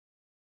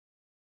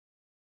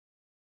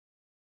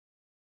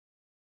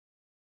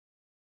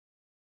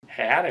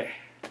Howdy.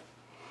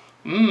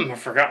 I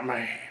forgot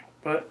my,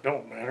 but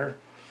don't matter.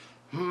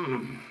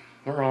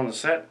 We're on the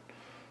set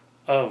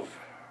of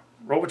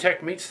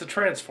Robotech Meets the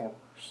Transformers.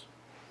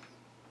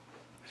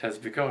 It has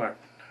begun.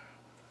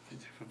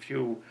 A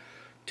few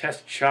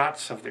test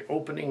shots of the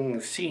opening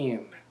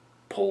scene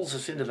pulls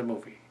us into the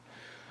movie.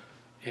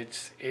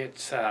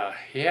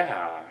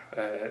 Yeah,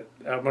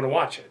 I'm gonna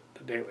watch it,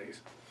 the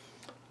dailies.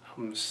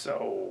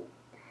 So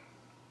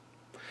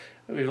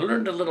we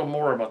learned a little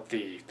more about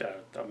the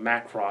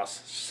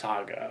Macross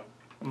saga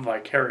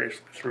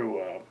vicariously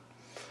through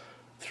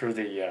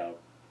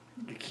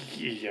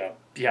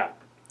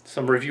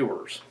some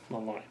reviewers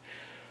online.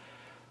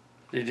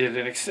 They did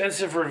an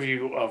extensive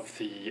review of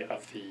the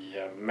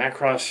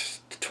Macross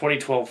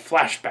 2012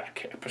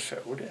 flashback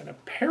episode, and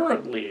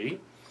apparently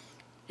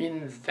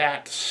in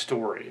that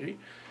story,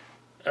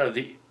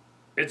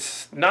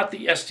 it's not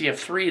the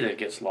SDF-3 that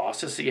gets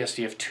lost, it's the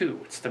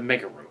SDF-2. It's the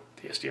Mega Road.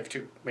 The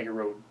SDF-2, Mega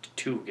Road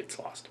 2 gets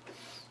lost.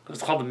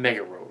 It's called the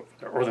Mega Road,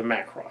 or the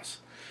Macross,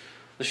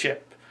 the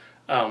ship.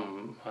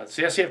 It's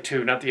the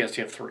SDF-2, not the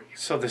SDF-3.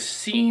 So the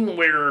scene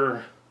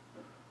where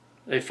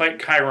they fight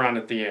Chiron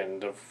at the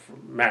end of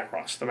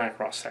Macross, the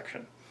Macross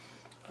section,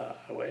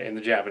 in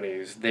the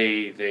Japanese,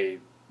 they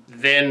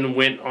then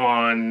went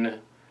on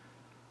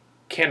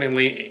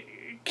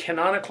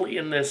canonically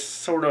in this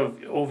sort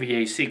of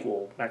OVA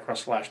sequel,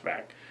 Macross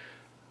Flashback,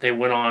 they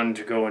went on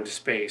to go into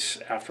space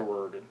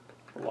afterward and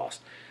were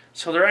lost.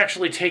 So they're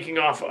actually taking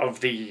off of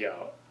the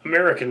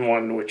American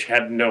one, which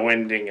had no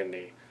ending in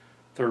the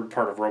third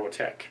part of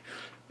Robotech.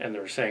 And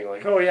they're saying,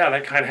 like, oh yeah,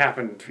 that kind of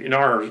happened in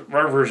our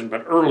version,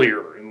 but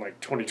earlier, in like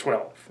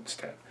 2012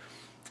 instead.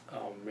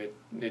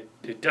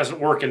 It doesn't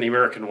work in the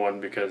American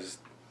one because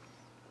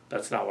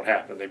that's not what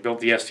happened. They built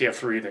the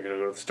SDF-3, they're going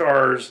to go to the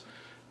stars,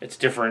 it's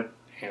different,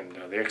 and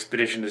the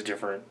expedition is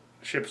different,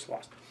 the ship's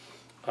lost.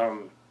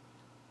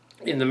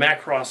 In the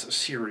Macross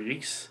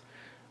series,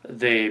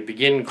 they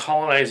begin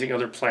colonizing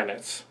other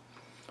planets,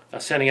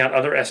 sending out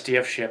other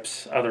SDF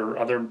ships,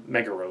 other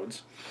mega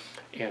roads,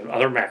 and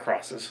other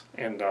Macrosses,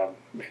 and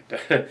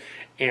the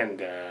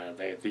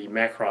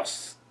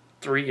Macross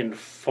 3 and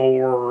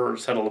 4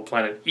 settle the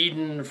planet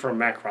Eden from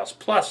Macross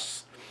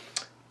Plus,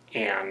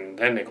 and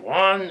then they go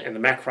on, and the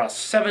Macross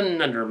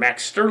 7 under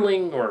Max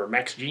Sterling or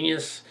Max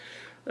Genius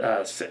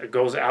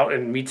goes out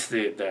and meets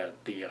the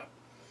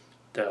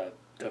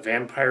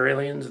vampire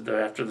aliens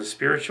after the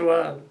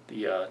Spiritua,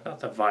 not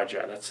the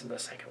Vaja, that's the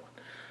second one.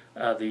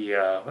 What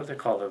do they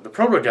call them? The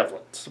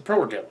Proto-Devlins. The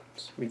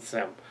Proto-Devlins meets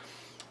them.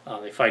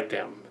 They fight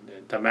them.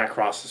 The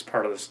Macross is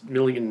part of this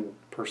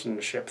million-person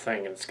ship thing,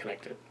 and it's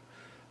connected.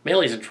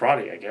 Mainly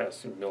Zentradi, I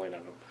guess, a million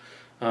of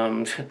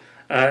them.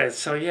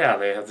 So yeah,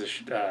 they have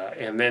this,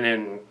 and then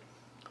in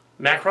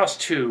Macross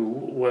 2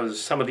 was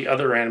some of the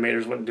other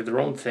animators went and did their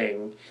own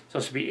thing. It's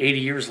supposed to be 80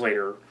 years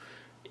later.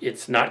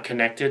 It's not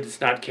connected. It's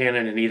not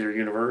canon in either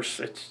universe.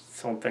 It's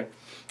its own thing.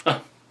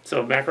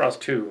 So Macross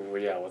 2,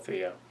 yeah, with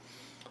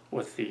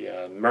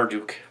the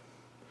Marduk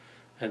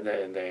and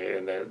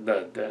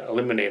the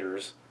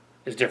Eliminators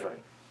is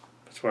different.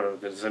 It's where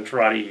the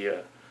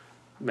Zentradi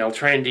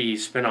Meltrandi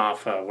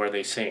spin-off where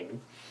they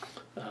sing.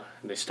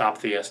 And they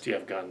stopped the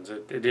SDF guns.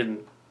 It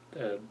didn't.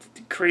 The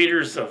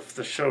creators of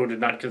the show did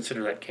not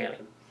consider that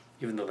canon,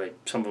 even though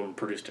some of them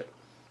produced it.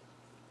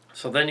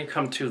 So then you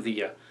come to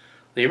the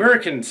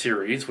American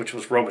series, which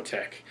was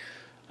Robotech,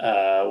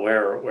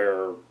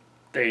 where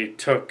they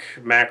took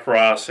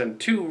Macross and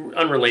two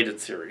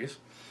unrelated series.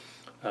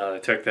 They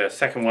took the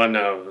second one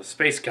of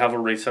Space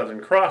Cavalry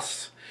Southern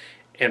Cross,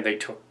 and they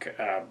took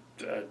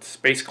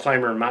Space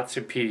Climber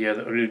Matsupedia,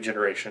 the new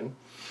generation,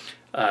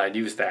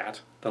 used that.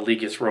 The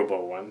Legis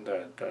Robo one,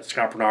 the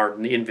Scott Bernard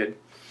and the Invid.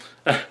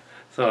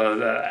 So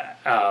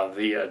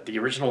the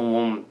original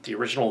one,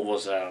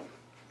 was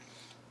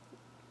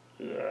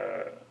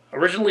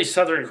originally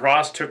Southern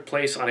Cross took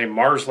place on a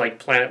Mars-like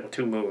planet with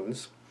 2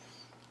 moons,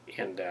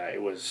 and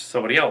it was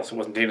somebody else. It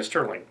wasn't Dana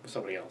Sterling. It was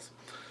somebody else,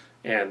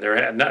 and there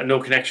had no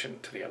connection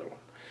to the other one.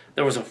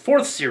 There was a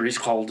 4th series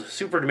called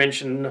Super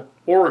Dimension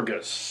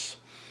Orgus.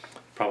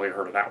 Probably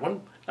heard of that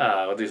one.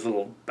 With these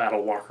little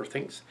battle walker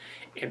things,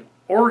 and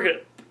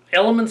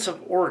elements of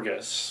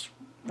Orgus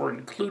were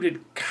included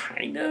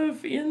kind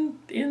of in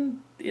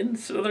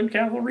Southern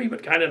Cavalry,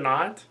 but kind of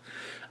not.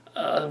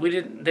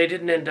 They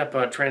didn't end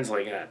up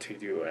translating that to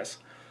the U.S.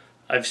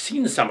 I've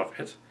seen some of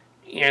it,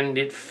 and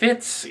it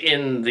fits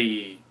in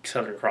the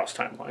Southern Cross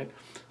timeline.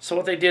 So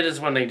what they did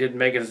is when they did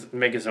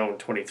Megazone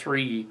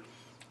 23,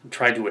 and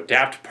tried to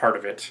adapt part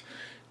of it,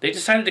 they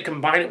decided to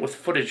combine it with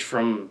footage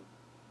from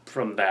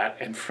that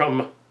and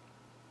from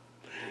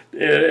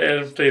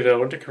they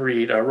went to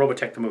create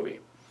Robotech the movie.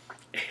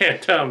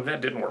 And that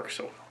didn't work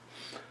so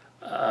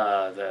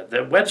well.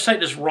 The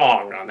website is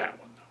wrong on that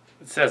one.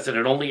 It says that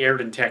it only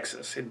aired in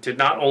Texas. It did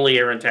not only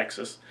air in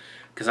Texas,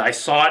 because I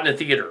saw it in a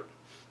theater.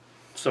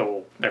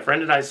 So my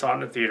friend and I saw it in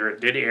the theater. It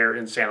did air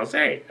in San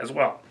Jose as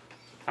well.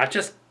 Not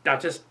just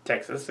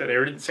Texas. It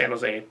aired in San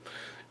Jose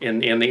in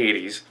the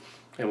 80s,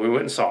 and we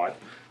went and saw it.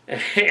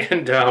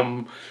 And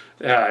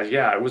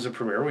yeah, it was a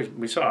premiere.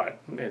 We saw it,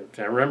 and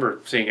I remember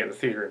seeing it in the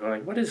theater and going,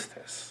 like, "What is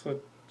this? A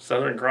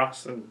Southern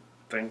Cross and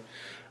thing?"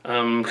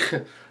 And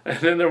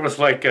then there was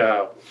like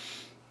a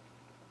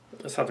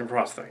Southern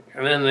Cross thing,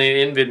 and then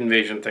the Invid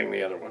Invasion thing.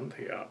 The other one,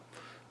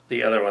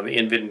 the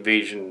Invid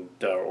Invasion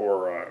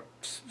or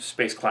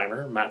Space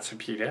Climber,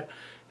 Matsupita,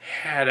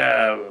 had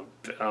a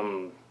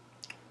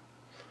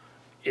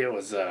it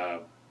was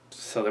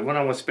so they went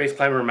on with Space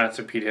Climber and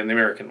Matsupita and the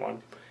American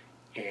one,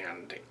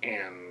 and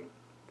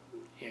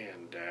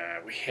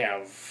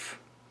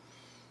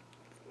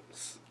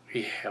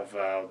we have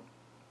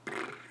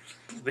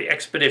the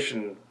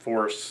expedition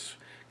force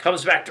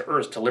comes back to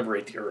Earth to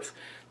liberate the Earth.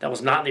 That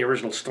was not in the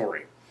original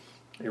story.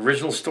 The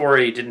original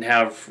story didn't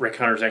have Rick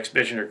Hunter's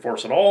expeditionary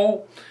force at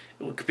all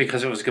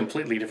because it was a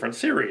completely different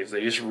series.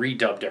 They just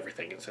redubbed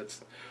everything and said,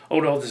 "Oh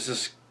no, this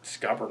is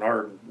Scott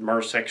Bernard,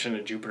 Mars section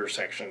and Jupiter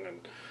section,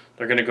 and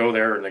they're going to go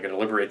there and they're going to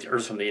liberate the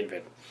Earth from the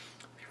Invid."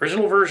 The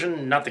original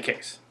version, not the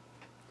case.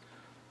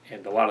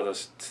 And a lot of the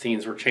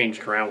scenes were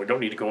changed around. We don't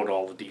need to go into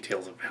all the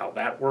details of how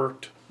that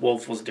worked.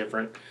 Wolf was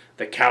different.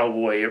 The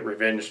cowboy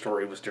revenge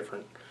story was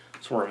different.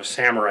 It's more of a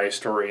samurai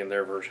story in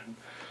their version.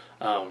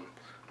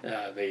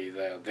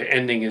 The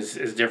ending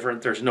is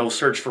different. There's no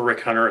search for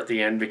Rick Hunter at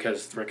the end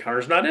because Rick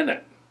Hunter's not in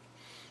it.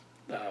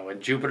 When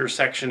Jupiter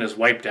section is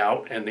wiped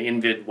out and the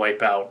Invid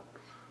wipe out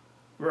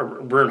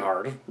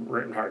Bernhard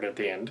at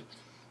the end,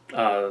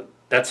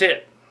 that's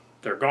it.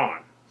 They're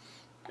gone.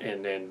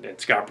 And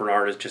Scott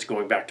Bernard is just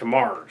going back to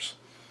Mars.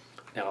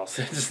 Now,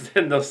 since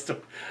then those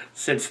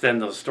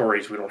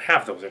stories, we don't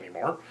have those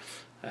anymore.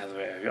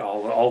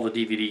 All the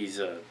DVDs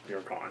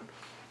they're gone.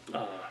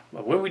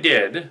 But when we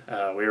did,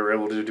 we were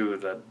able to do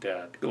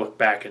look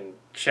back and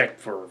check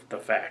for the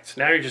facts.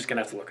 Now you're just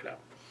gonna have to look it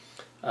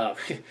up.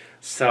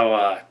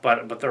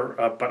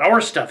 But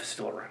our stuff is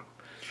still around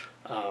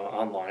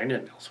online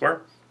and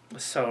elsewhere.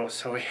 So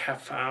we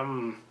have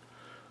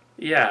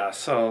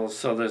So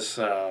this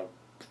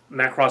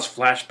Macross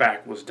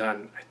flashback was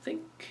done, I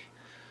think,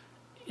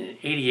 in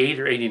 '88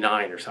 or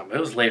 '89 or something.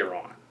 It was later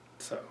on.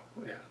 So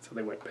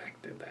they went back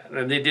and did that,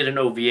 and they did an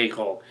OVA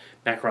called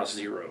Macross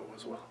Zero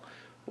as well,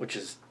 which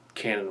is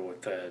canon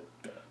with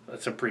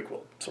it's a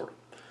prequel sort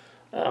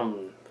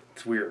of.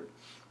 It's weird.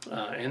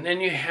 And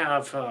then you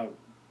have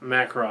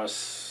Macross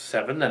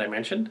 7 that I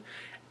mentioned,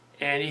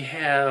 and you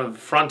have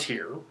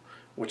Frontier,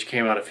 which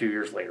came out a few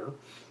years later.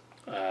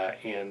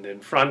 And in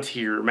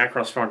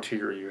Macross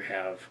Frontier, you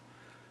have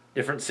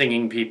different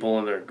singing people,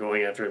 and they're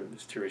going after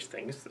mysterious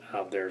things.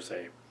 There's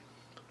the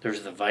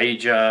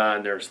Vaija,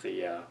 and there's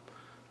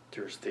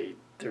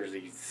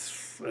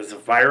a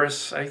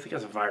virus. I think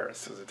it's a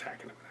virus is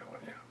attacking them. That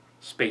one, yeah,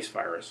 space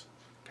virus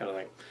kind of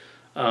thing,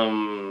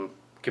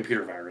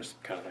 computer virus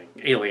kind of thing,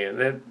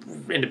 alien,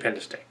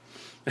 Independence Day,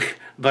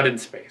 but in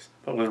space,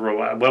 but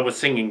with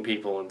singing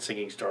people and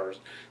singing stars.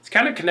 It's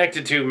kind of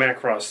connected to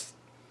Macross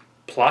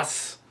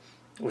Plus,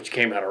 which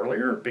came out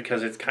earlier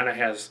because it kind of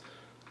has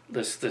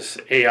this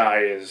AI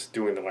is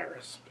doing the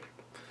virus.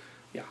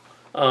 Yeah.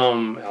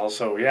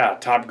 Also, yeah,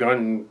 Top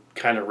Gun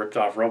kind of ripped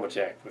off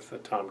Robotech with the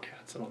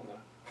Tomcats and all that.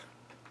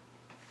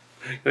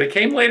 They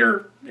came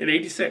later in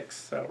 '86,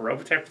 so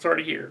Robotech was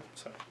already here.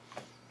 So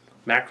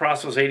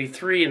Macross was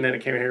 '83, and then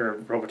it came here.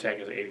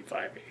 Robotech is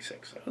 '85,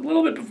 '86, so a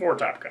little bit before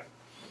Top Gun.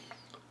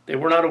 They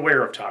were not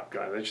aware of Top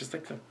Gun. It's just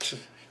like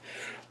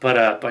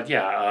but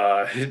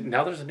yeah.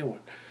 Now there's a new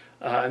one,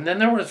 and then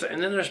there's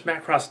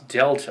Macross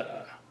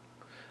Delta.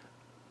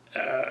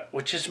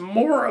 Which is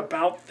more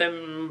about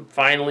them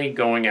finally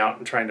going out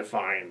and trying to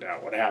find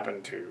out what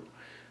happened to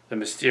the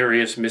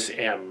mysterious Miss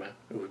M,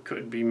 who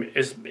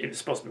it's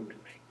supposed to be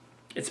Min-May.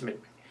 It's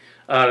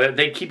Min-May.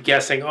 They keep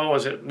guessing, oh,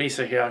 is it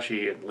Lisa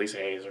Hayashi and Lisa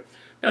Hayes?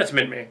 No, it's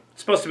Min-May.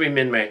 It's supposed to be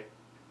Min-May.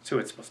 That's who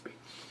it's supposed to be.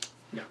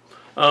 Yeah.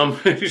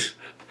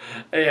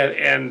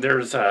 And there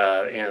was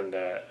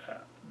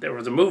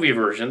a movie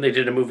version. They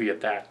did a movie of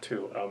that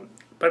too.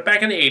 But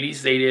back in the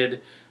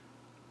 '80s,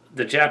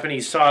 the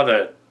Japanese saw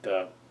the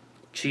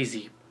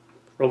cheesy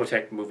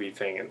Robotech movie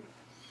thing,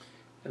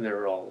 and they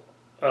were all,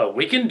 oh,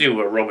 we can do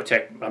a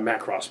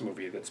Macross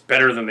movie that's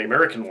better than the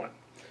American one.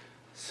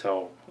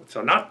 So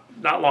not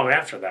long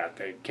after that,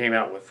 they came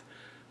out with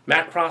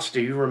Macross Do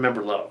You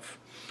Remember Love,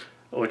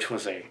 which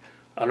was an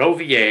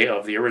OVA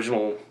of the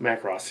original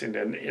Macross, and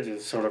then it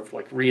is sort of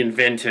like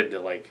reinvented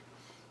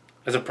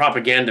as a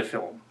propaganda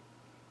film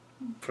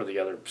for the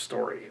other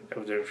story. It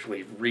was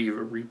actually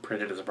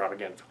reprinted as a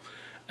propaganda film.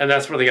 And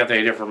that's where they got the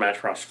idea for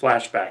Macross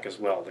Flashback as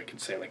well. They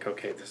could say, like,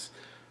 okay, this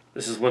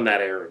is when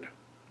that aired.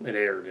 It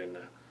aired in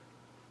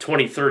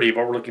 2030,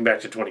 but we're looking back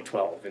to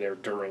 2012. It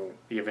aired during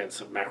the events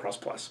of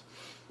Macross Plus.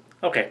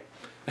 Okay.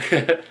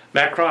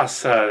 Macross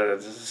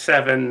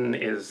 7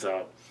 is,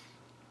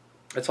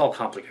 it's all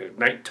complicated.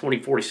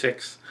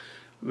 2046.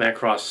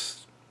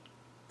 Macross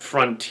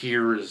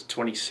Frontier is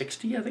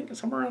 2060, I think,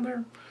 somewhere around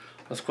there.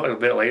 That's quite a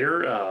bit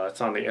later. It's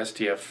on the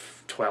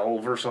STF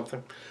 12 or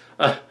something.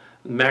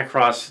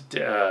 Macross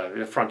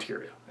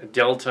Frontier.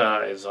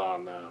 Delta is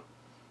on the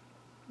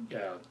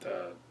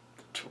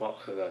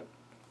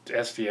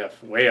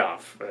SDF way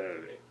off.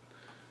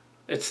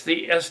 It's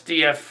the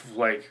SDF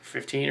like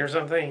 15 or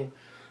something.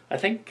 I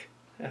think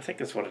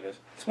that's what it is.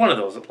 It's one of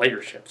those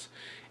later ships.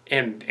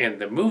 And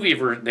the movie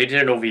version, they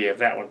did an OVA of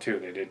that one too.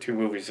 They did 2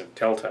 movies of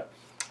Delta.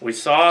 We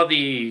saw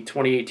the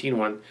 2018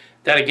 one.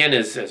 That again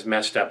is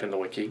messed up in the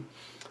wiki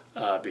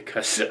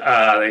because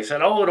they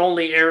said, oh, it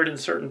only aired in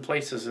certain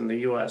places in the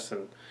U.S.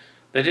 and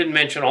they didn't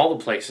mention all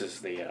the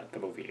places the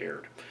movie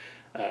aired.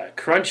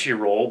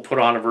 Crunchyroll put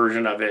on a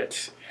version of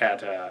it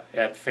at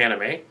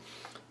Fanime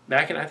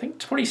back in, I think,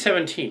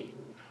 2017.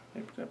 I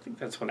think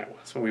that's when that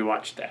was, when we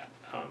watched that.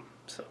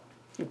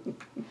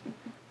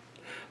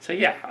 So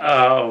yeah,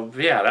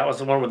 that was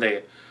the one where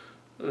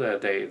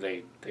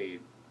they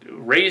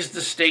raised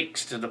the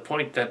stakes to the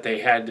point that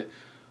they had,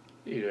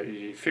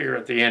 you figure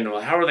at the end,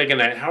 well, how are they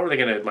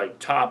gonna like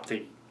top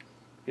the,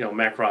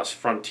 Macross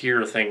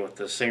Frontier thing with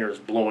the singers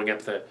blowing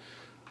up the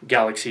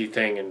galaxy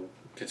thing and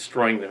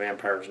destroying the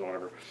vampires and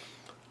whatever.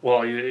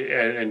 Well,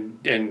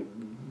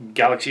 and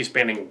galaxy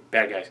spanning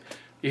bad guys.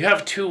 You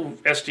have 2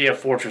 SDF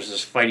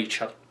fortresses fight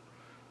each other.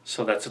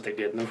 So that's what they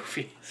did in the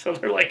movie. So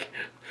they're like,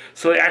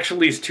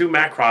 actually these 2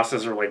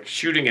 Macrosses are like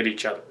shooting at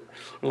each other,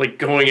 like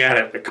going at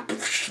it,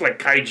 like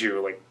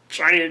kaiju, like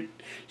giant,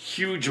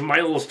 huge,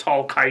 miles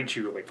tall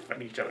kaiju, like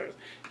fighting each other.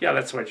 Yeah,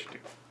 that's what you do.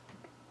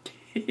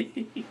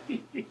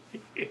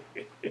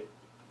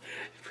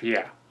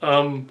 Yeah,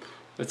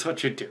 that's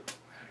what you do.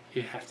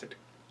 You have to do.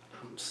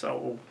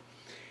 So,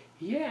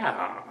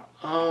 yeah.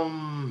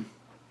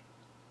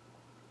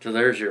 So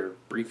there's your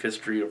brief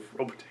history of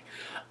Robotech.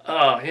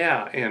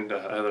 Yeah, and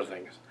other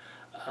things.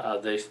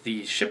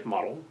 The ship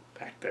model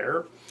back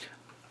there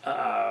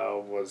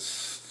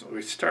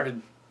we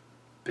started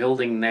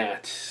building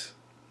that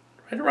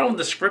right around when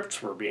the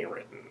scripts were being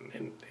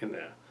written in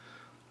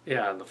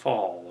the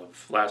fall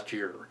of last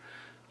year.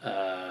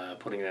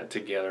 Putting that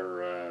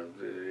together,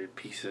 the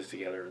pieces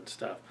together and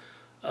stuff,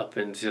 up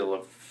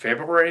until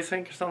February, I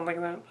think, or something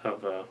like that.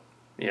 Somewhere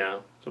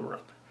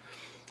around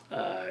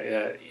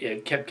there.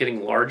 It kept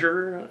getting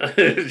larger.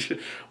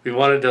 We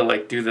wanted to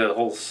like do the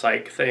whole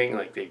psych thing,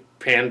 like they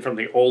panned from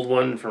the old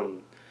one,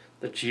 from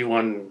the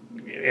G1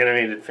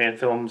 animated fan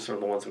films, or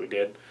the ones we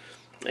did,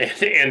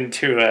 and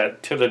to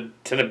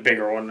the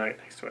bigger one right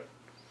next to it.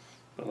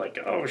 Like,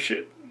 oh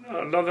shit,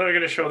 no, they're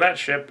gonna show that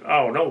ship.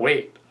 Oh no,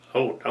 wait.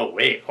 Oh no,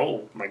 wait.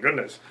 Oh my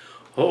goodness.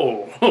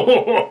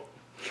 Oh.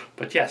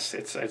 But yes,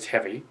 it's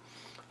heavy.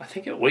 I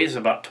think it weighs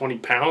about 20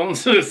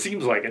 pounds. It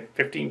seems like it,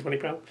 15, 20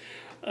 pounds.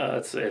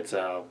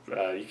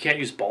 You can't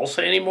use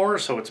balsa anymore,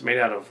 so it's made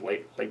out of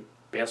like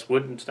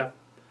basswood and stuff,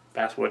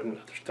 basswood and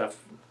other stuff,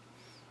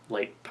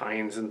 light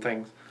pines and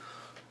things.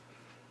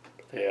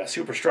 The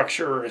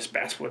superstructure is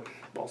basswood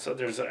balsa.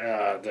 There's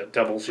the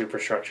double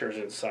superstructures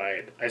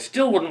inside. I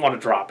still wouldn't want to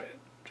drop it.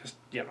 Just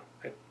it'd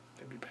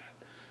be bad.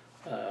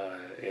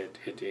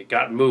 It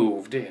got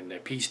moved and the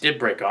piece did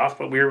break off,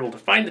 but we were able to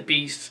find the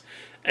piece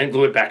and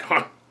glue it back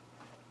on.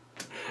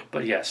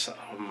 But yes,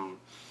 and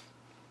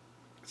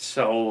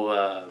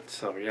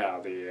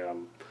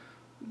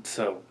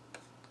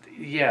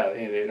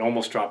it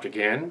almost dropped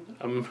again.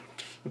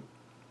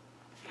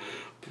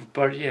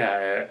 But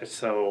yeah,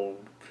 so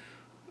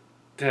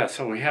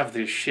we have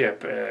this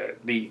ship.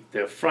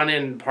 The front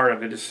end part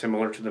of it is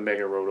similar to the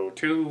Mega Roto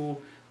 2,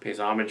 pays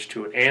homage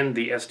to it, and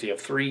the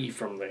SDF-3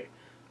 from the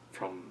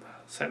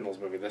Sentinels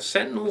movie. The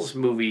Sentinels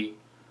movie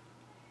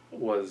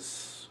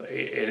was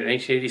in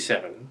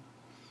 1987,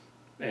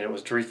 and it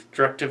was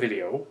direct to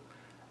video.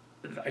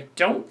 I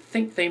don't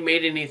think they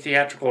made any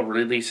theatrical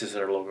releases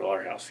at our local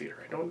art house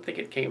theater. I don't think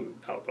it came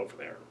out over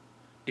there.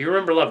 Do you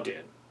remember Love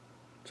did?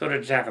 So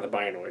did Attack of the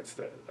Bionoids,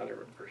 the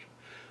other version.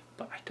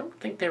 But I don't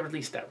think they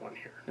released that one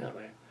here. No,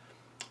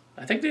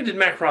 I think they did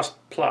Macross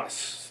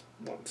Plus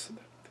once.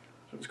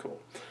 It was cool.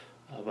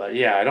 But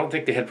yeah, I don't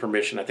think they had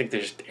permission. I think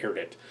they just aired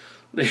it.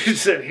 They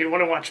just said, hey, you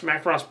want to watch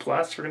Macross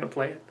Plus? We're going to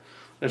play it.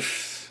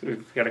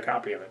 We've got a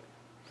copy of it.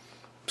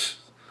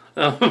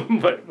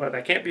 But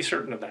I can't be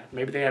certain of that.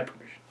 Maybe they had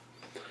permission.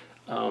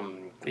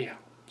 Yeah.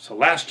 So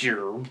last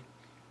year,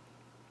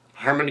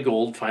 Harmony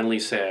Gold finally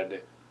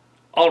said,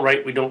 all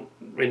right, we don't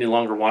any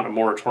longer want a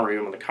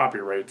moratorium on the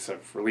copyrights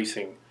of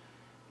releasing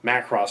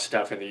Macross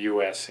stuff in the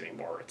U.S.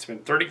 anymore. It's been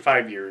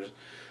 35 years.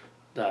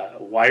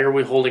 Why are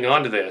we holding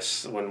on to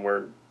this when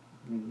we're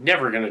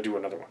never going to do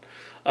another one?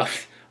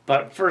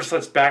 But first,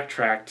 let's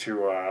backtrack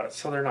to,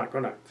 so they're not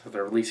going to, so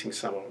they're releasing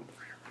some of them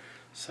here.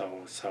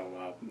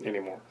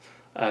 Anymore.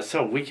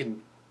 So we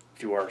can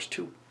do ours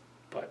too.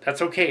 But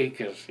that's okay,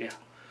 because, yeah.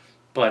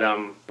 But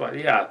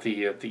yeah,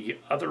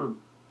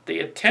 they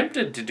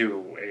attempted to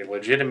do a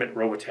legitimate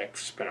Robotech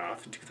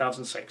spinoff in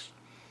 2006.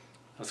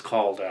 It was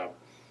called,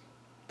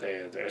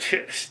 they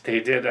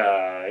did,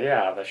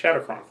 the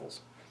Shadow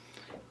Chronicles.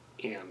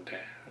 And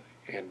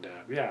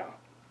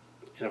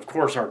of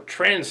course our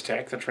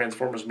Transtech, the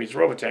Transformers meets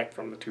Robotech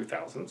from the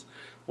 2000s,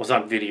 was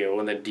on video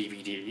and then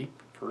DVD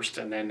first,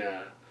 and then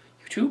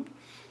YouTube.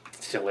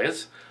 It still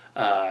is.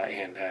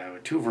 And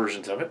 2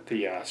 versions of it.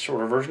 The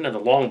shorter version and the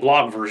long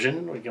blog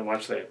version. You can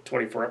watch the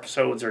 24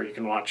 episodes, or you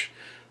can watch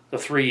the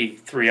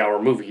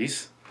three-hour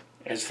movies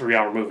as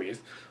 3-hour movies.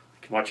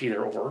 You can watch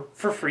either or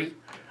for free.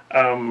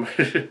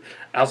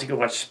 Also, you can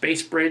watch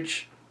Space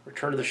Bridge,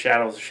 Return of the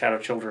Shadows, Shadow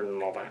Children,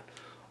 and all that.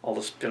 All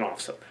the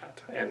spin-offs of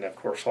that. And, of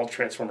course, all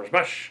Transformers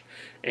Mush,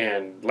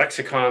 and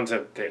lexicons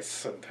of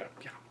this, and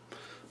yeah.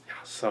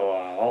 So,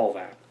 all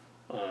that.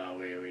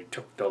 We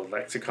took the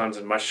lexicons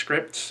and Mush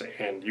scripts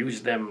and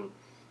used them,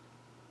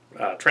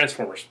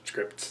 Transformers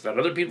scripts that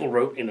other people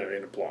wrote in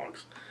the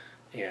blogs,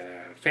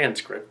 and fan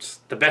scripts,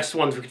 the best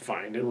ones we could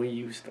find, and we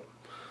used them.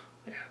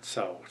 Yeah,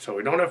 so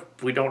we don't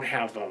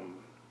have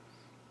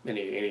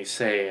any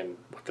say in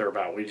what they're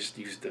about. We just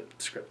use the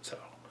script, so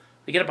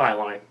they get a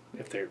byline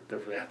if they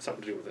had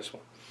something to do with this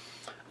one.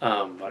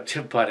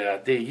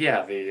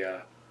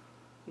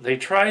 They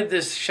tried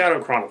this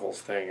Shadow Chronicles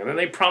thing, and then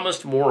they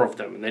promised more of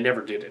them, and they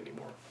never did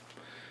anymore.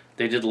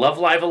 They did Love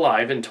Live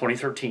Alive in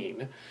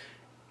 2013,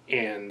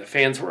 and the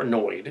fans were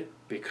annoyed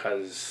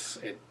because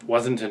it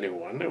wasn't a new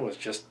one. It was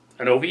just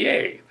an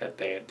OVA that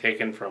they had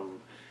taken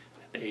from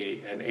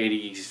an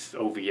 80s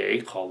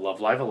OVA called Love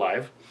Live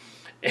Alive,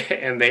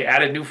 and they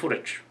added new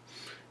footage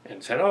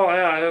and said, "Oh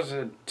yeah, it was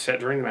set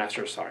during the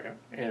Master Saga,"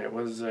 and it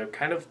was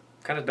kind of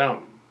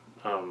dumb.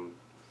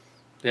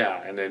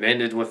 Yeah, and it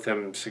ended with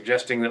them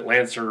suggesting that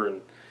Lancer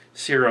and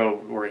Zero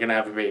were going to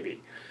have a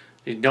baby.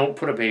 You don't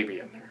put a baby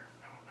in there.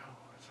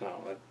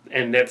 No,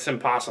 and that's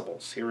impossible.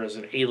 Zera's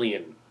an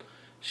alien.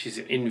 She's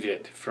an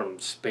invid from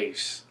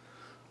space.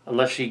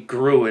 Unless she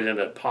grew it in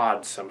a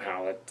pod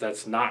somehow,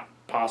 that's not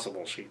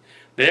possible.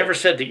 They never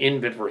said the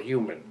invid were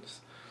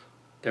humans.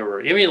 They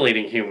were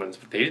emulating humans,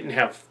 but they didn't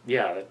have.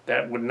 Yeah,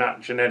 that would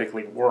not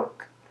genetically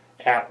work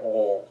at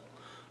all.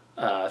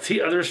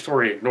 The other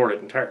story ignored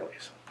it entirely.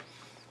 So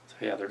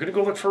yeah, they're going to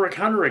go look for Rick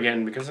Hunter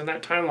again because in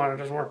that timeline it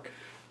doesn't work.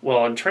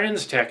 Well, in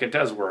Trans-Tech it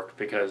does work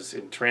because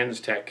in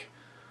Trans-Tech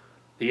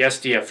the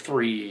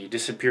SDF-3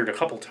 disappeared a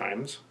couple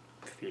times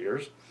through the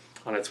years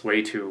on its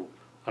way to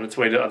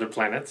other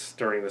planets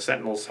during the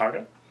Sentinels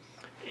saga.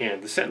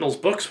 And the Sentinels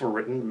books were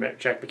written,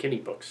 Jack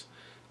McKinney books.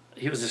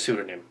 He was a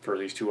pseudonym for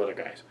these two other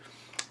guys.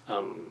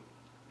 And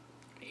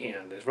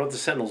they wrote the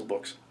Sentinels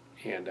books.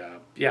 And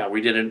yeah,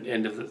 we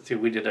adapted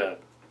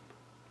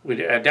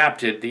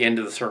The End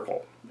of the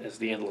Circle as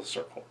The Endless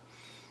Circle.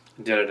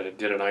 Did a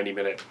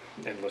 90-minute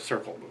Endless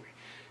Circle movie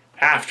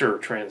after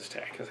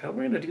Trans-Tech. I said,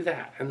 we're going to do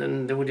that. And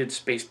then we did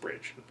Space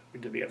Bridge. And we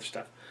did the other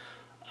stuff.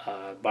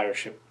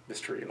 Bioship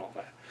Mystery and all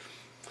that.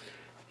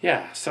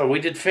 Yeah, so we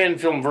did fan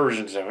film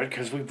versions of it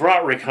because we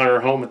brought Rick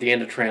Hunter home at the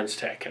end of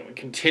Trans-Tech, and we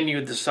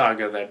continued the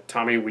saga that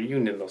Tommy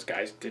Weyoun and those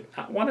guys did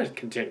not want to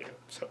continue.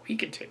 So we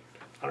continued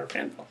on our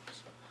fan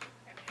films.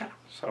 And yeah,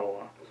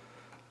 so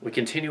we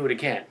continue it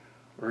again.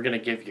 We're going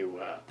to give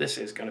you, this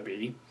is going to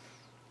be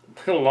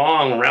a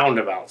long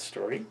roundabout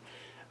story.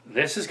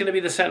 This is going to be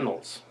the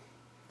Sentinels.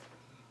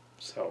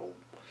 So,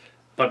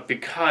 but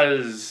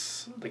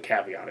because, the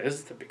caveat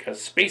is that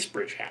because Space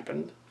Bridge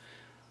happened,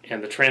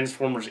 and the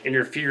Transformers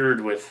interfered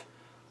with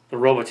the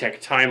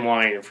Robotech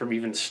timeline from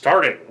even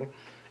starting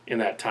in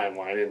that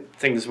timeline, and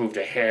things moved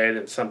ahead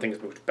and some things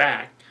moved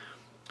back,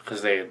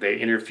 because they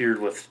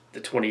interfered with the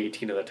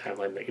 2018 of the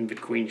timeline, the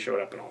Invid Queen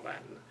showed up and all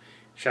that, and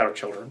Shadow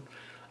Children.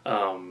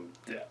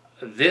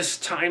 This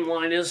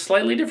timeline is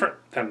slightly different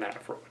than that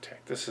of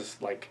Robotech. This is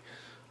like,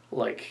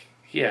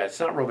 yeah, it's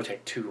not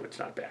Robotech 2, it's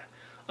not bad.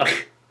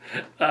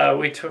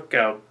 We took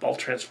all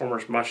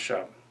Transformers Mush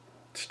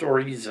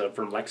stories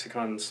from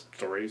Lexicon's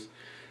stories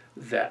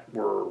that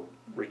were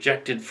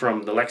rejected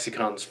from the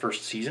Lexicon's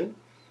first season,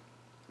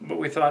 but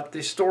we thought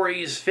the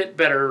stories fit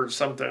better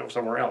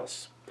somewhere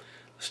else.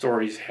 The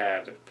stories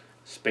had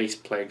space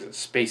plagues and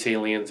space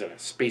aliens and a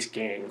space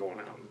gang going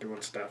out and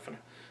doing stuff in a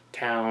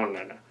town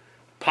and a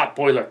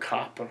potboiler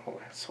cop and all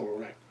that. So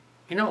we're like,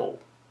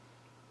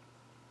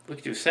 we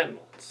could do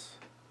Sentinels.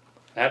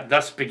 That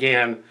thus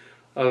began.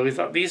 We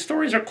thought these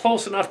stories are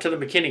close enough to the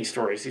McKinney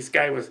stories. These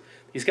guys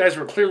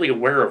were clearly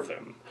aware of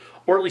them,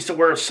 or at least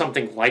aware of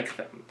something like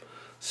them.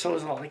 So it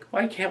was all like,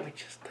 why can't we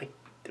just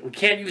we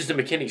can't use the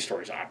McKinney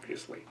stories,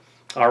 obviously.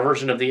 Our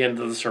version of The End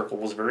of the Circle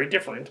was very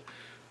different.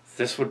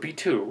 This would be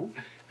 2,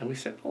 and we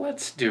said, well,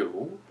 let's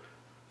do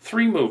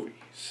 3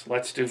 movies.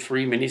 Let's do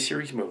 3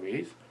 miniseries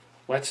movies.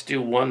 Let's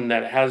do one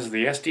that has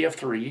the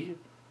SDF-3.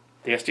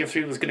 The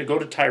SDF-3 was going to go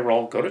to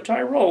Tyrol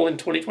in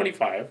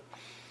 2025.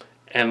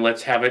 And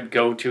let's have it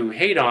go to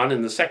Hadon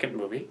in the second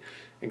movie,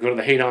 and go to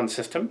the Hadon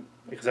system,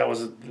 because that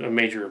was a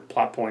major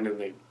plot point in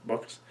the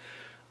books.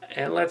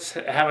 And let's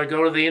have it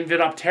go to the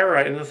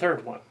Invidoptera in the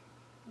third one,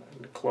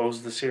 and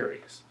close the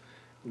series.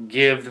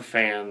 Give the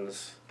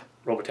fans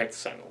Robotech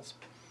Sentinels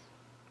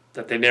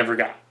that they never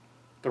got.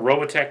 The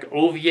Robotech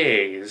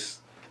OVAs,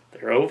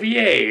 they're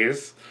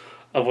OVAs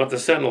of what the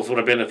Sentinels would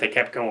have been if they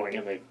kept going,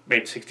 and they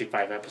made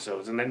 65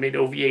 episodes, and then made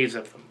OVAs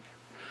of them.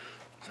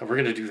 So we're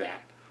going to do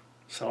that.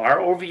 So our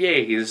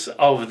OVAs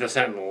of the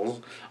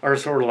Sentinels are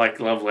sort of like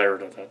love letter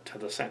to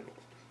the Sentinels.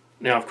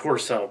 Now, of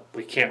course,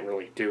 we can't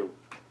really do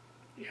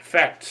the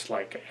effects,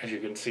 like, as you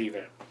can see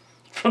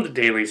from the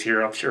dailies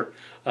here, I'm sure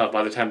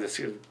by the time this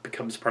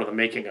becomes part of the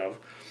making of,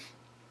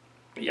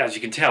 as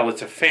you can tell,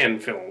 it's a fan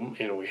film,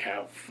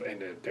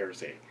 and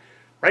there's a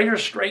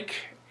writer's strike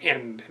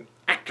and an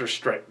actor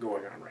strike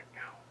going on right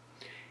now.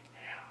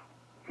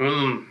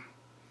 Yeah.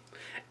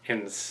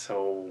 And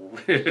so,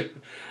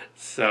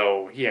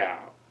 so yeah,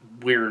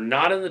 we're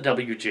not in the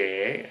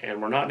WJA,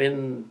 and we're not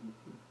in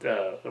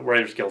the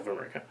Writers Guild of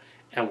America,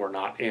 and we're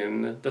not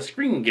in the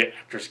Screen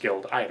Actors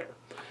Guild either.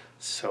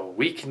 So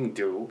we can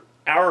do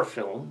our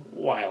film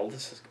while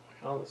this is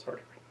going on. It's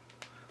already written.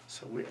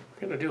 So we're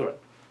going to do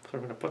it. So we're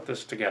going to put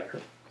this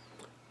together.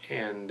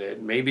 And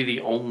it may be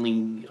the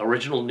only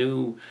original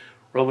new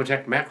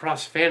Robotech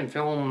Macross fan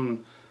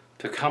film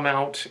to come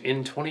out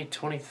in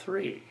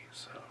 2023.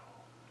 So,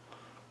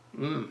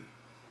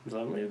 the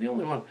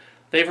only one.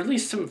 They've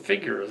released some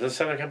figures.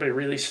 This other company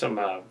released some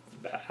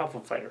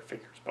Alpha Fighter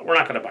figures, but we're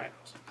not going to buy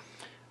those.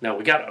 Now,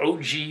 we got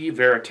OG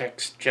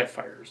Veritex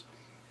Jetfires.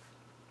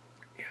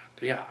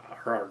 Yeah,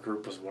 our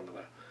group was one of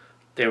the.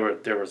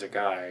 There was a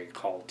guy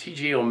called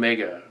TG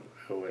Omega,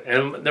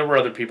 and there were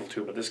other people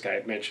too, but this guy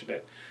had mentioned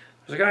it.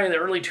 There's a guy in the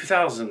early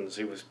 2000s.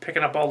 He was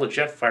picking up all the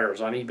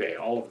Jetfires on eBay,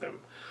 all of them,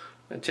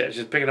 and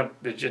just picking up.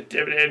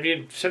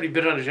 Somebody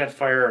bid on a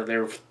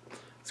Jetfire,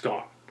 it's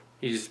gone.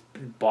 He just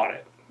bought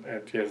it.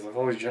 And he has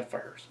all these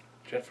Jetfires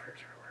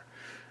everywhere,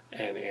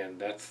 and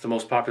that's the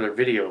most popular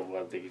video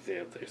of the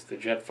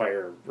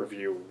Jetfire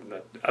review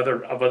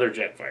of other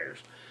Jetfires.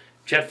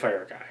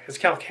 Jetfire guy. It's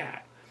Cal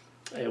Cat.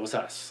 It was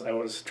us. I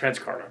was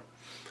Transcarno.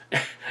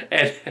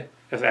 And it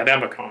was at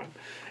Emicon.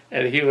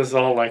 And he was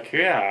all like,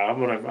 yeah, I'm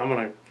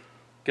gonna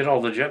get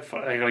all the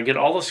Jetfire. I'm gonna get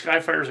all the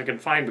Skyfires I can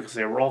find because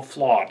they were all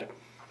flawed.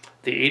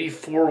 The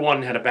 84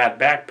 one had a bad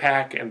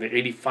backpack, and the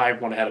 85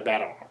 one had a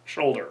bad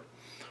shoulder.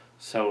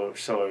 So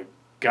we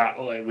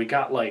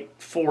got like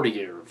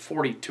 40 or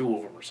 42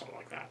 of them or something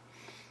like that.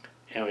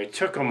 And we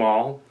took them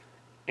all,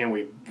 and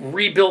we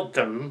rebuilt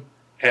them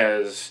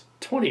as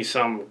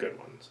 20-some good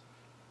ones.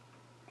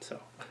 So,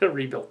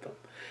 rebuilt them.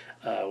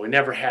 We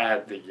never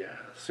had the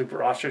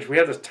Super Ostrich. We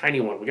had this tiny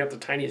one. We got the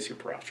tiniest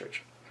Super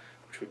Ostrich,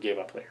 which we gave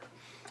up later.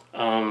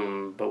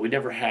 But we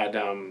never had...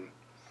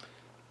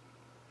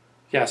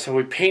 so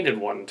we painted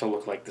one to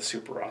look like the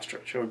Super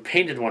Ostrich. And we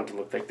painted one to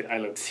look like the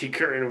Island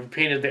Seeker. And we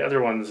painted the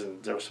other ones,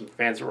 and there were some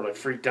fans that were like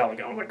freaked out.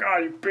 Like, oh my god,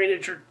 you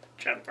painted your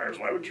Jetfires.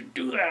 Why would you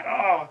do that?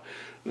 Oh.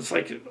 It's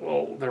like,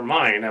 well, they're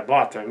mine. I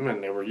bought them,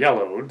 and they were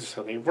yellowed,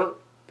 so they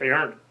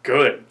aren't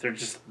good. They're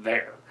just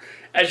there.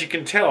 As you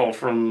can tell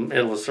from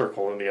Endless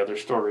Circle and the other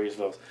stories,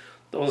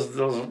 those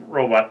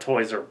robot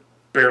toys are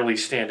barely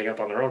standing up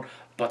on their own,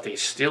 but they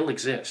still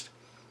exist.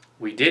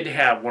 We did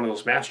have one of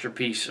those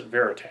Masterpiece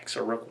Veritex,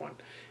 a Rook one.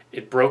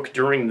 It broke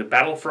during the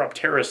Battle for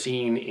Aptera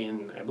scene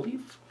in, I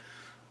believe,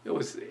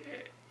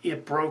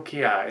 it broke,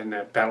 in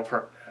the Battle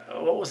for,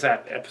 what was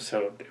that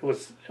episode? It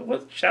was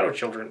Shadow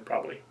Children,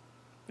 probably.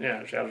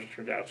 Yeah, Shadow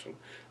Children.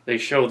 They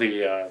show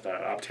the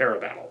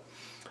Aptera battle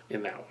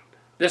in that one.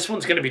 This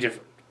one's going to be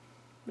different.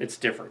 It's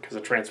different because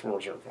the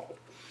Transformers are involved.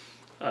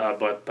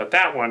 But the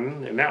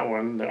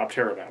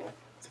Aptera battle,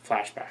 it's a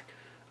flashback.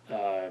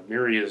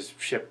 Miria's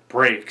ship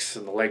breaks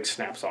and the leg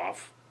snaps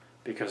off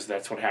because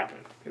that's what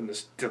happened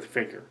to the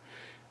figure.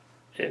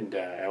 And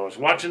I was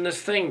watching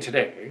this thing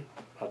today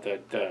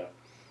about the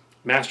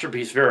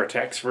Masterpiece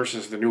Veritex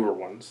versus the newer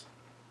ones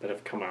that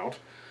have come out.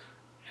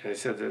 And they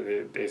said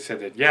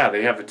that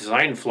they have a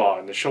design flaw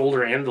in the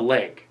shoulder and the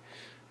leg.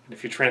 And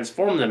if you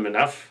transform them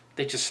enough,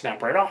 they just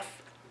snap right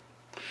off.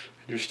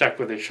 And you're stuck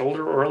with a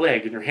shoulder or a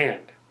leg in your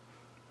hand.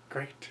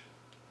 Great.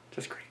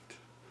 Just great.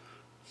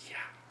 Yeah.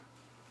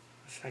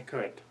 That's not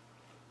good.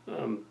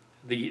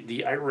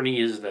 The irony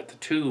is that the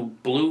two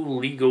blue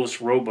Legos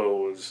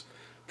Robos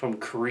from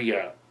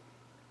Korea,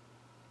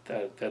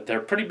 that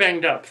they're pretty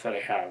banged up, that I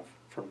have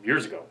from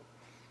years ago,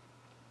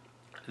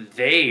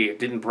 they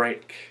didn't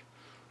break.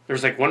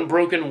 There's like one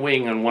broken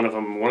wing on one of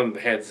them. One of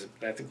the heads,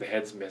 I think the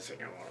head's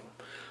missing on one of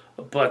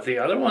them. But the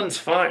other one's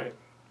fine.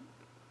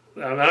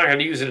 I'm not going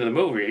to use it in the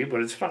movie,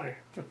 but it's fine.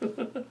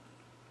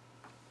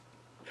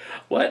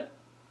 What?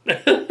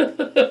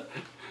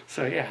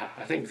 So yeah,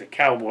 I think the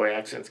cowboy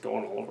accent's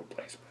going all over the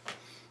place, but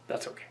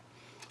that's okay.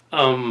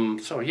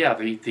 So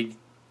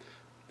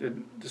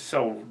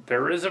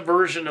there is a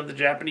version of the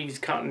Japanese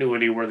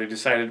continuity where they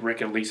decided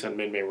Rick and Lisa and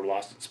Minmay were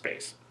lost in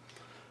space.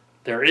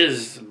 There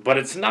is, but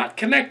it's not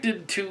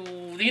connected to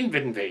the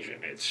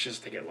invasion. It's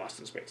just they get lost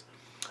in space.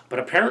 But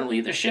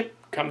apparently the ship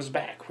comes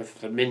back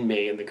with the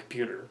Minmay and the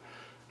computer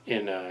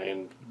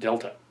in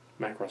Delta,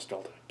 Macross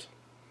Delta.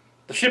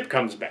 The ship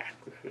comes back.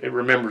 It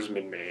remembers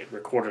Minmay. It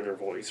recorded her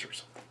voice or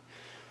something.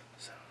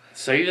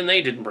 So even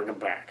they didn't bring them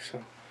back.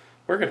 So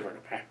we're gonna bring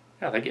them back.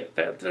 Yeah, they'll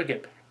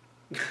get back.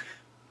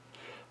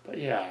 But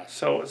yeah,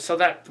 so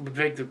that the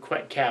big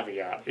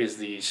caveat is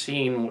the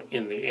scene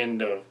in the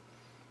end of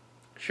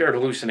Shared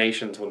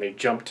Hallucinations when they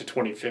jump to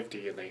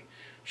 2050 and they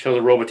show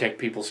the Robotech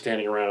people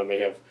standing around and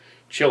they have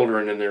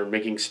children and they're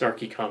making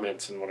snarky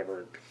comments and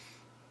whatever.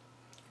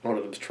 One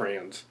of them's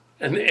trans,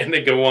 and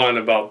they go on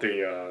about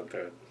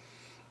the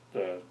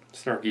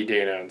snarky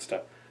Dana and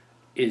stuff.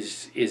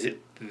 Is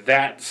it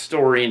that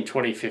story in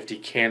 2050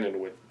 canon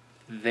with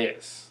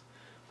this?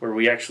 Were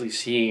we actually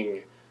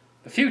seeing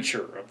the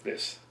future of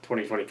this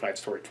 2025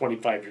 story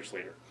 25 years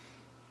later?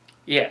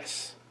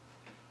 Yes.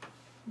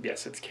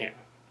 Yes, it's canon.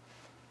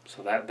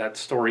 So that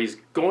story is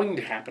going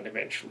to happen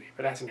eventually,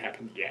 but it hasn't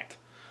happened yet.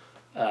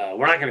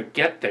 We're not going to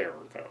get there,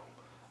 though.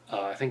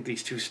 I think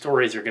these two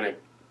stories are going to...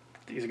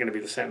 These are going to be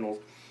the Sentinels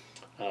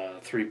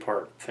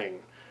 3-part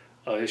thing.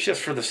 It's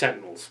just for the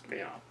Sentinels, you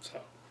know.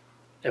 So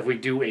if we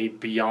do a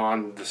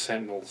Beyond the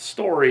Sentinels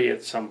story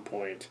at some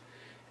point,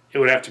 it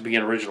would have to be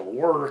an original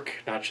work,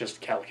 not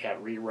just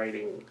Calicat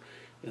rewriting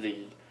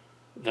these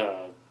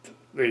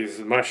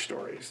Mush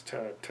stories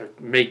to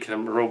make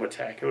them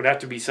Robotech. It would have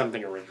to be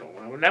something original.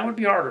 And that would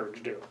be harder to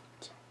do.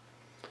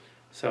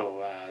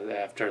 So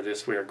after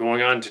this, we are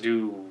going on to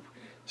do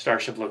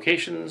Starship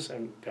Locations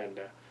and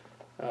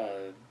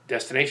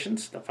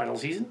Destinations, the final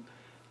season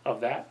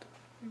of that.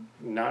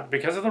 Not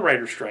because of the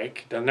writer's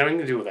strike. Doesn't have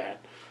anything to do with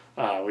that.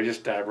 We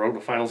just wrote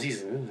a final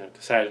season and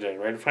decided to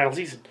write a final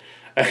season.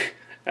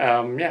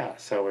 Yeah,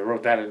 so we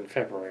wrote that in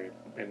February.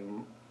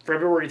 In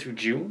February through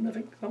June, I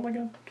think, something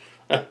like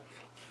that.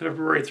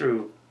 February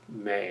through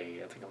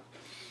May, I think.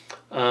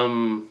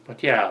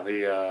 But yeah,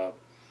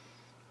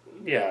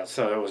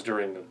 so it was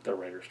during the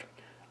writer's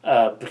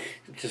strike.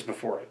 Just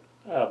before it.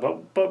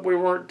 But we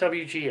weren't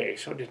WGA,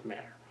 so it didn't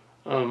matter.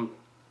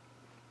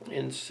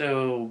 And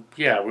so,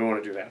 yeah, we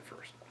want to do that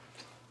first.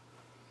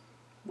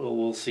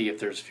 We'll see if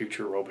there's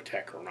future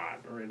Robotech or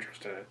not. We're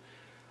interested in it.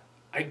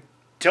 I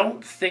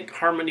don't think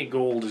Harmony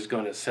Gold is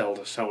going to sell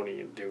to Sony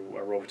and do a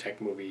Robotech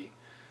movie.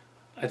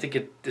 I think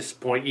at this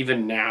point,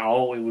 even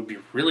now, it would be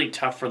really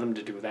tough for them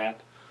to do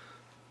that.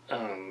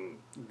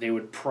 They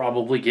would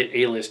probably get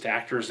A-list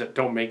actors that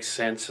don't make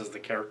sense as the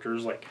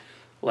characters.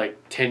 Like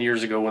 10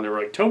 years ago when they were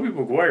like, Tobey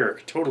Maguire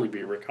could totally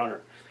be Rick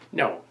Hunter.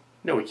 No,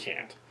 he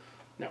can't.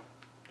 No.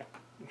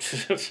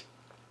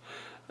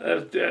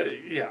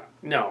 Yeah,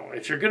 no.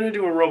 If you're going to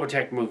do a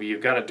Robotech movie,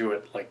 you've got to do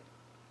it like...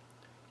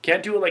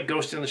 Can't do it like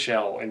Ghost in the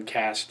Shell and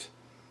cast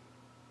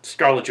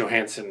Scarlett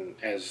Johansson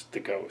as the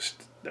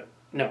ghost.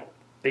 No.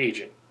 The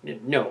agent.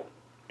 No.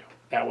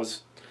 That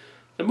was...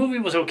 The movie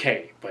was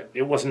okay, but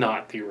it was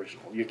not the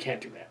original. You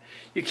can't do that.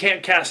 You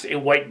can't cast a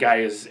white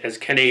guy as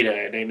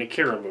Kaneda in an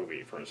Akira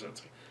movie, for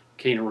instance.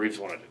 Keanu Reeves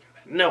wanted to do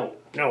that. No.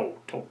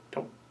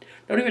 Don't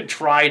even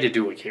try to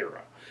do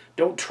Akira.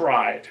 Don't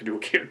try to do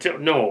Akira.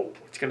 No,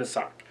 it's going to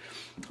suck.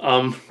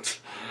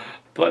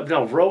 But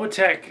no,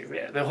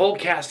 Robotech, the whole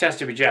cast has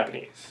to be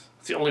Japanese.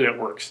 It's the only way it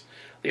works.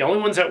 The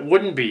only ones that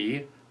wouldn't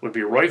be would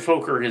be Roy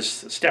Fokker, his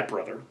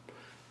stepbrother,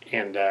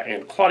 and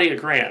Claudia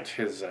Grant,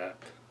 his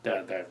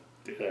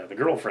the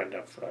girlfriend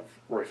of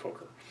Roy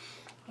Fokker.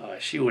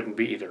 She wouldn't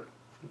be either.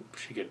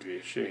 She could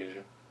be.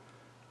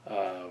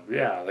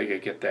 Yeah, they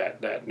could get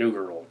that new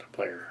girl to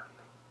play her.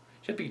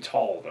 She'd be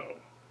tall though,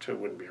 so it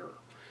wouldn't be her.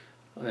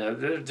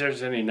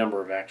 There's any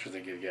number of actors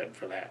they could get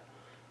for that.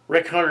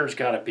 Rick Hunter's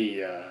got to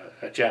be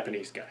a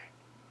Japanese guy,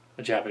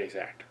 a Japanese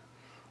actor.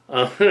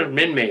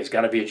 Min-May's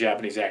got to be a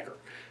Japanese actor.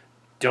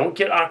 Don't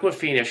get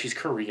Awkwafina. She's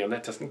Korean.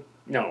 That doesn't.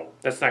 No,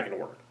 that's not going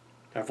to work.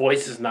 Her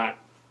voice is not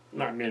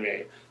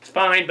Min-May. It's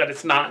fine, but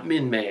it's not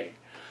Min-May.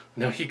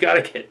 No, you got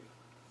to get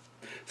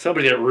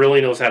somebody that really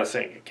knows how to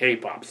sing, a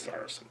K-pop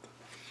star or something.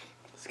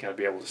 It's got to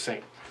be able to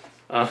sing.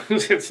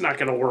 It's not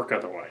going to work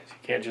otherwise. You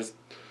can't just,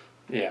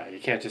 you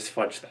can't just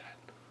fudge that.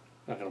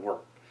 Not going to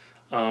work.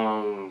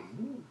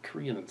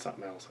 Korean and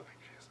something else, I think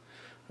she is.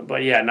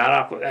 But yeah, not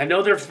Aqua. I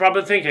know they're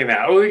probably thinking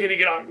that. Oh, we're going to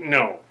get on.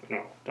 No,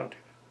 don't do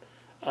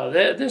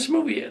that.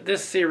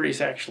 This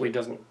series actually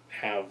doesn't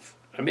have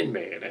a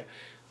Min-May in it.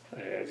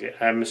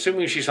 I'm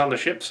assuming she's on the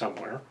ship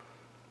somewhere.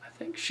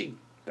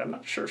 I'm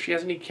not sure if she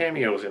has any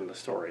cameos in the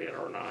story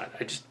or not.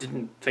 I just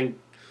didn't think,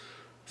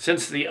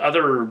 since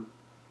Seven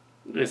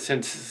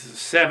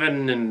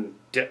and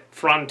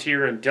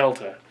Frontier and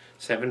Delta,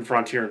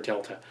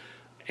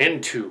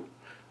 and 2,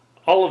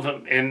 all of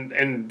them,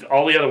 and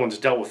all the other ones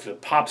dealt with the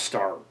pop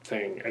star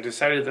thing. I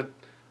decided that,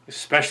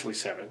 especially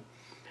 7,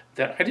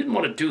 that I didn't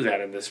want to do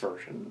that in this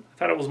version. I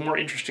thought it was more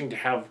interesting to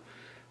have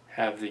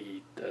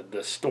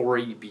the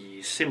story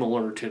be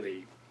similar to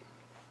the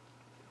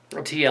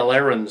T.L.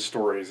 Aaron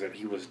stories that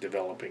he was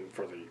developing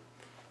for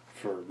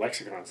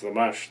Lexicons, the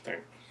Mush thing.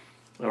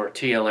 Or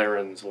T.L.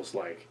 Aaron's was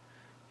like,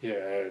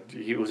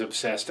 he was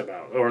obsessed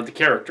about, or the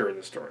character in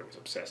the story was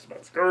obsessed about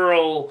this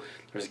girl.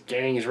 There's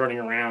gangs running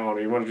around.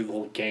 He wanted to do the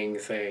whole gang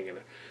thing and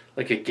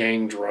like a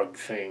gang drug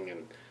thing,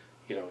 and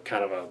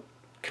kind of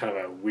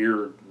a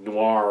weird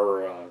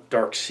noir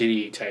dark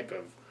city type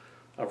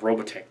of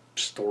Robotech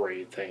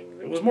story thing.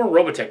 It was more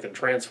Robotech than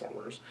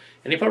Transformers,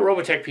 and he put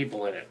Robotech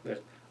people in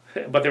it,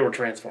 but they were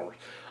Transformers.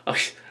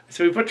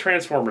 So he put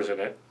Transformers in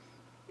it,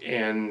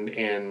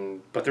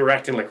 but they were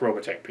acting like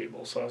Robotech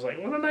people. So I was like,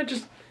 why don't I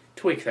just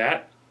tweak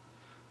that?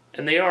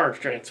 And they are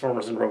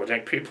Transformers and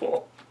Robotech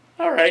people.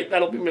 All right,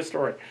 that'll be my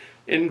story.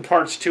 In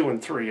parts 2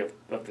 and 3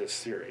 of this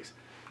series,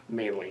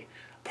 mainly.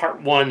 Part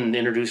 1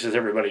 introduces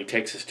everybody,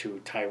 takes us to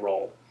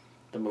Tyrol,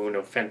 the moon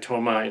of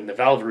Phantoma in the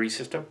Valkyrie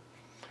system,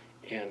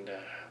 and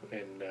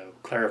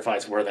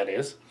clarifies where that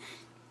is.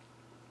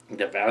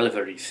 the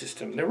Valverde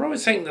system. They were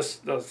always saying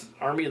the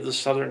Army of the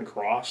Southern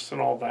Cross and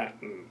all that,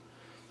 and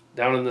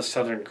down in the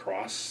Southern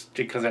Cross,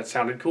 because that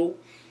sounded cool.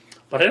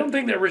 But I don't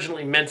think they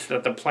originally meant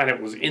that the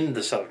planet was in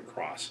the Southern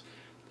Cross.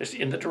 It's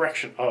in the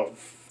direction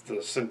of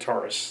the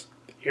Centaurus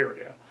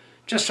area.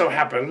 Just so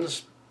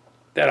happens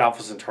that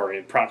Alpha Centauri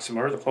and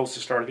Proxima are the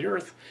closest star to the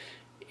Earth.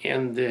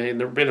 And in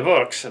the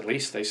books, at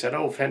least, they said,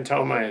 oh,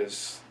 Phantoma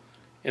is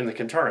in the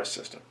Centaurus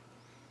system.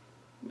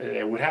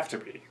 It would have to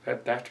be.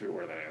 That'd have to be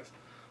where that is.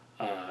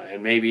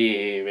 And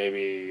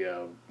maybe,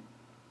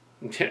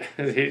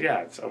 yeah,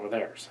 it's over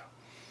there. So,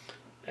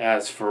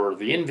 as for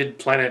the Invid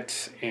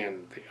planet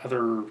and the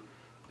other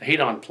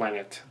Hadon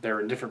planet, they're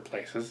in different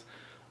places.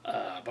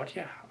 But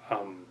yeah,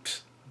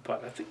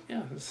 but I think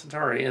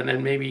Centauri, and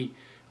then maybe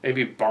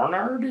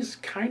Barnard is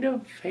kind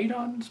of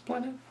Hadon's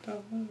planet,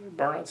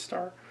 Barnard's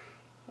star.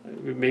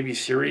 Maybe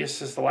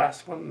Sirius is the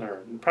last one.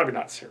 Or probably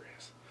not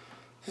Sirius.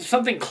 There's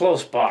something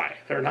close by.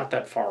 They're not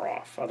that far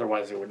off.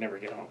 Otherwise, they would never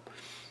get home.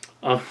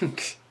 Oh,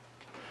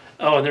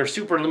 and their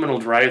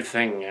superluminal drive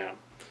thing.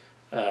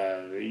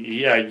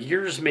 Yeah,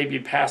 years may be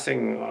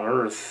passing on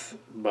Earth,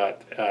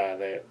 but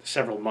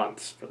several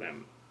months for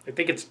them. I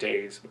think it's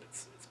days, but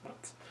it's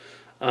months.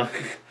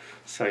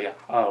 So yeah,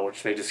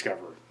 which they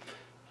discovered,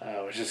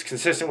 which is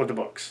consistent with the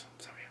books.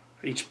 So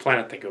yeah, each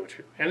planet they go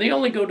to, and they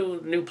only go to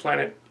a new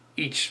planet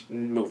each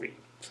movie.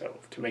 So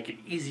to make it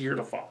easier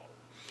to follow,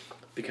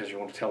 because you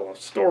want to tell a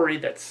story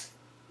that's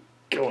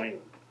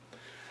going.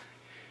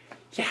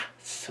 Yeah,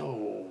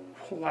 so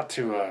a whole lot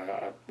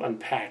to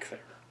unpack there.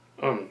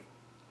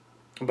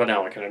 But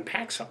now I can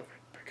unpack some of it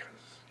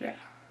because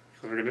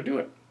we're going to do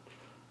it.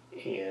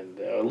 And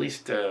at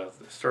least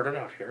start it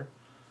out here.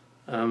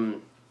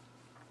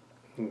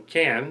 We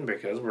can,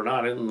 because we're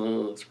not in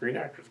the Screen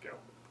Actors Guild.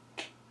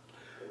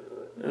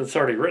 It's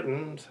already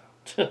written,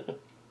 so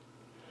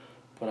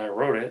but I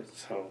wrote it,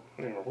 so,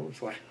 it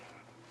was like...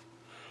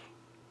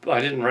 I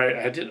didn't write,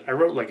 I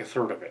wrote like a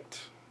third of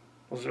it.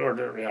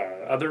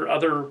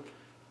 Other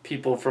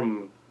people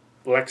from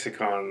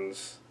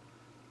lexicons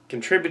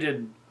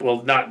contributed,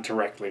 well, not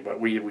directly, but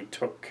we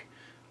took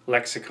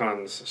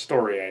lexicon's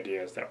story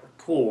ideas that were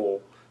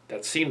cool,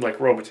 that seemed like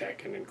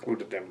Robotech, and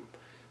included them,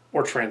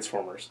 or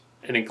Transformers,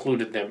 and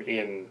included them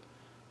in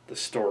the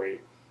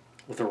story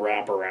with a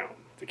wraparound,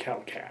 the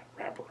Cat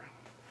wraparound,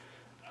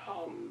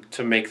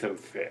 to make them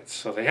fit.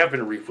 So they have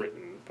been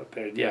rewritten, but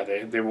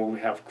they will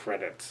have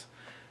credits.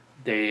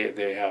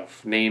 They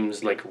have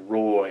names like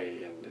Roy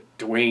and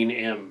Dwayne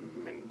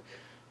M. and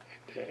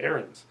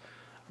Aaron's,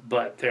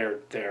 but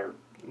they're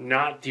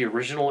not the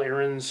original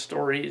Aaron's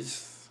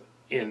stories,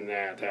 in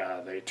that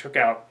I took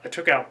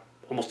out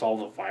almost all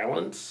the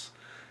violence,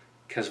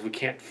 because we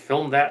can't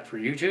film that for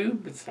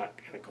YouTube. It's not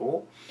kind of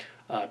cool.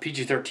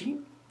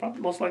 PG-13,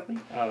 probably most likely.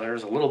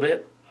 There's a little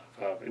bit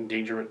of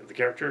endangerment of the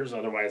characters,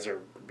 otherwise there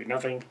would be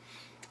nothing.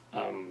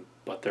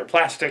 But they're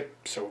plastic,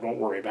 so don't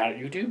worry about it,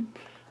 YouTube.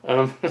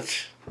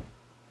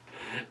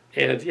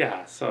 And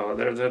yeah, so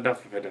there's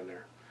enough of it in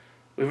there.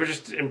 We were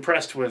just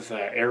impressed with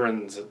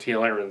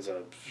T.L. Aaron's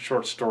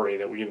short story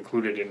that we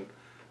included in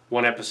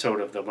one episode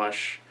of The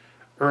Mush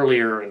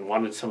earlier, and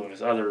wanted some of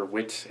his other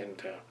wit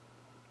and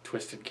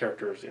twisted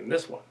characters in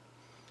this one.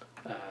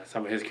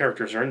 Some of his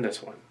characters are in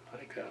this one,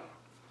 like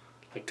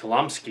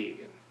Tolomsky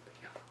and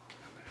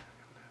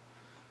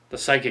the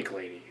psychic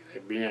lady,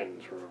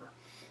 Bien's,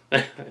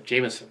 or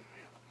Jameson.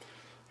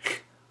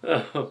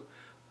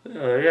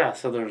 Yeah,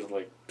 so there's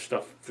like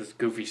this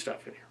goofy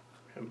stuff in here.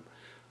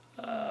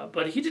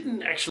 But he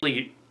didn't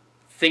actually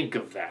think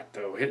of that,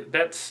 though.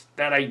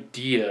 That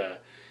idea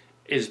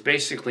is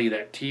basically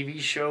that TV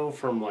show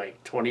from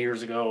like 20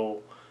 years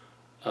ago,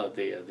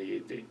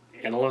 the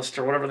Analyst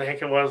or whatever the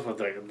heck it was, with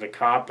the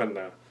cop and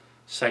the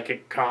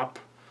psychic cop.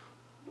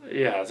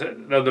 Yeah,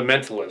 the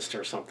Mentalist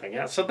or something.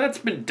 Yeah, so that's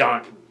been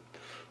done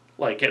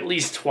like at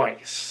least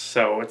twice.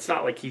 So it's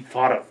not like he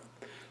thought of,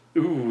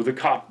 ooh, the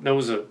cop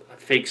knows a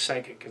fake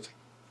psychic. It's like,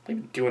 they've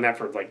been doing that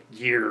for like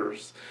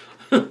years.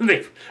 and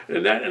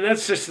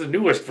that's just the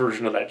newest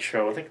version of that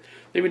show. I think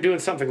they've been doing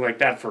something like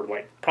that for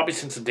like probably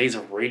since the days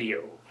of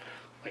radio.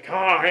 Like,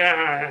 oh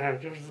yeah,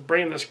 just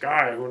bring this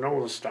guy who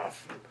knows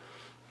stuff.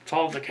 It's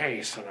all the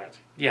case, and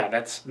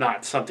that's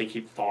not something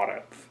he thought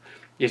of.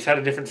 He just had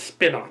a different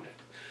spin on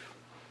it.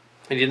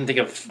 He didn't think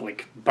of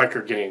like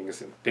biker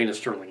gangs and Dana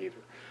Sterling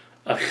either.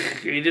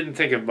 He didn't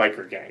think of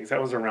biker gangs.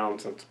 That was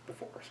around since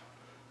before. So.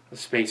 The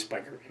space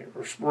biker gang,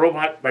 or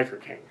robot biker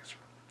gangs,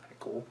 kind of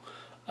cool.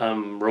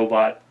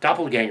 Robot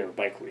doppelganger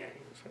biker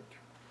gangs,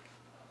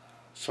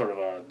 sort of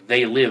a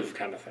They Live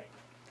kind of thing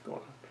going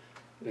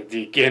on.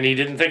 Again, he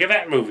didn't think of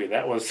that movie.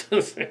 That was he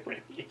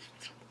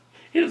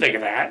didn't think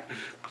of that.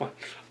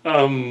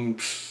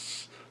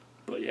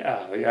 But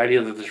yeah, the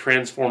idea that the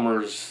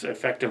Transformers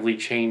effectively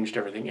changed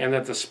everything, and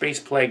that the space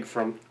plague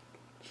from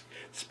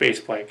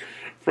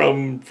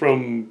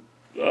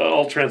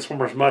all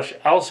Transformers Mush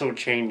also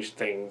changed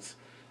things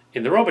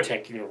in the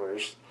Robotech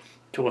universe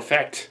to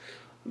affect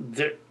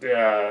the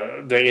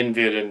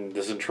Invid and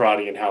the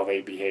Zentradi and how they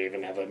behave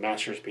and how the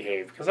Masters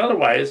behave. Because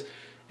otherwise,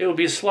 it would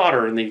be a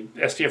slaughter, and the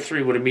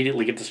SDF-3 would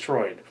immediately get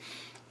destroyed.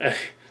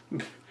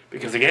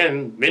 Because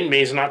again,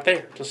 Min-May's not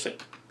there. Just say,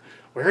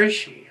 where is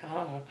she?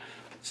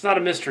 It's not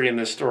a mystery in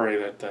this story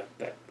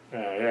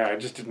yeah, I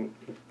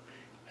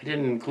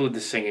didn't include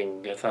the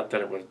singing. I thought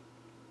that it would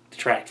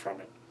detract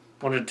from it.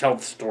 I wanted to tell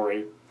the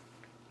story.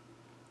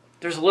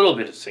 There's a little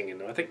bit of singing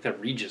though. I think that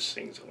Regis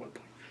sings at one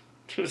point.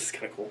 This is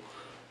kind of cool.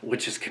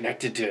 Which is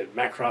connected to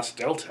Macross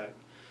Delta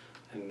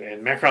and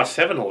Macross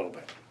 7 a little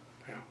bit.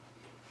 Yeah.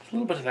 There's a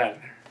little bit of that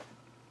in there.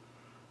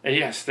 And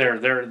yes, there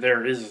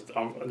is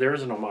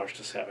an homage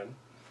to 7.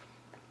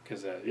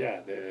 Because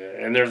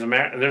and there's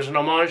an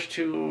homage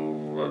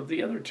to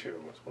the other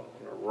two as well,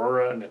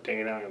 Aurora and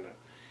Athena, and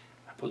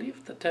I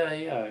believe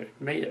that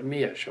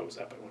Mia shows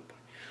up at one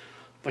point.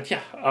 But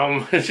yeah,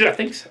 I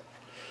think so.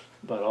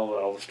 But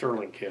all the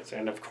Sterling kids,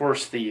 and of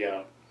course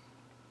the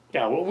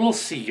we'll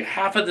see.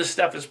 Half of this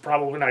stuff is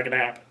probably not going to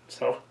happen,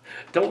 so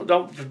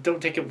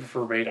don't take it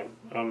verbatim.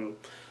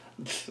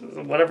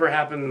 Whatever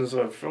happens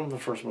from the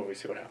first movie,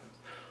 see what happens.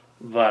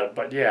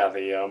 But yeah,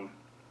 the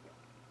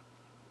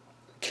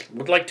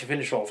would like to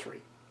finish all 3.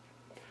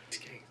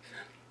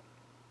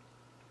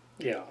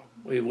 Yeah,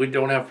 we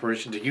don't have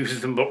permission to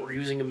use them, but we're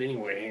using them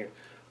anyway.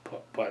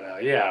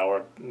 But yeah,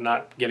 we're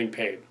not getting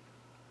paid.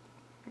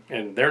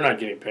 And they're not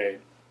getting paid.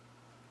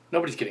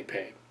 Nobody's getting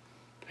paid.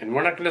 And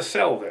we're not going to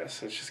sell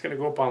this. It's just going to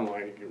go up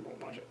online and you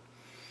won't watch it.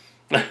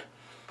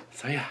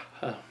 So yeah,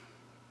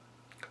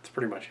 that's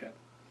pretty much it.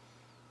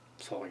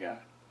 That's all I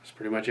got. That's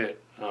pretty much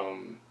it.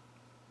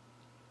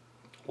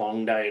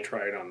 Long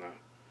diatribe on the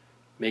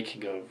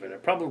making of, and I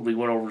probably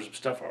went over some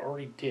stuff I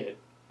already did.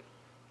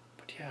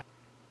 But yeah.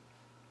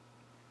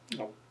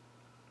 Oh,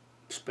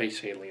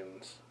 space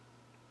aliens.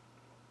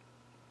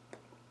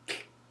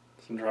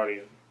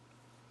 Centrati.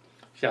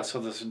 Yeah, so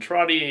the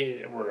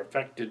Centrati were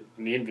affected,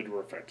 and the Invid were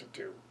affected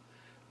too,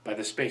 by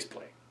the space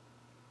plague.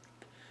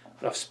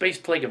 The space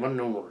plague of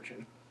unknown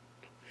origin.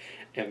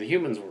 And the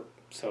humans were,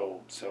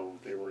 so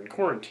they were in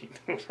quarantine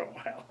for a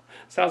while.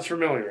 Sounds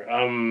familiar.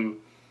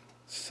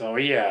 So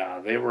yeah,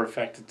 they were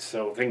affected,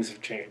 so things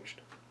have changed.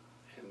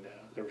 And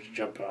there was a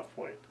jump off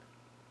point.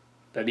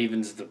 That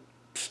evens the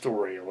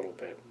story a little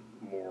bit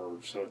more,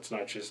 so it's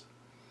not just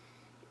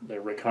that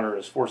Rick Hunter and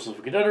his forces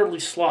would get utterly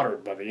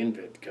slaughtered by the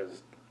Invid,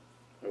 because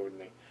why wouldn't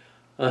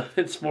they?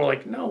 It's more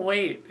like, no,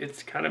 wait,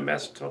 it's kind of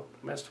messed with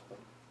them.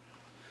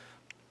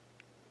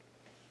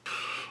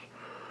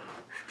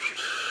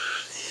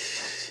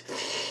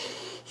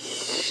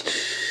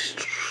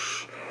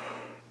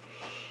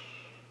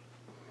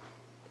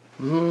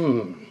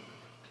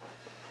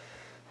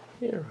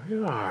 Here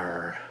we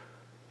are.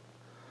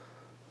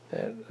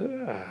 It's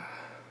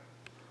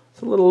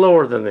a little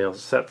lower than the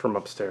set from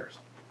upstairs.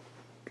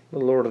 A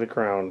little lower to the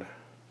ground.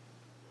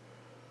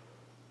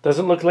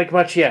 Doesn't look like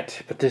much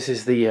yet, but this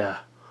is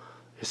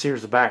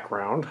here's the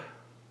background.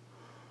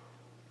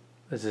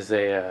 This is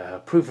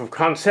a proof of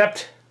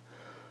concept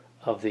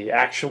of the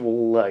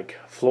actual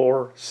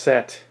floor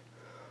set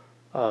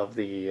of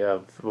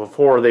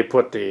before they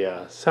put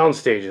the sound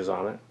stages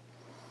on it,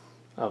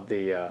 of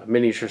the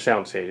miniature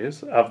sound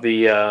stages of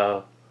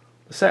the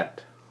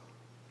set.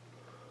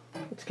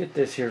 Let's get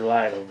this here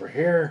light over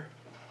here.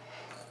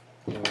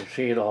 You can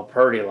see it all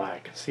pretty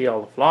like. See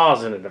all the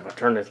flaws in it if I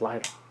turn this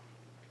light on.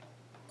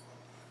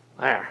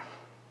 There.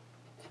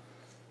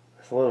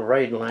 This little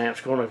rating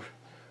lamp's going to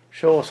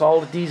show us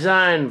all the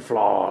design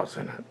flaws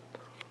in it.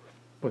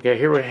 Okay,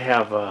 here we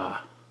have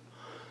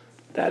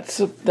that's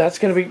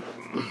going to be,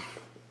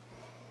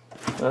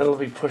 that'll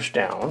be pushed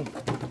down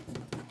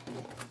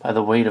by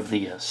the weight of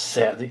the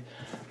set.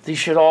 These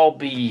should all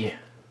be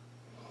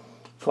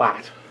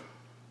flat.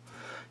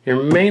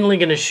 You're mainly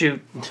going to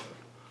shoot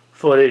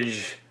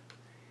footage.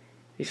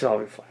 These should all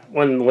be flat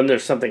when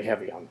there's something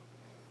heavy on them.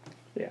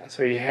 Yeah,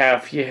 so you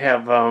have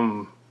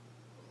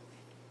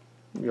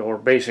your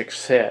basic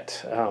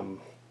set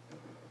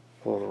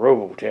for the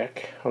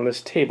Robotech on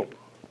this table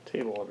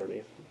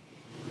underneath.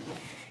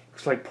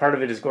 Looks like part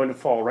of it is going to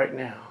fall right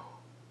now.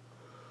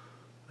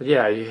 But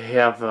yeah, you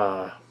have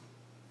a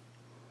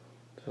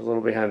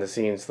little behind the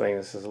scenes thing.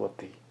 This is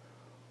what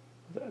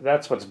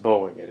that's what's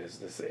bowing it, is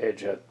this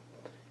edge that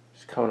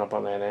is coming up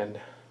on that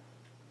end.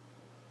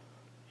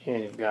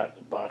 And you've got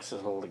the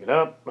boxes holding it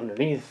up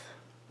underneath.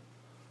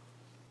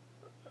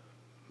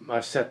 I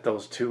set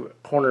those two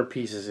corner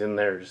pieces in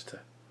there just to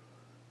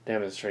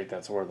demonstrate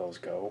that's where those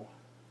go.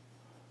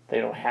 They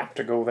don't have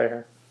to go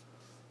there.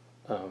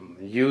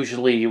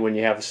 Usually when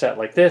you have a set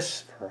like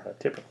this, for a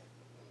typical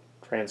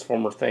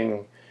Transformer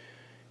thing,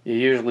 you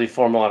usually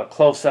form a lot of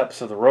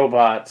close-ups of the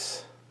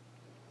robots,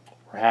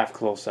 or half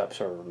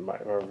close-ups,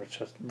 or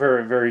just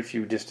very, very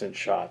few distant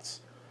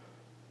shots,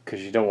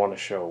 because you don't want to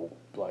show,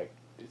 like,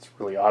 it's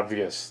really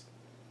obvious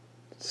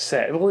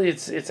set. Well,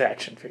 it's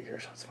action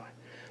figures, so it's fine.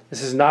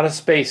 This is not a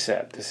space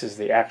set. This is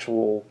the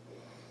actual,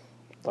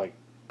 like,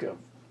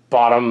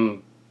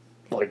 bottom,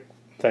 like,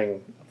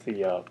 thing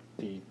of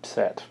the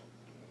set.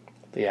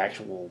 The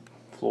actual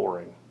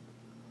flooring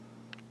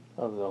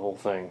of the whole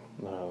thing.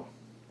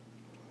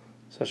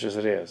 Such as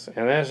it is.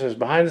 And that's just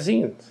behind the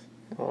scenes.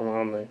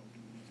 on the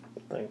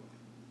thing.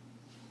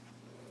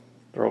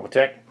 The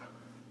Robotech.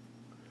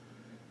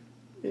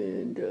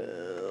 And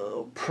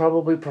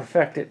probably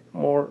perfect it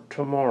more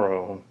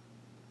tomorrow.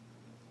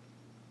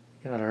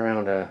 Got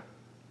around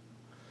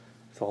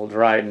it's all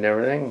dried and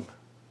everything.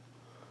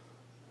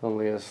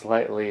 Only a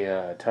slightly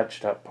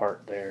touched up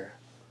part there.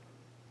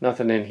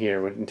 Nothing in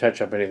here. We didn't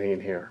touch up anything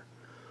in here.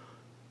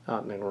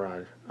 Out in the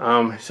garage.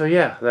 So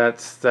yeah,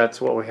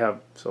 that's what we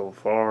have so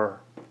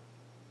far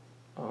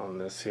on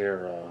this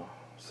here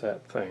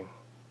set thing.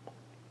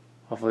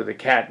 Hopefully the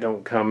cat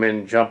don't come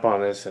in, jump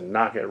on this, and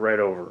knock it right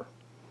over.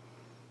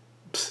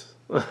 Psst.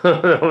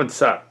 That would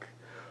suck.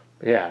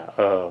 But yeah,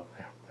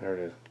 there it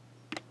is.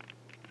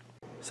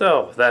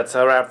 So that's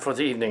a wrap for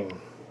the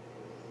evening.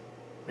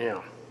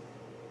 Yeah.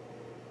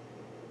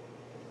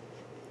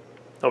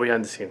 Oh,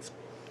 behind the scenes.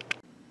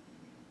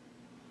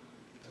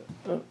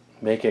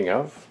 Making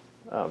of.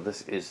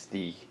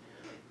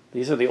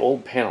 These are the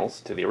old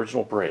panels to the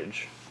original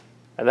bridge,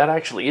 and that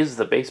actually is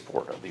the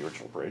baseboard of the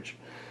original bridge.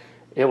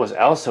 It was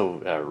also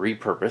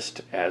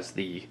repurposed as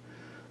the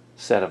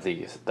set of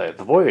the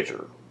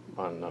Voyager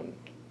on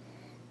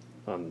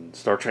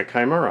Star Trek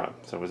Chimera.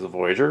 So it was the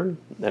Voyager,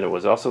 and it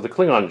was also the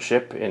Klingon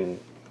ship in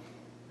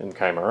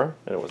Chimera,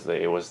 and it was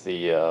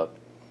the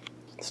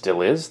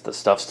still is, the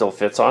stuff still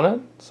fits on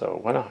it, so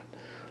why not?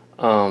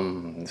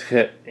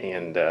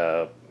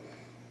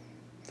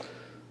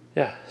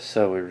 Yeah,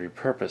 so we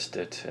repurposed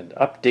it and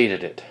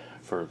updated it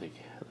for the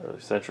early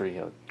century.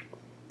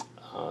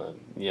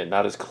 Yeah,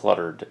 not as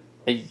cluttered,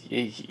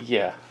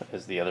 yeah,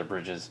 as the other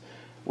bridges,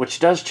 which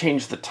does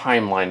change the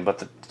timeline, but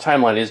the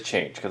timeline is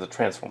changed because the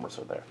Transformers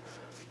are there.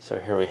 So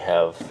here we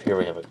have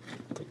it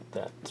like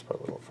that. Let's put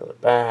a little further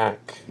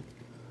back.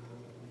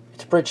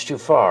 It's a bridge too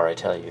far, I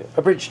tell you.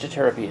 A bridge to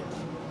Terabia.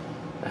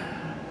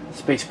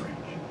 Space bridge.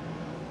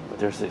 But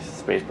there's the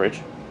space bridge.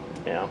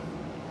 Yeah.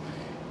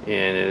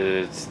 And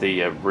it's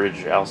the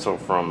bridge also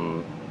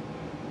from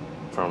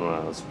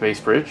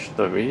Space Bridge,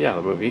 the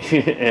movie,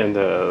 and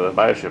the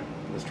Bioship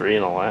Mystery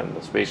and all that, and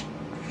the Space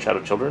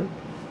Shadow Children.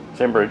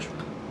 Same bridge.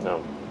 No.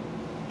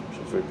 Which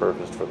is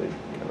repurposed for the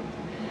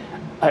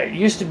it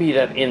used to be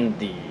that in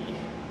the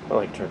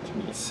turn to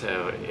me.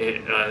 So and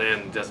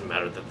it doesn't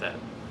matter that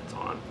it's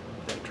on.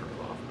 Then turn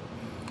it off.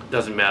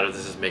 Doesn't matter.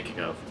 This is making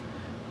of.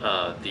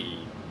 The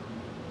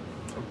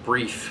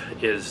brief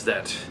is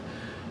that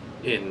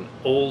in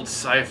old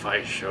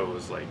sci-fi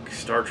shows like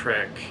Star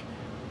Trek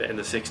in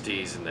the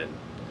 60s, and then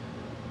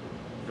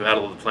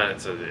Battle of the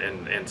Planets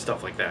and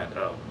stuff like that,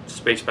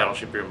 Space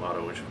Battleship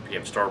Yamato, which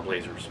became Star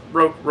Blazers,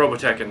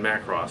 Robotech and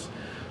Macross,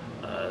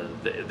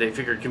 they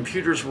figured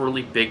computers were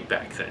really big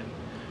back then.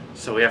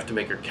 So we have to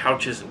make our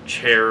couches and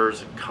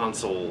chairs and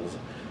consoles.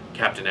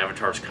 Captain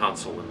Avatar's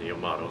console in the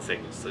Yamato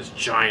thing is this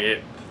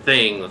giant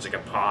thing that's like a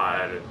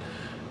pod,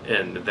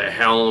 and the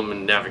helm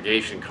and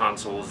navigation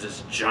console is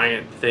this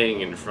giant thing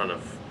in front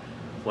of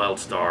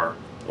Wildstar,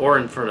 or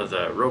in front of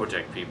the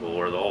Robotech people,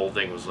 where the whole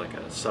thing was like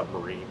a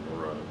submarine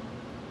or a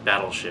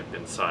battleship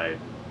inside.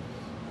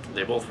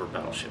 They both were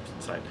battleships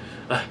inside.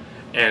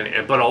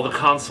 But all the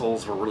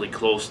consoles were really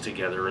close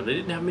together, and they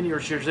didn't have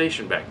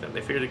miniaturization back then.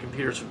 They figured the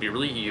computers would be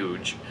really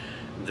huge.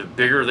 The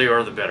bigger they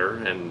are, the better,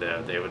 and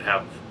they would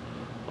have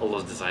all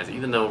those designs,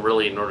 even though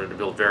really in order to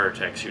build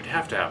Veritechs, you'd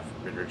have to have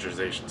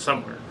miniaturization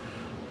somewhere.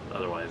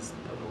 Otherwise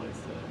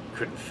you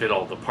couldn't fit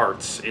all the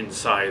parts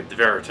inside the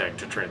Veritech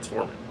to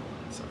transform it.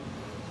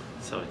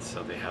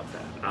 So they have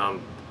that.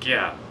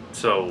 Yeah.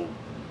 So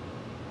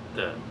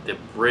the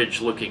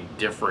bridge looking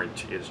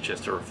different is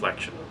just a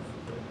reflection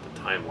of the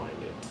timeline.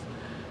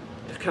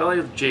 It's kind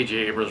of like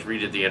J.J. Abrams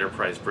redid the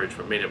Enterprise bridge,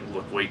 but made it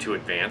look way too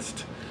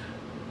advanced.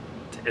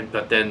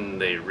 But then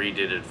they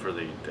redid it for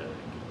the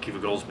Kiva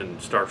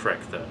Goldsman Star Trek,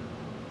 the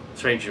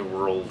Strange New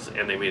Worlds,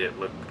 and they made it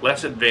look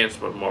less advanced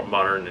but more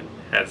modern, and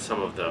had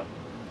some of the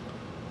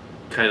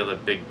kind of the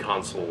big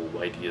console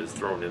ideas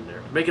thrown in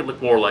there to make it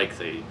look more like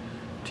the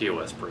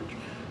TOS bridge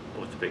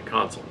with the big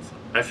consoles.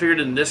 I figured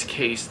in this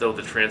case, though,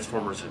 the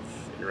Transformers have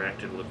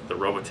interacted with the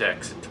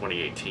Robotechs in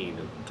 2018 in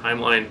the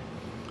timeline,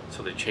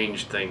 so they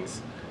changed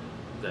things.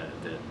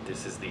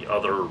 This is the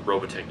other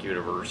Robotech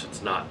universe.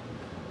 It's not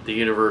the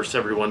universe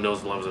everyone knows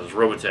and loves as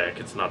Robotech.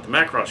 It's not the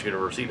Macross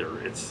universe either.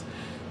 It's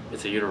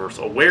a universe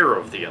aware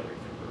of the other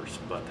universe.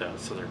 But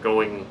so they're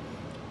going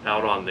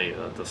out on the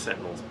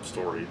Sentinels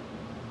story,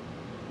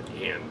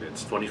 and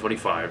it's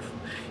 2025,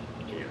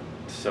 and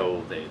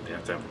so they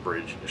have to have a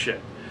bridge and a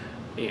ship.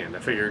 And I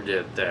figured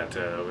that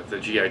with the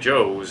GI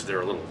Joes,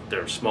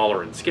 they're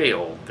smaller in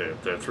scale.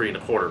 They're 3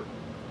 1/4,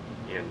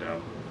 and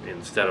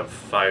instead of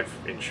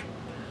 5-inch.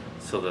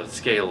 So the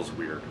scale is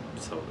weird.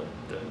 So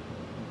the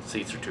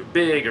seats are too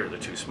big or they're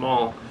too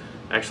small.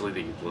 Actually,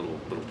 the little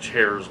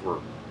chairs were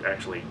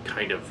actually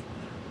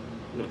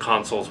the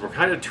consoles were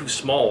kind of too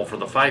small for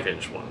the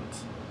 5-inch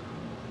ones.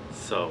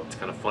 So it's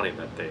kind of funny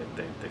that they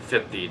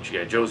fit the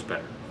GI Joes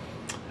better.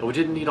 And we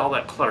didn't need all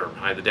that clutter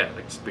behind the deck,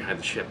 like behind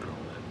the ship and all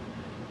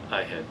that.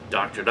 I had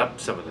doctored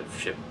up some of the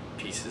ship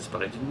pieces,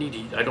 but I don't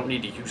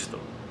need to use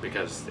them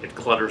because it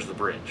clutters the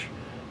bridge.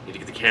 need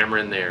to get the camera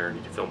in there,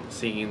 need to film the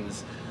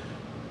scenes.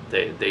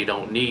 They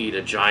don't need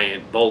a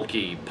giant,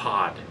 bulky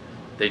pod.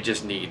 They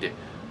just need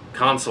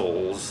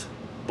consoles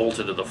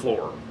bolted to the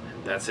floor.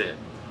 And that's it.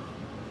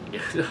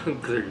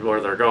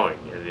 Where they're going.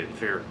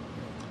 If you're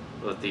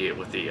with the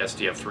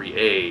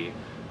SDF-3A,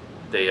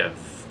 they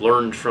have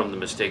learned from the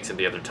mistakes in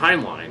the other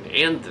timeline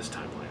and this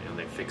timeline, and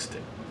they fixed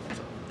it.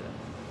 So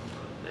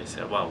they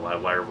said, well,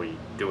 why are we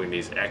doing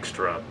these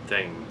extra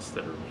things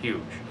that are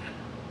huge?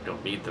 We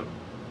don't need them.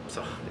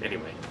 So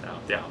anyway,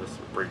 yeah, this is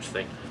a bridge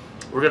thing.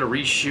 We're going to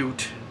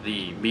reshoot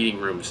the meeting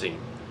room scene.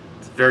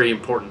 It's very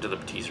important to the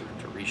teaser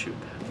to reshoot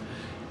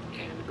that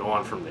and go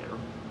on from there.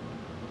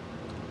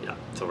 Yeah,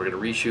 so we're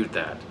going to reshoot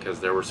that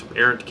because there were some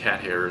errant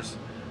cat hairs.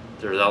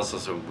 There's also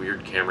some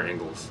weird camera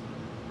angles.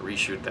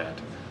 Reshoot that.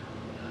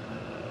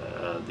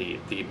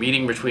 The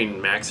meeting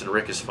between Max and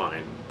Rick is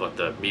fine, but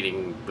the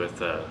meeting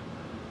with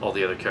all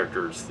the other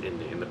characters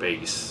in the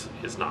base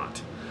is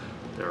not.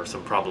 There are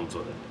some problems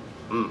with it.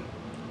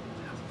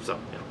 So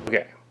yeah.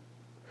 Okay.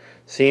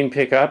 Scene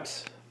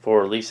pickups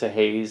for Lisa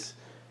Hayes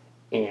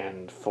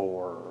and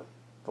for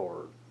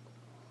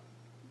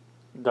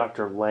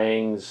Dr.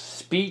 Lang's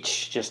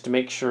speech, just to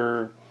make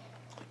sure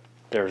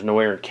there's no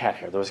errant cat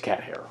hair. There was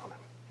cat hair on him.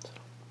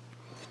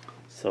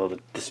 So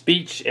the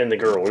speech and the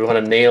girl, we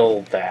want to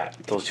nail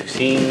those two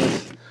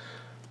scenes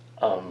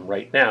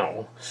right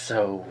now.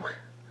 So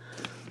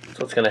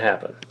what's going to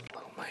happen? A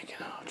little making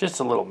out. Just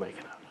a little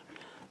making out.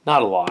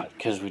 Not a lot,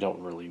 because we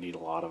don't really need a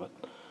lot of it.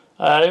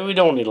 We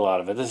don't need a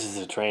lot of it. This is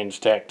a trans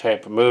tech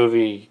type of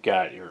movie. You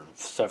got your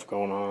stuff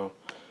going on.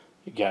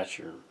 You got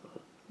your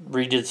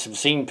redid some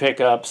scene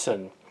pickups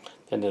and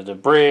then did the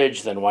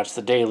bridge. Then watched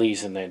the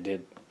dailies and then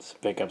did some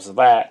pickups of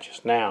that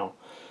just now.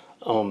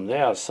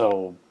 Yeah.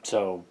 So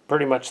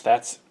pretty much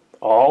that's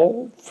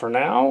all for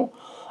now.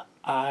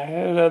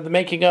 The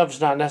making of is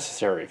not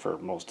necessary for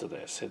most of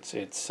this.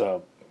 It's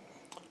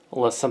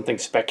unless something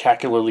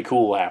spectacularly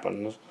cool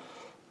happens.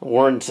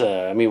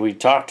 I mean, we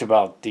talked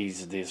about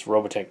these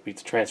Robotech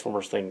beats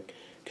Transformers thing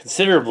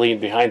considerably in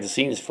behind the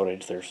scenes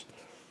footage. There's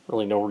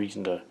really no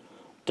reason to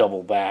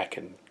double back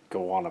and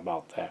go on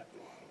about that.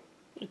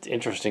 It's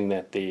interesting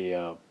that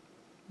the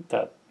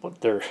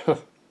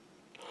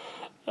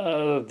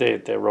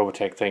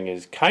Robotech thing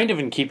is kind of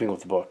in keeping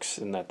with the books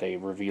in that they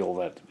reveal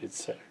that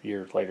it's a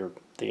year later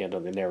at the end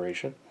of the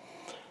narration.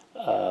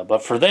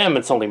 But for them,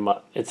 it's only a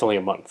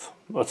month.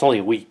 Well, it's only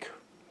a week.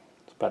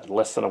 It's about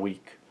less than a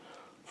week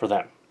for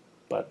them.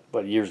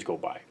 But years go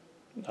by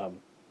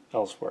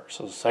elsewhere.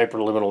 So it's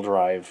hyperliminal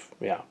drive,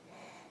 yeah.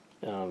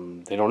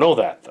 They don't know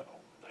that though.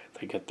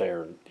 They get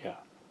there, yeah.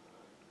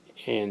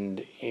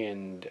 And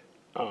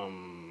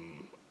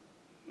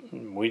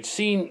we'd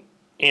seen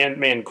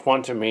Ant-Man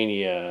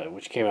Quantumania,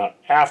 which came out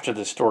after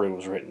the story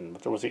was written.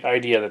 But there was the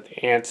idea that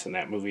the ants in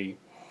that movie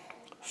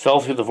fell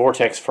through the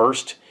vortex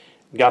first,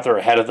 got there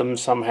ahead of them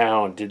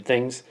somehow and did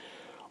things.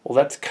 Well,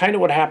 that's kind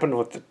of what happened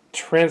with the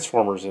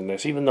Transformers in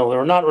this, even though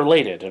they're not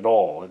related at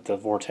all, the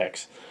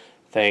vortex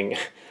thing.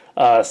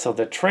 So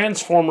the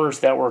Transformers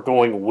that were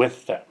going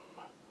with them,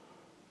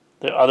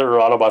 the other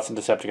Autobots and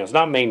Decepticons,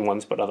 not main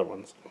ones, but other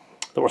ones,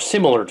 that were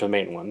similar to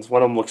main ones.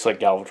 One of them looks like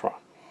Galvatron.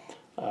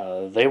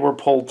 They were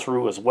pulled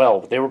through as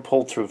well, but they were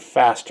pulled through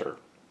faster.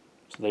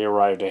 So they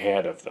arrived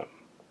ahead of them.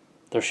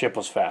 Their ship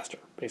was faster,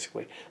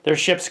 basically. Their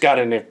ships got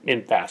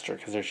in faster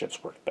because their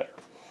ships worked better.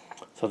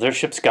 So their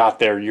ships got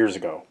there years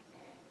ago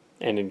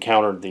and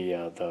encountered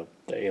the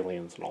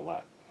aliens and all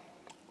that,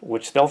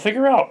 which they'll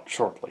figure out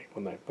shortly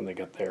when they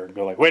get there and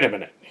go like, wait a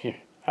minute,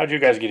 how'd you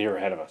guys get here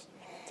ahead of us?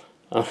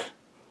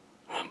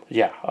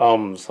 Yeah,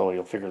 so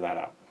you'll figure that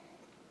out.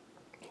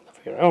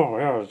 Oh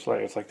yeah,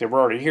 it's like they were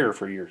already here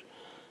for years.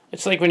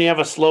 It's like when you have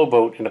a slow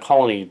boat in a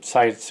colony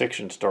science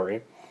fiction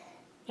story,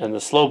 and the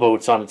slow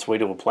boat's on its way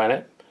to a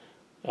planet.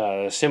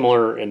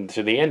 Similar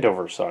to the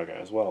Andover saga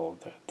as well.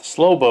 The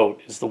slow boat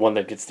is the one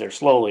that gets there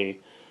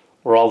slowly,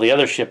 where all the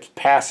other ships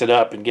pass it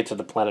up and get to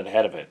the planet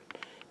ahead of it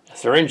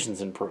as their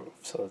engines improve.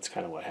 So that's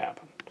kind of what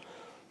happened.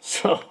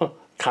 So,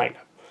 kind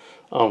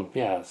of.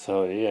 Yeah,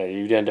 so yeah,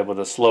 you'd end up with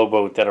a slow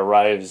boat that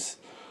arrives,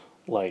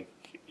 like,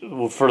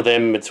 for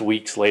them it's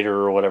weeks later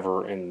or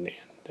whatever, and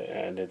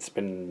it's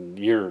been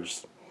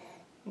years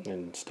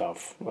and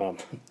stuff.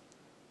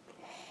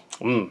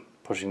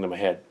 Pushing them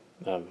ahead.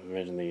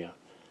 Imagine the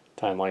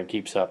timeline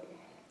keeps up.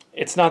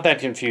 It's not that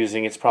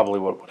confusing. It's probably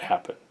what would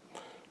happen.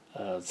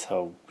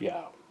 So,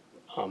 yeah.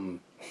 And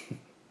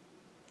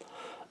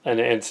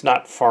it's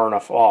not far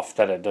enough off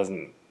that it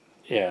doesn't...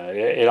 Yeah,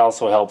 it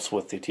also helps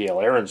with the T.L.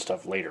 Aaron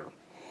stuff later.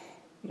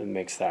 It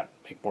makes that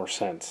make more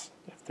sense.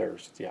 If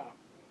there's, yeah,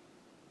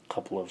 a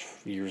couple of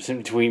years in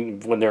between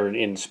when they're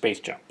in space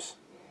jumps.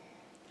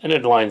 And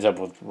it lines up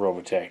with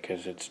Robotech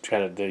because it's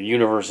kind of... The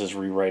universe is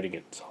rewriting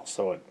it,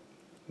 so it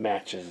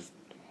matches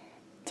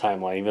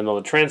timeline, even though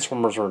the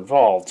Transformers are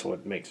involved, so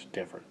it makes it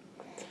different.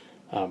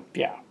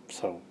 Yeah,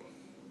 so...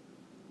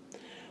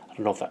 I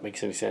don't know if that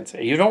makes any sense.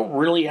 You don't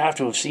really have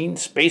to have seen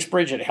Space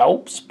Bridge. It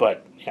helps,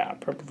 but yeah,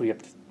 probably have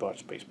to watch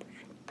Space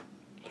Bridge.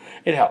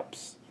 It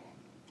helps.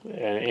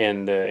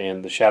 and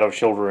the Shadow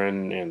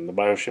Children and the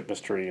Bioship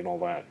Mystery and all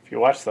that. If you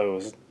watch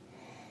those,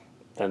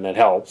 then that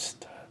helps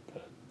to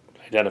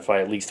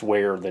identify at least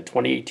where the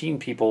 2018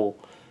 people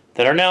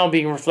that are now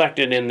being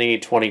reflected in the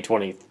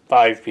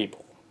 2025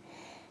 people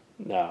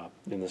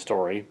in the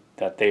story,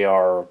 that they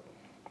are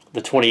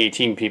the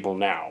 2018 people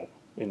now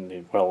in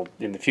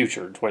the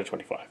future,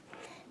 2025,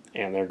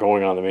 and they're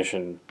going on the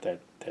mission that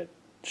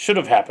should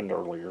have happened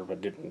earlier but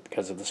didn't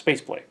because of the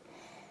space play.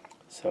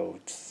 So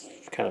it's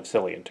kind of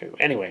silly and too.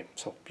 Anyway,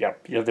 so yeah,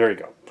 there you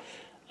go.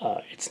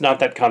 It's not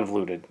that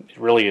convoluted. It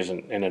really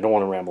isn't, and I don't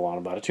want to ramble on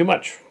about it too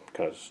much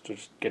because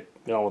just get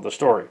on with the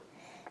story.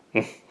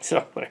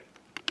 So,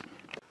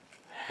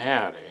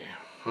 howdy.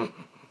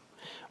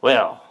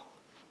 Well,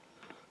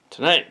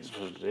 tonight's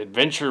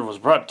adventure was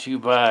brought to you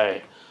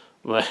by.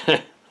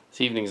 This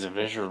evening's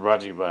adventure was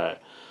brought to you by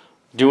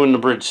doing the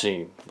bridge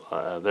scene.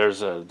 I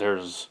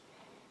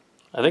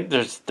think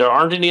there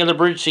aren't any other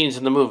bridge scenes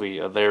in the movie.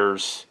 You're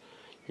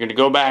gonna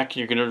go back.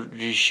 You're gonna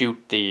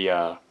shoot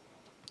the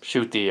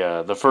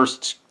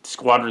first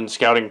squadron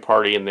scouting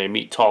party, and they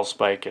meet Tall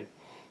Spike, and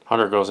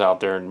Hunter goes out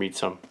there and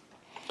meets him.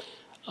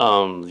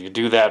 You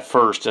do that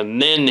first,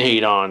 and then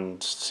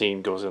Hadon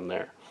scene goes in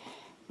there.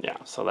 Yeah,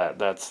 so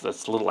that's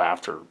a little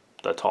after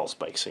the Tall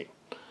Spike scene.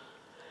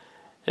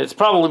 It's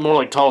probably more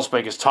like Tall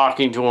Spike is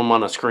talking to him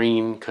on a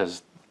screen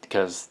because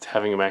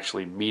having him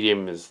actually meet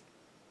him is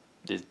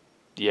it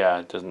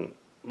doesn't.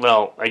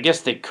 Well, I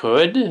guess they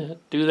could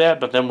do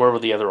that, but then where were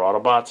the other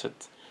Autobots?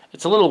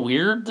 It's a little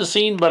weird, the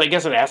scene, but I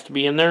guess it has to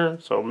be in there.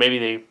 So maybe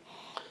they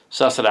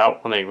suss it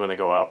out when they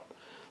go out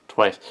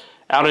twice.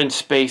 Out in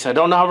space, I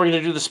don't know how we're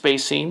going to do the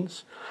space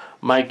scenes.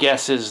 My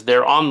guess is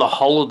they're on the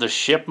hull of the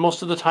ship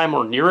most of the time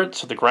or near it,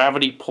 so the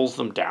gravity pulls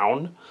them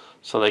down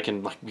so they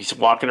can be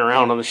walking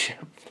around on the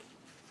ship.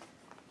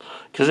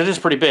 Because it is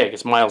pretty big.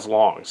 It's miles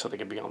long, so they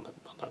can be on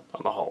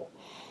the hull.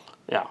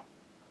 Yeah.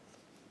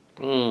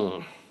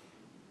 Well,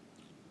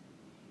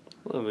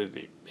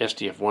 the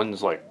SDF-1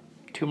 is like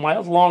 2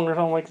 miles long or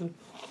something like that.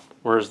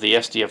 Whereas the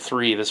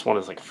SDF-3, this one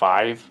is like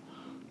 5.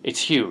 It's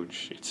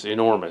huge. It's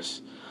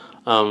enormous.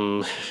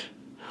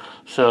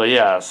 So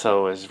yeah,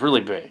 so it's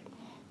really big.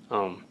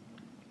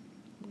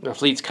 The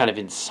fleet's kind of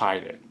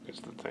inside it,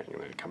 is the thing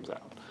that it comes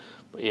out.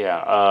 But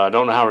yeah, I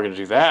don't know how we're going to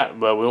do that,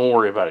 but we won't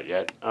worry about it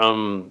yet. Or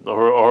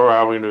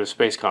how we're going to do a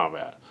space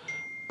combat.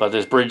 But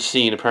this bridge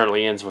scene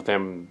apparently ends with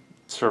them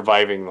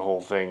surviving the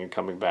whole thing and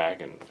coming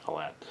back and all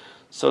that.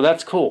 So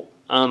that's cool.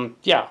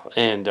 Yeah,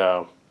 and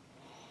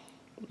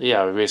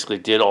yeah, we basically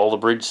did all the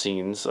bridge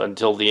scenes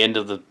until the end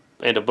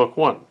of book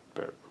 1,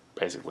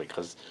 basically,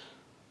 because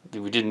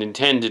we didn't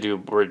intend to do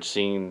bridge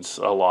scenes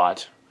a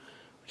lot.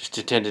 We just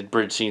intended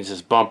bridge scenes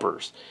as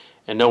bumpers.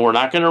 And no, we're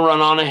not going to run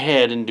on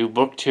ahead and do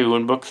book 2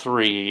 and book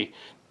 3,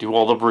 do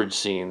all the bridge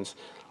scenes.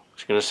 We're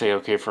just going to say,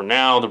 okay, for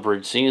now, the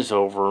bridge scene is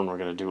over, and we're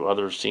going to do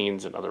other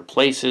scenes in other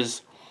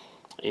places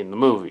in the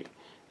movie.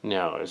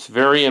 Now, it's a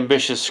very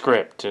ambitious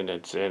script,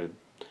 and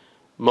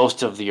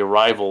most of the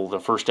arrival, the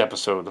first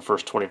episode, the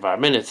first 25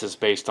 minutes, is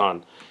based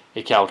on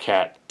a Cal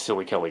Cat,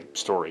 Silly Kelly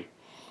story.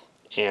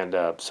 And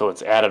so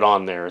it's added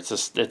on there.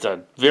 It's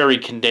a very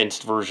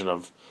condensed version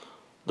of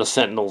the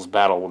Sentinels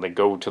battle when they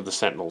go to the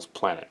Sentinels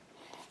planet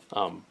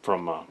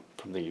from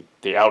the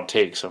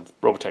outtakes of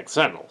Robotech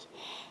Sentinels,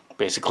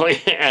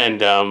 basically.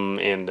 and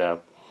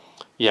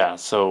yeah,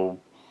 so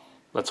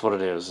that's what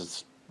it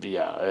is.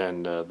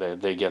 And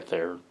they get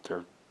their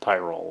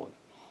Tyrol.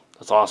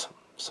 That's awesome.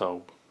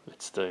 So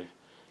it's the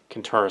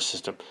Kintara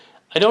system.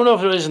 I don't know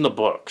if it is in the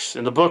books.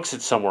 In the books,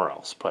 it's somewhere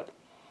else, but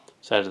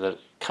so that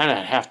kind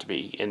of have to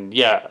be. And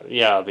yeah,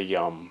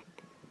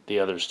 the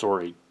other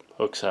story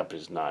hooks up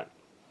is not.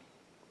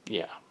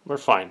 Yeah, we're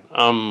fine.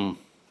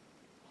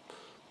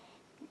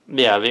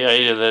 Yeah, the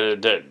idea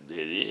that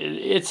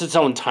it's its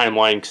own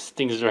timeline because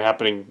things are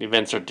happening.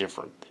 Events are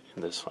different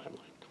in this timeline.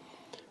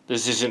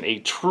 This isn't a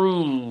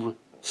true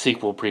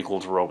sequel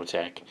prequel to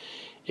Robotech.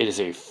 It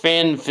is a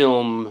fan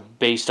film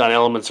based on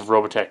elements of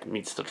Robotech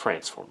meets the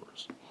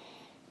Transformers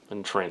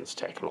and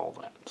Transtech and all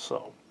that.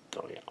 So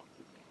yeah.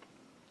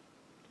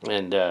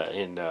 And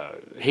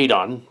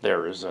Hadon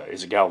there is a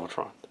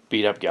Galvatron,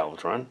 beat up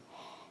Galvatron,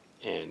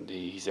 and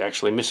he's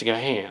actually missing a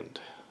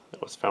hand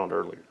that was found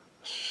earlier.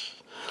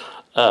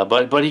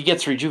 But he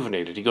gets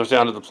rejuvenated. He goes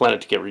down to the planet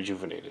to get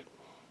rejuvenated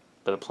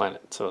by the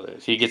planet, so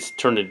that he gets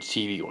turned into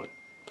TV one.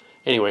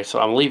 Anyway, so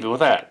I'm gonna leave it with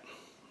that.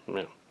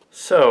 Yeah.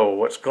 So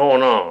what's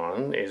going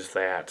on is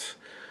that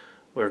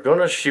we're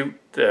gonna shoot.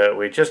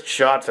 We just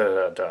shot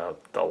the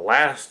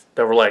last.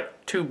 There were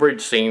like 2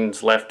 bridge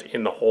scenes left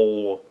in the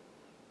whole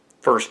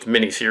first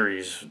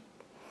miniseries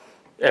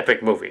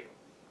epic movie.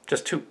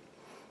 Just 2.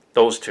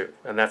 Those 2,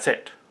 and that's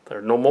it. There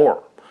are no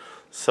more.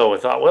 So I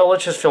thought, well,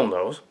 let's just film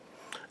those.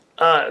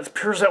 It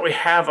appears that we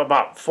have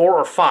about 4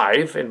 or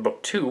 5 in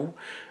book 2,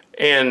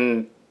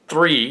 and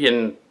 3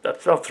 in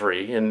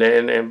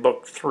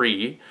book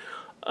 3.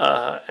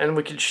 And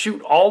we could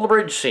shoot all the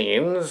bridge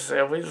scenes.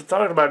 And we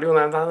thought about doing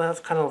that. That's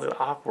kind of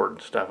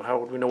awkward stuff. How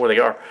would we know where they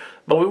are?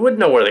 But we would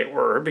know where they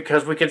were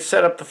because we could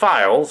set up the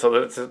file so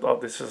that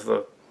this is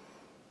the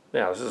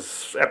Yeah, this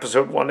is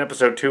episode 1,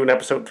 episode 2, and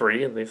episode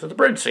 3, and these are the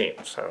bridge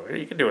scenes. So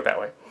you can do it that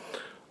way.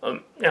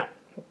 Yeah.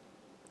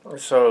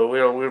 So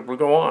we'll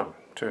go on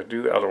to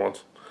do the other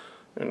ones,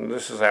 and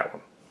this is that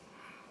one.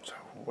 So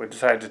we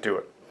decided to do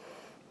it.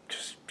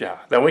 Just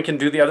yeah. Then we can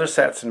do the other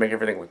sets and make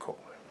everything look cool.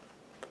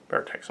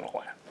 Veritechs and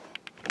all that.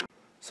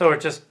 So we're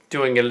just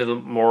doing a little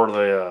more of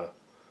the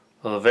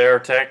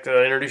Veritech,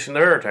 introducing the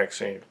Veritech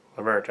scene.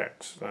 The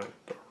Veritechs, the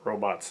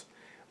robots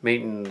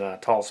meeting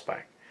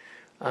Tallspike.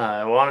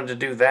 I wanted to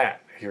do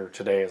that here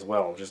today as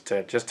well, just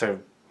to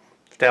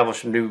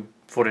establish some new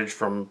footage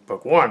from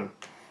book 1.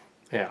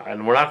 Yeah,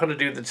 and we're not going to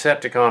do the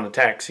Decepticon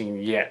attack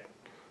scene yet,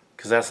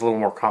 because that's a little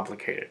more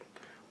complicated.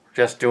 We're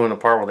just doing the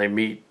part where they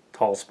meet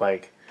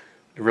Tallspike.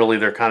 Really,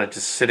 they're kind of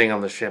just sitting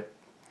on the ship,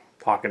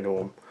 talking to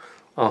him.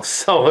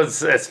 So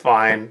it's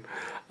fine.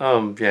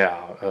 So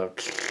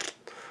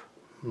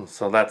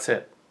that's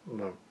it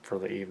for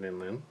the evening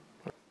then.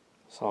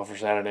 So for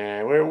Saturday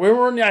night, we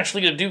weren't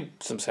actually going to do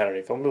some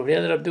Saturday film, but we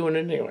ended up doing it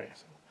anyway.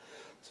 So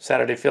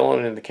Saturday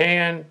filming in the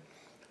can.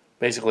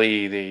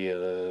 Basically,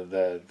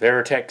 the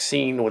Veritech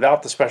scene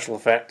without the special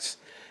effects,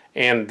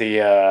 and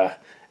the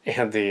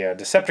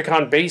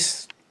Decepticon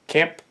base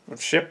camp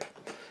ship,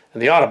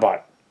 and the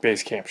Autobot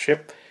base camp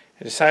ship.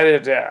 I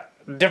decided,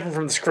 different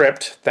from the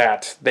script,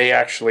 that they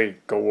actually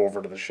go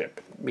over to the ship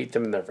and meet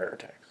them in their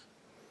Veritechs.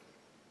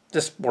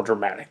 Just more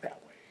dramatic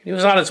that way. He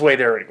was on his way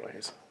there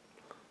anyways.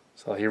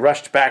 So he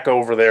rushed back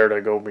over there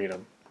to go meet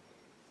him.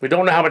 We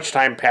don't know how much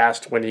time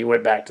passed when he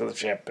went back to the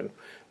ship and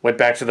went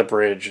back to the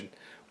bridge. And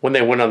when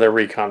they went on their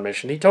recon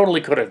mission, he totally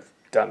could have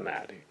done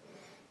that. He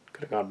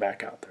could have gone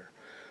back out there.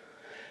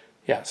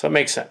 Yeah, so it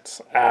makes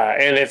sense.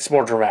 And it's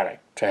more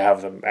dramatic to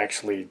have them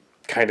actually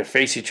kind of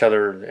face each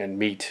other and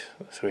meet.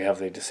 So we have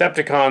the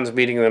Decepticons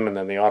meeting them and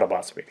then the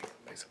Autobots meeting them,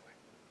 basically.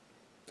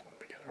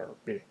 We get our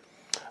meeting.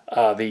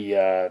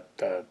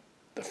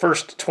 The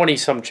first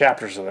 20-some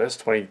chapters of this,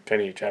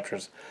 28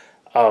 chapters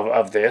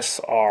of this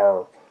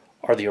are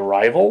the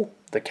Arrival,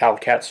 the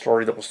Cal-Cat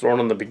story that was thrown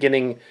in the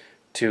beginning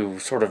to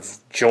sort of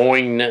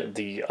join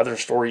the other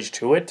stories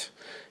to it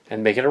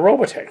and make it a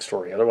Robotech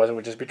story. Otherwise it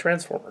would just be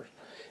Transformers.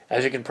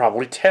 As you can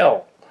probably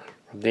tell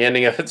from the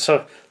ending of it.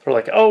 So they're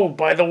like, oh,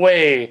 by the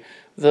way,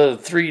 the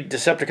 3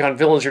 Decepticon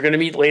villains you're going to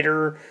meet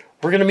later,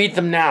 we're going to meet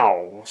them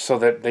now so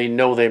that they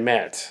know they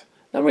met.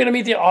 Then we're going to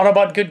meet the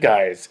Autobot good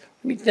guys.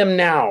 Meet them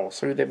now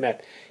so they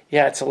met.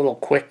 Yeah, it's a little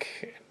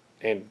quick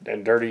and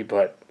dirty,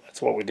 but that's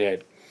what we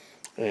did.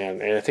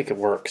 And I think it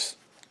works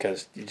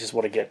because you just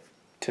want to get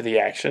to the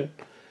action.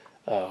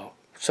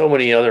 So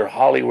many other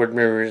Hollywood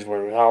movies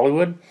where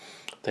Hollywood,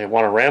 they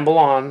want to ramble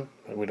on,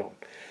 and we don't.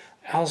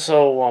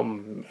 Also,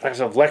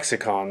 because of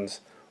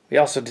lexicons, we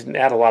also didn't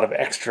add a lot of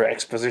extra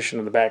exposition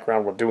in the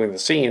background while doing the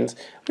scenes.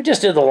 We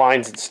just did the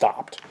lines and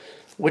stopped,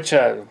 which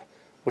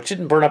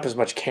didn't burn up as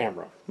much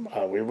camera.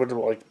 We would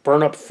like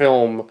burn up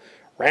film,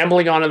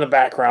 rambling on in the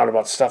background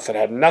about stuff that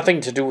had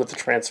nothing to do with the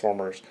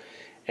Transformers,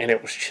 and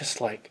it was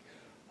just like,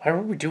 why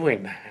were we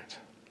doing that?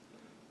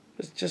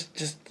 It's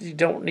just you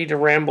don't need to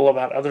ramble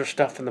about other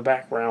stuff in the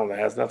background that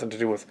has nothing to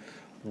do with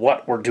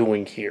what we're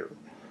doing here.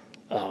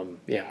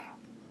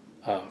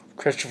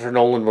 Christopher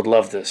Nolan would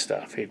love this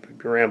stuff. He'd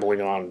be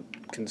rambling on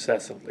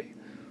incessantly.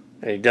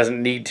 And he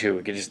doesn't need to.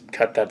 He could just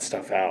cut that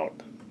stuff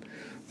out.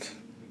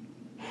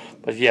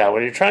 But yeah,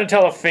 when you're trying to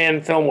tell a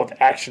fan film with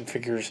action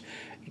figures,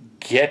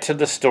 get to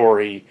the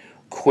story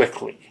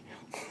quickly.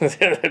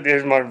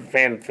 There's my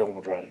fan film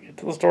trying to get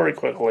to the story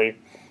quickly.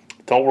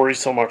 Don't worry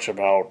so much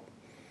about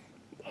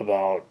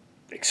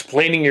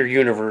explaining your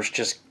universe.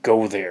 Just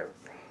go there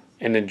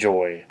and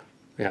enjoy.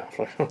 Yeah.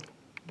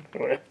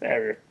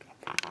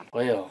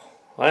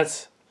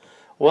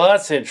 Well,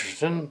 that's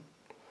interesting.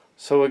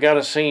 So we got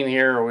a scene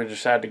here where we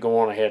decided to go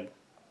on ahead,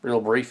 real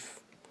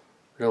brief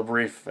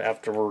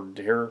afterward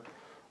here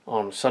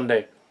on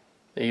Sunday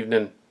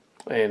evening,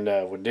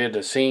 and we did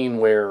a scene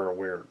where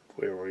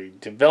we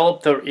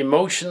developed the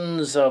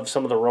emotions of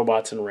some of the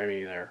robots in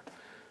Remy there.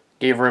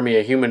 Gave Remy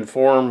a human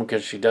form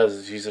because she's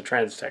a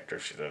transdector.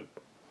 She's a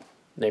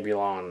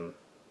Nebulon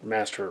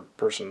master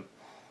person.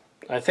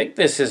 I think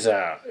this is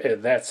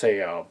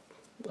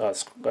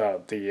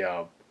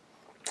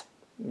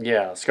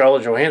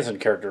Scarlett Johansson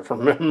character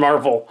from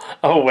Marvel.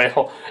 Oh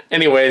well.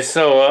 Anyway,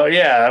 so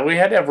we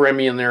had to have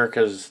Remy in there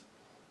because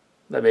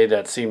that made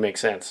that scene make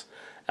sense.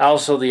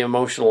 Also, the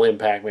emotional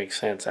impact makes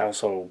sense.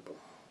 Also,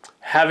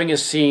 having a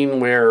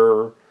scene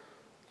where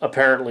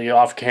apparently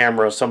off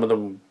camera some of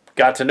them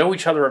got to know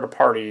each other at a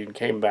party and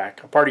came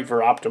back. A party for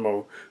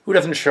Optimo, who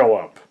doesn't show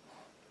up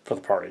for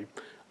the party.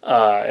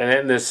 And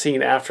then this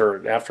scene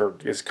after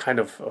is kind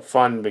of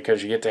fun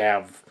because you get to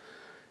have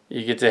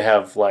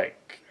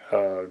like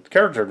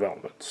character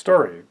development,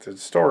 story.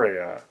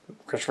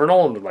 Christopher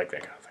Nolan would like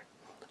that kind of thing.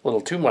 A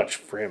little too much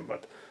for him,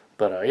 but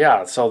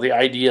yeah. So the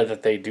idea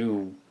that they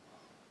do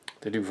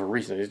for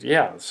reasons,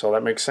 yeah. So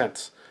that makes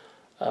sense.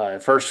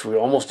 At first, we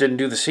almost didn't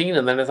do the scene,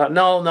 and then I thought,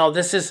 no,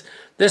 this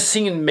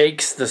scene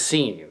makes the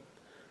scene.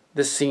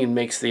 This scene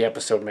makes the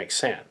episode make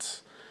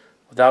sense.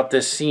 Without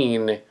this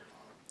scene,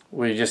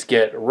 We just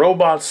get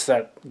robots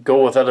that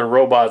go with other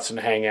robots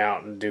and hang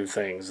out and do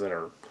things that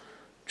are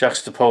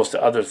juxtaposed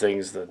to other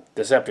things that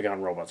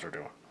Decepticon robots are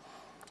doing.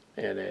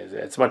 And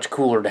it's much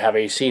cooler to have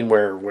a scene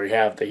where we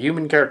have the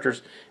human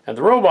characters and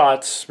the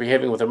robots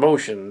behaving with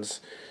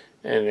emotions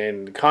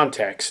and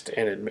context,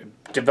 and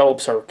it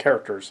develops our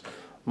characters.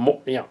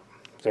 Yeah,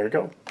 there we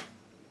go.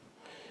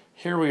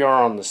 Here we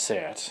are on the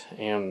set,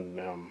 and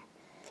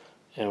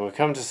we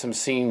come to some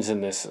scenes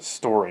in this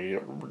story,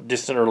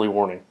 Distant Early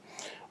Warning,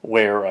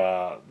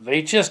 where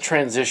they just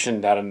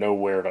transitioned out of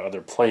nowhere to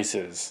other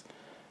places.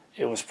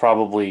 It was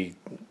probably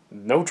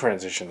no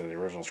transition to the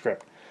original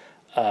script.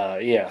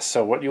 Yeah,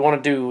 so what you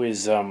want to do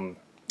is, I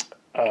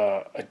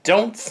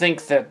don't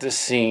think that this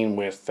scene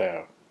with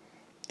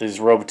these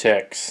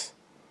Robotechs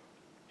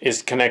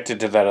is connected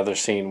to that other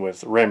scene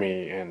with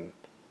Remy and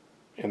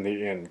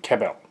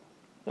Kebel.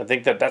 I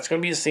think that that's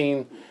going to be a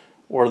scene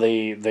where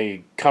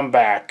they come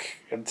back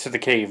to the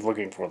cave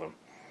looking for them.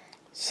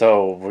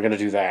 So we're going to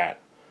do that.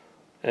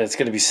 And it's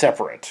going to be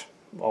separate.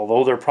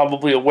 Although they're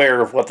probably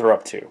aware of what they're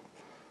up to.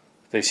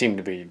 They seem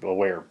to be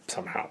aware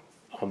somehow.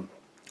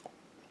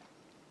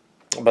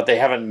 But they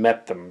haven't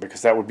met them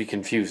because that would be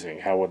confusing.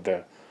 How would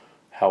the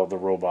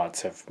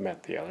robots have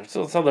met the others?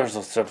 So there's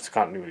some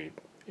continuity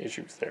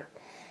issues there.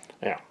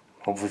 Yeah,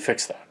 hopefully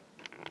fix that.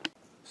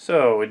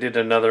 So we did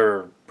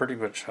another pretty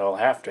much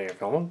half day of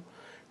filming,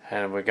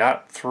 and we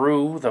got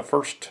through the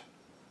first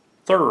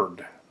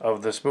third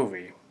of this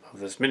movie, of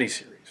this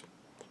miniseries.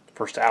 The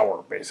first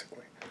hour,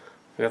 basically.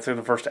 We got through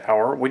the first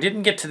hour. We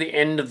didn't get to the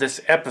end of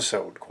this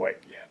episode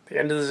quite yet. The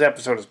end of this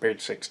episode is page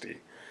 60.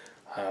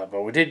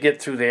 But we did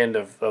get through the end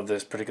of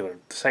this particular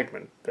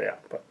segment. Yeah,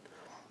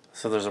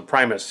 so there's a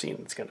Primus scene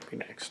that's going to be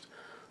next.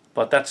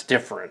 But that's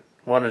different.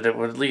 Wanted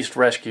to at least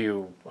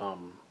rescue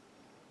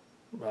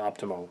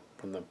Optimo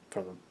from the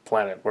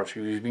planet where she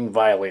was being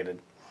violated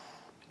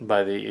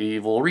by the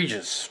evil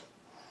Regis.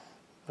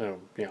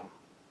 And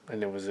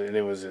it was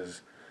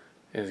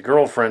his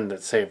girlfriend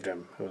that saved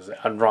him. It was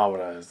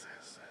Andromeda,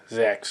 his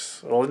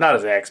ex. Well, not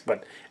his ex,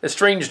 but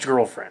estranged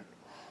girlfriend.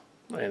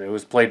 And it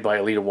was played by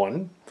Alita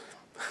 1.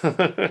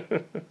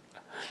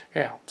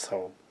 Yeah,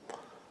 so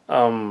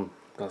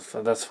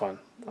that's fun.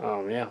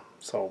 Yeah,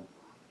 so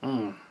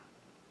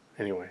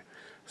anyway,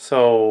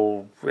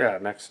 so yeah,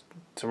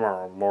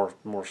 tomorrow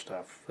more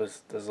stuff.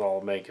 This is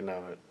all making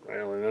of it.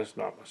 Really, there's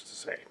not much to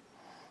say.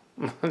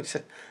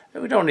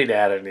 We don't need to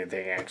add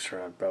anything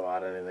extra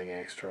about anything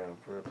extra,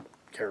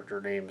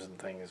 character names and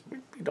things. We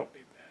don't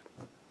need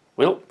that.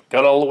 Well,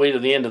 got all the way to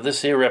the end of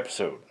this here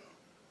episode.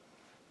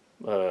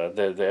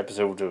 The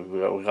episode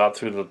we got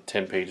through the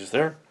 10 pages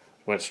there.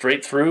 Went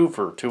straight through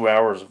for 2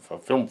 hours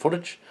of film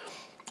footage.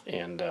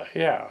 And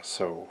yeah,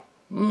 so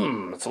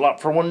it's a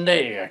lot for one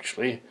day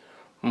actually.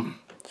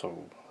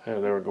 So yeah,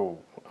 there we go.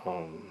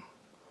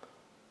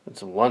 Had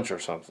some lunch or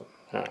something.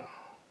 Yeah.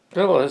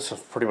 Well, it's a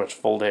pretty much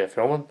full day of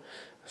filming.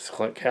 This is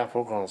Clint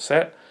Cowpoke on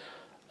set.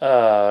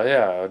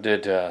 Yeah, I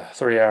did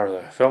 3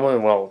 hours of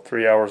filming. Well,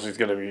 3 hours is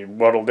going to be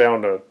whittled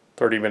down to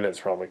 30 minutes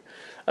probably.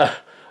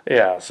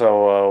 Yeah,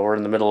 so we're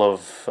in the middle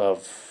of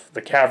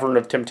The Cavern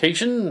of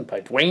Temptation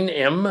by Dwayne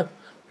M.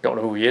 Don't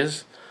know who he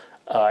is.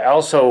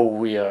 Also,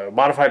 we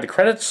modified the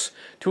credits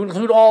to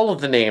include all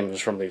of the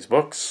names from these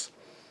books.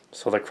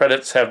 So the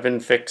credits have been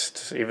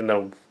fixed, even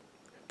though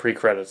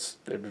pre-credits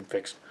have been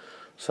fixed.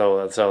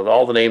 So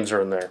all the names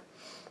are in there.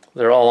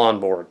 They're all on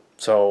board.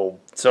 So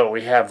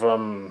we have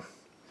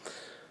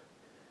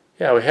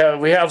yeah,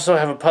 we also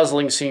have a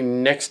puzzling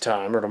scene next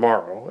time or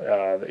tomorrow.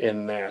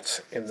 In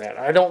that,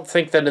 I don't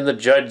think that in the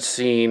judge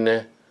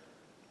scene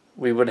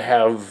we would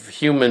have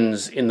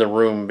humans in the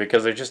room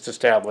because they just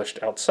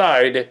established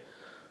outside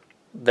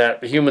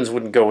that the humans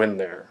wouldn't go in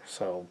there.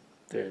 So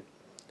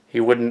he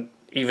wouldn't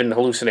even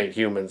hallucinate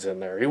humans in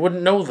there. He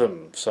wouldn't know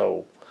them.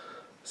 So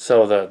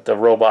the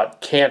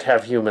robot can't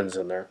have humans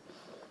in there.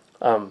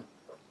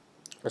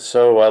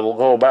 So I will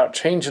go about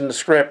changing the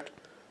script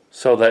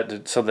so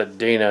that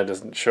Dana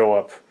doesn't show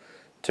up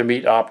to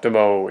meet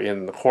Optimo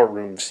in the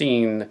courtroom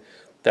scene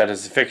that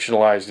is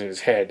fictionalized in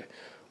his head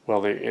while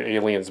the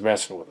alien's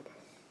messing with him.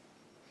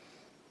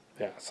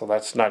 Yeah, so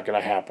that's not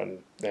going to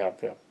happen. Yeah.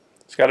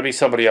 It's got to be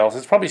somebody else.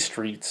 It's probably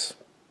Streets.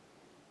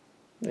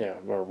 Yeah,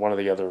 or one of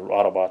the other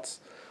Autobots.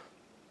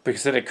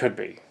 Because then it could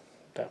be.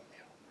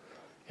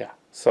 Yeah,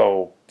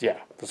 so, yeah,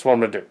 that's what I'm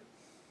going to do.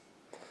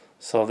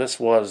 So this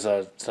was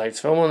tonight's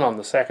filming on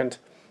the 2nd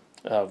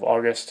of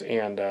August,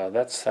 and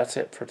that's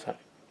it for tonight.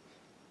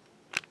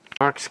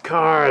 Mark's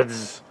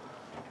cards.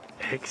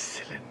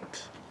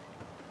 Excellent.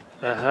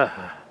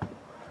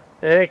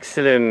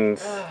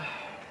 Excellent.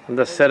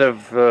 The set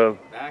of...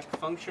 back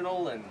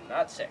functional and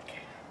not sick.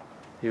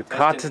 You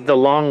caught the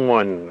long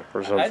one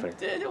or something.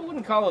 I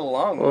wouldn't call it a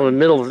long one.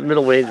 Well, the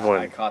middle-aged one.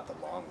 I caught the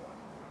long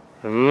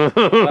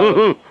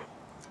one.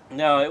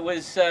 No, it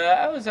was.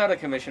 I was out of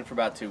commission for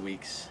about 2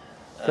 weeks.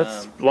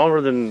 That's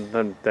longer than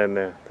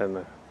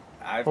the.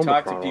 I've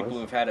talked to people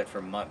who've had it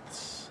for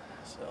months.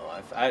 So,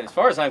 as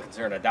far as I'm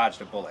concerned, I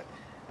dodged a bullet.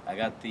 I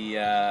got the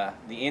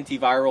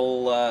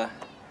antiviral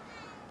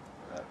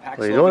Paxil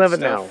Well, you don't have it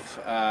stuff,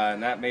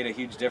 and that made a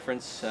huge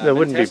difference. That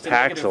wouldn't be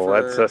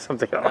Paxil. That's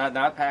something else.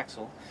 Not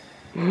Paxil.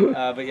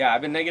 But yeah,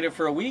 I've been negative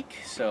for a week,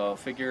 so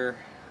figure.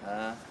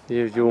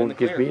 You won't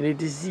give me any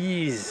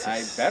disease.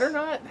 I better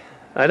not.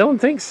 I don't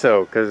think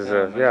so, because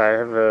yeah, I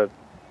have a.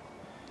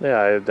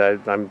 Yeah,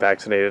 I'm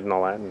vaccinated and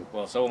all that. And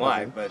well, so am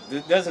I, but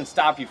it doesn't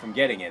stop you from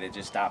getting it. It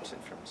just stops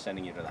it from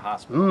sending you to the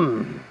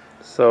hospital.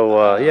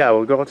 So, yeah,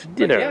 we'll go out to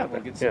dinner. Yeah,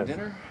 we'll get some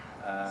dinner.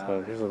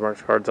 So here's the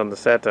Mark's cards on the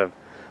set of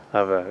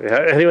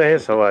anyway,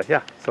 so,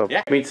 yeah. So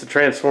meets the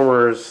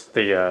Transformers,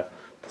 the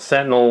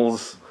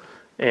Sentinels,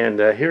 and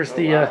here's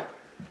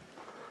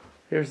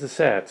here's the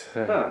set.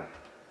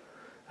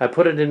 I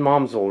put it in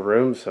Mom's old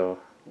room, so.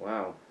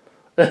 Wow.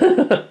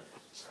 Huh.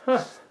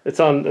 It's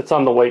on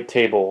the white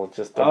table.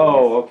 Just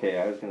okay.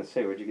 I was gonna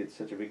say, where'd you get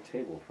such a big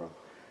table from?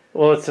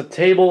 Well, it's a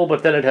table,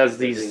 but then it has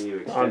these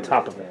on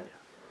top of it.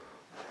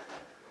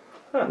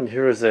 Huh. And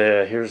here's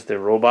the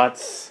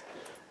robots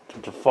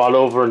to fall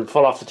over and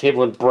fall off the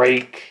table and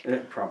break.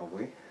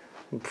 Probably.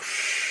 Well,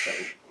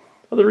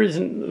 the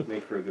reason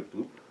make for a good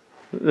bloop.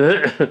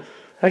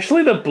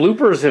 Actually, the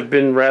bloopers have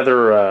been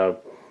rather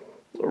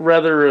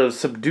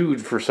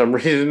subdued for some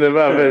reason.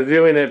 I've been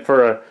doing it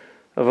for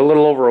a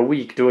little over a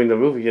week doing the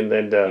movie, and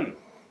then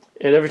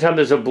and every time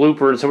there's a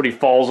blooper and somebody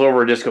falls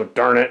over, I just go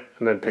darn it,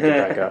 and then pick it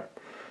back up.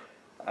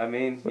 I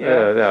mean,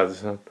 yeah.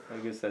 I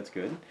guess that's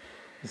good.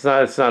 It's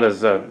not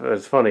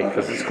as funny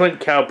because it's Clint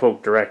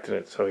Cowpoke directing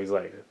it, so he's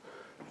like,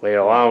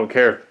 well, I don't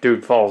care if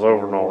dude falls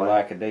over and all that.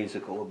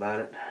 Lackadaisical about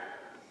it.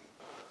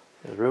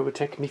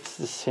 Robotech meets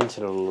the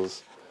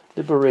Sentinels,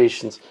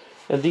 Liberations,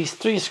 and these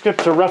 3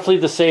 scripts are roughly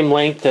the same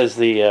length as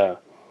the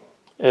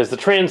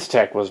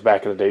Trans-Tech was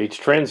back in the day. Each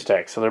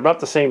Trans-Tech, so they're about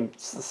the same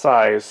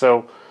size.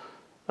 So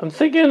I'm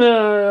thinking,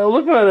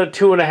 looking at a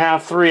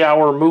 2.5, 3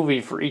 hour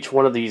movie for each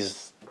one of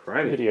these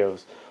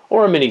videos,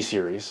 or a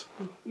miniseries.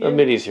 Yeah. A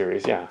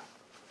miniseries, yeah.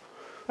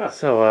 Huh.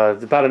 So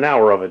about an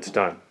hour of it's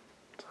done.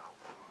 So,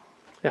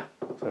 yeah,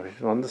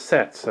 so on the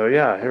set. So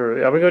yeah,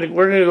 we're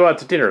gonna go out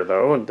to dinner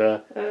though, and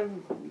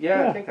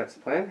yeah, I think that's the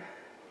plan.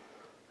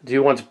 Do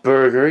you want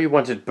burger? You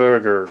wanted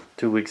burger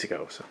 2 weeks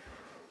ago, so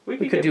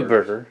we could do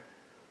burger.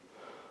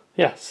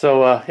 Yeah.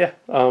 So yeah.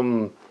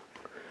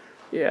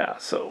 Yeah.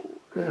 So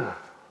yeah.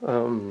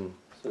 So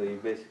you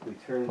basically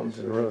turned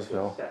in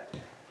Roseville.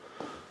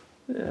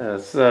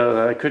 Yes,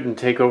 I couldn't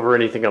take over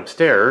anything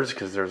upstairs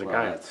because there's a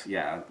guy.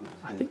 Yeah.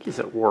 I think he's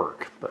at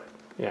work, but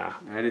yeah.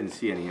 I didn't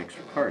see any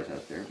extra cars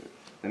out there.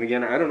 And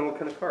again, I don't know what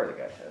kind of car the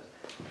guy has.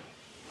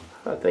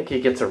 I think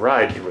he gets a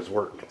ride to his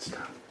work and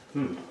stuff.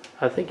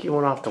 I think he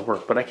went off to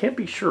work, but I can't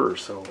be sure.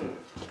 So I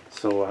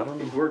don't know.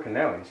 He's working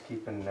now. He's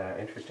keeping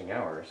interesting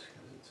hours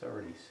because it's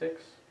already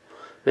 6.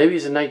 Maybe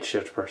he's a night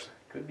shift person.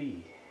 Could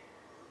be.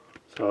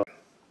 So.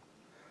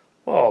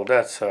 Well,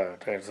 there's something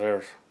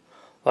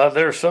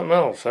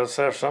else. There's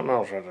something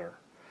else right there.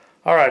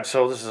 All right,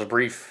 so this is a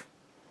brief.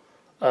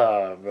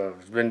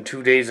 It's been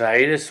 2 days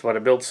hiatus, but I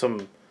built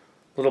some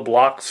little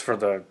blocks for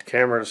the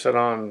camera to sit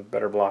on,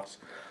 better blocks.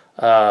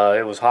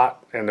 It was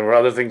hot, and there were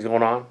other things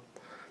going on.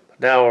 But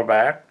now we're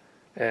back,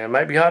 and it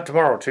might be hot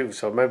tomorrow too,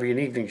 so it might be an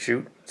evening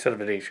shoot instead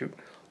of a day shoot,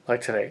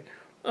 like today.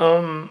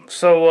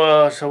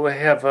 So we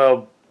have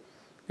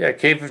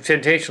Cave of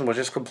Temptation was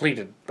just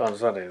completed on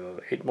Sunday.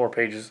 8 more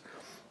pages,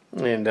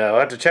 and I'll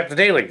have to check the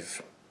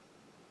dailies.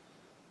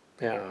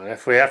 Yeah,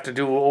 if we have to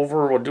do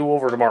over, we'll do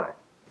over tomorrow.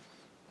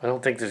 I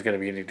don't think there's going to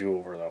be any do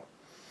over though.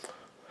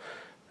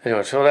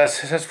 Anyway, so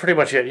that's pretty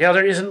much it. Yeah,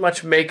 there isn't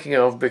much making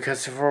of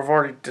because we've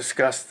already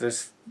discussed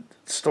this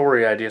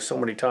story idea so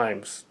many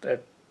times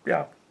that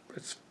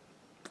it's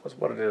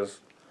what it is.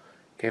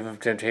 Cave of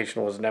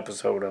Temptation was an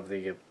episode of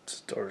the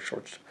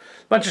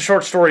bunch of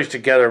short stories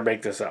together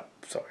make this up.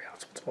 So yeah,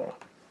 that's what's going on.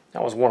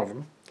 That was one of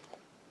them,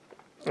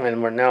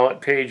 and we're now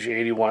at page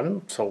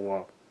 81.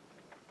 So.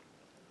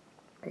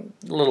 A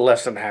little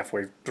less than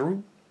halfway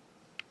through.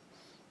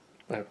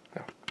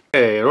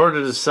 Okay, in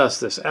order to suss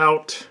this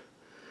out,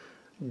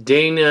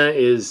 Dana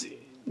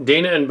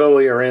and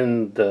Bowie are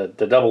in the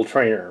double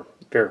trainer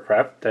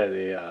aircraft,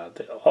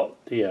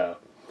 the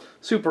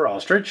Super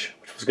Ostrich,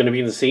 which was going to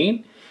be in the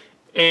scene,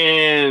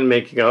 and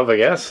making of, I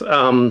guess.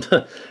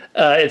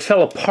 It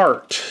fell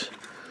apart.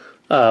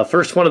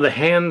 First, one of the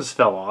hands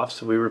fell off,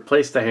 so we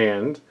replaced the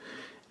hand,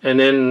 and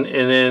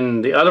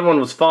then the other one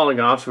was falling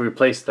off, so we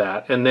replaced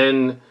that, and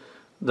then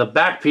the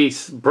back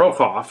piece broke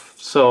off,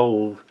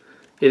 so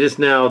it is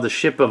now the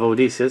ship of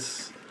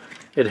Odysseus.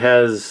 It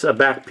has a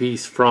back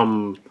piece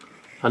from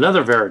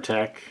another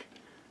Veritech,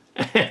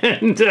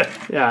 and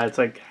yeah, it's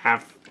like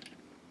half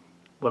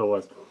what it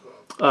was.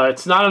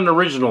 It's not an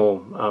original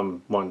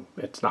one.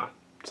 It's not.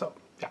 So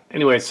yeah.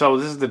 Anyway, so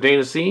this is the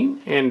Dana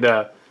scene, and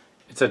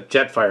it's a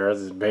Jetfire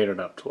as it's painted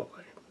up to look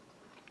like.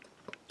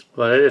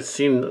 But it's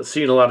seen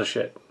a lot of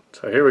shit.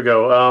 So here we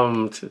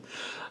go.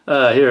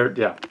 Here,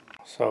 yeah.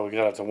 So we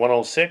got up to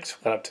 106.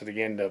 Got up to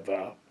the end of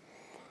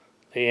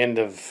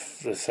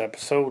this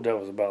episode. That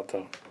was about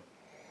the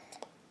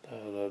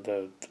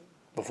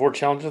before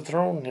Challenge of the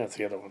Throne. That's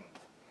the other one.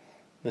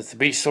 It's the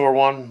Beasaur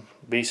one.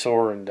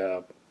 Beasaur and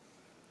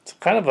It's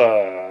kind of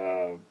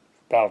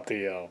about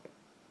the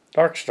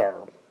Dark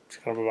Star. It's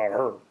kind of about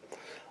her.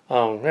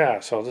 Yeah,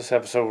 so this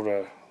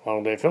episode,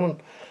 long day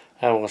filming,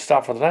 and we'll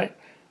stop for the night,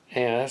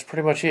 and that's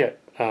pretty much it.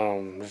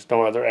 There's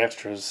no other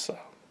extras.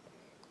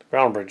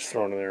 Ground bridge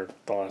thrown in there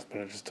at the last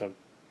minute just to,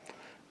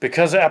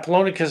 because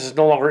Apollonius is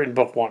no longer in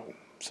book 1,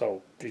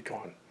 so he's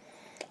gone.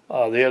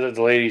 The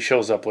lady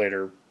shows up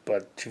later,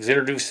 but she was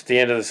introduced at the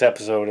end of this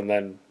episode, and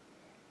then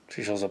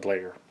she shows up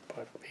later,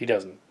 but he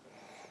doesn't.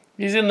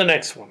 He's in the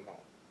next one, though.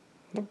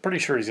 I'm pretty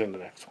sure he's in the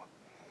next one.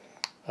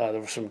 There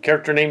were some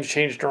character names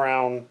changed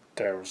around.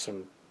 There were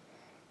some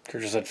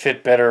characters that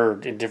fit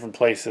better in different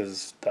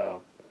places.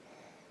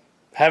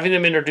 Having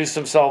them introduce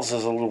themselves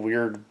is a little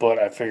weird, but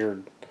I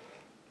figured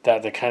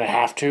that they kind of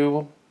have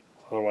to.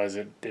 Otherwise,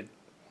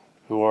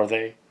 who are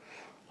they?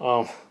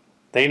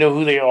 They know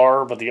who they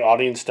are, but the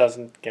audience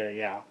doesn't.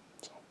 Yeah.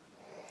 So,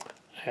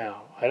 yeah.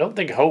 I don't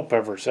think Hope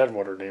ever said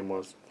what her name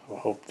was.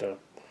 Hope the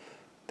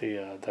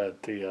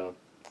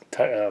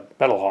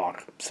Metal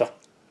Hawk. So,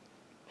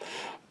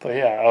 but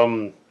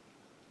yeah.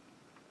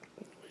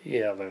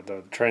 Yeah,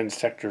 the trans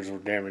sectors were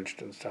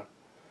damaged and stuff.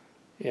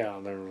 Yeah,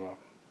 there were.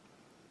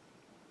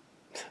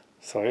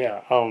 So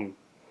yeah.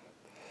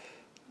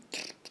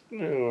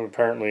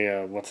 Apparently,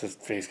 what's his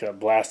face got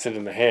blasted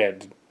in the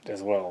head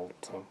as well.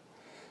 So,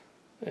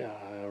 yeah,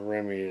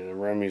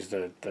 Remy's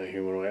the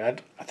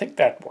humanoid. I think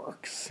that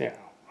works. Yeah,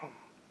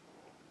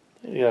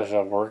 yes,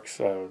 that works.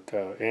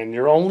 And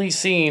your only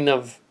scene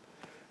of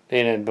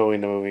Dana and Bowie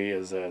in the movie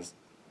is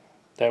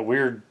that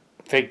weird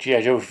fake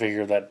G.I. Joe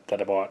figure that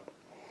I bought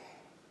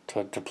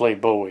to play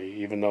Bowie,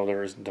 even though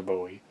there isn't a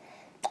Bowie.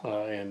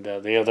 And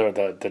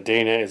the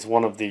Dana is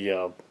one of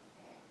the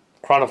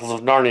Chronicles of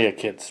Narnia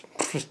kids.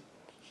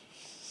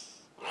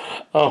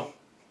 Oh,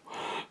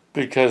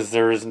 because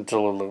there isn't a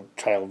little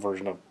child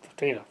version of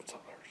Dana. So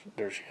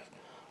there she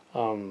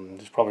is.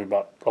 She's probably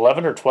about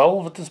 11 or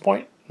 12 at this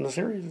point in the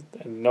series.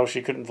 And no,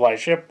 she couldn't fly a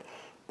ship.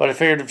 But I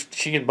figured if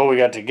she and Bowie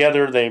got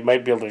together, they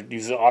might be able to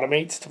use the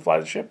automates to fly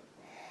the ship.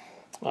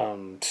 They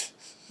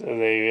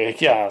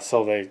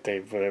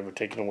were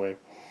taken away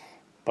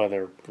by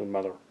their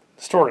mother.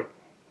 Story.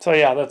 So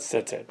yeah, that's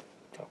it.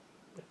 So,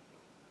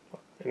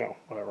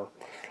 whatever.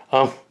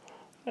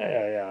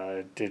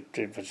 Yeah,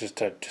 it was just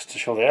to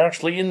show they're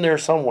actually in there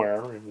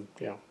somewhere. And,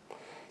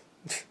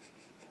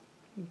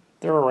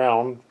 they're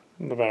around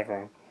in the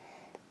background.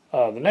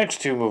 The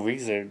next two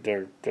movies, they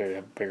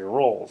have bigger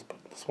roles,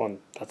 but this one,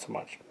 not so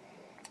much.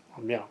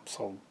 Yeah,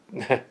 so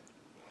anyway,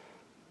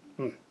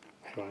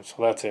 so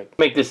that's it.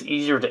 Make this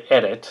easier to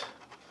edit,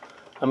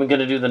 I'm going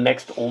to do the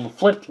next Old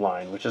Flint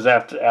line, which is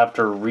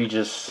after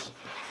Regis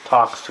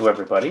talks to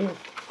everybody.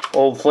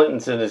 Old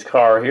Flint's in his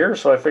car here,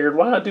 so I figured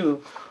why not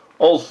do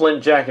Old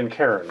Flint, Jack, and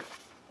Karen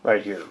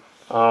right here.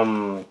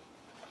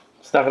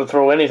 It's not going to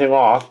throw anything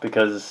off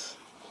because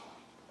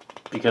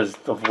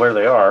of where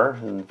they are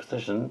in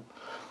position.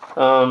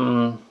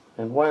 And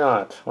why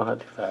not? Why not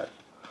do that?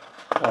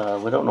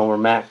 We don't know where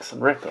Max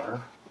and Rick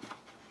are.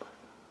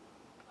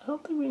 I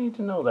don't think we need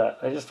to know that.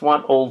 I just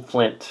want Old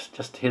Flint,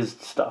 just his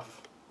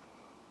stuff.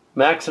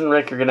 Max and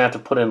Rick are going to have to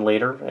put in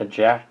later, and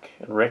Jack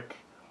and Rick.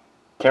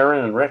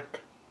 Karen and Rick.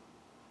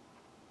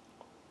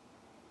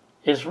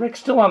 Is Rick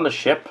still on the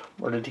ship,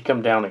 or did he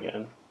come down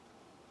again?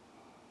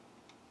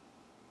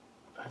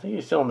 I think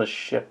he's still on the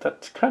ship.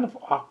 That's kind of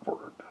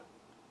awkward.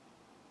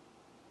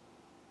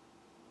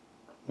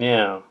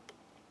 Yeah.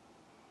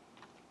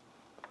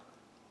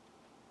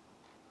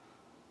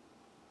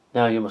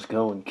 Now you must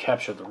go and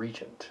capture the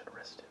regent.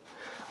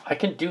 I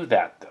can do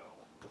that, though.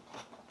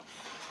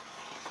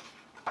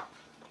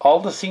 All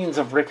the scenes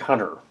of Rick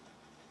Hunter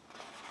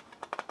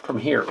from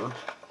here,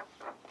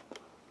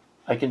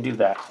 I can do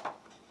that.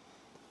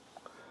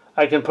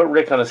 I can put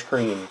Rick on a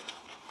screen,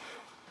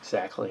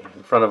 exactly,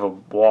 in front of a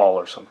wall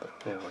or something,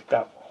 like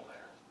that wall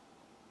there.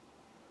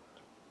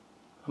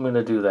 I'm going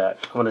to do that.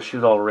 I'm going to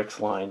shoot all Rick's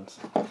lines.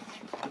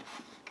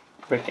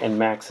 Rick and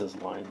Max's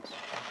lines.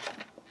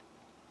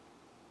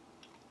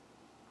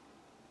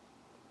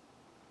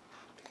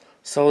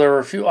 So there were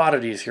a few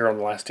oddities here on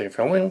the last day of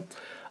filming.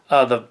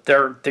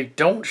 They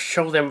don't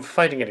show them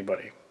fighting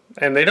anybody,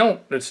 and they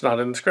don't. It's not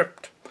in the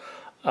script.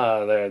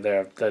 They're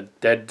the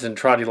dead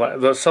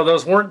Zentradi. So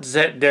those weren't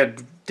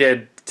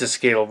dead to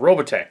scale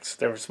Robotechs.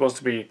 They were supposed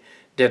to be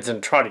dead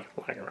Zentradi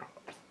lying around.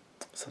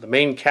 So the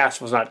main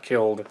cast was not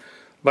killed. A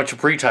bunch of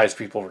pre-ties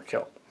people were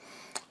killed.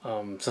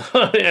 And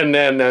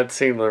then that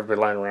seemed to be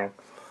lying around.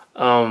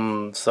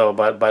 So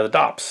by the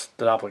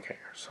doppelganger.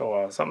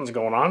 So something's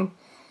going on.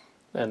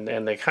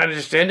 And they kind of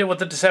just ended with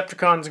the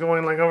Decepticons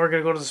going like, oh, we're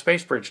going to go to the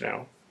space bridge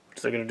now.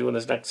 Which they're going to do in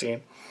this next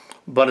scene.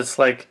 But it's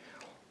like,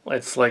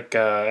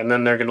 and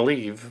then they're going to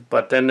leave.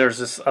 But then there's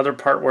this other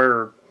part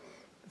where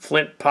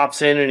Flint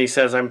pops in and he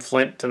says, I'm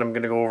Flint and I'm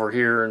going to go over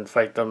here and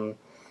fight them.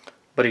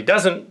 But he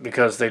doesn't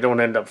because they don't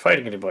end up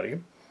fighting anybody.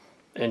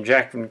 And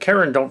Jack and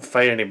Karen don't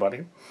fight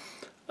anybody.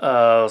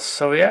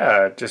 So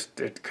yeah, it's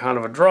kind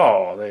of a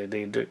draw.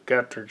 They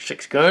got their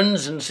 6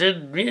 guns and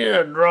said,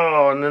 yeah,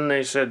 draw. And then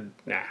they said,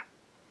 nah.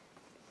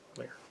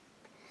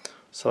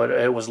 So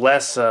it was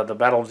less the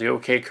Battle of the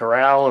OK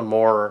Corral and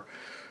more,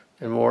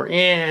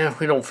 yeah,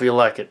 we don't feel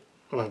like it.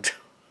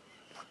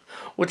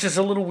 Which is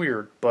a little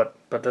weird, but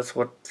that's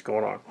what's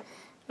going on.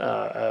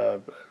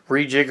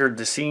 Rejiggered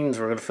the scenes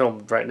we're going to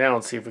film right now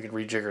and see if we can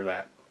rejigger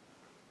that.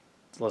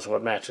 Unless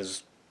what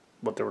matches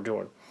what they were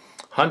doing.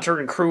 Hunter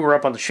and crew are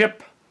up on the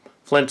ship.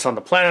 Flint's on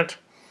the planet.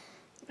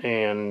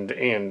 And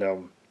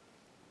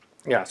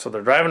yeah, so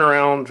they're driving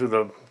around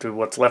to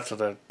what's left of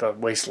the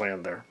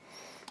wasteland there.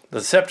 The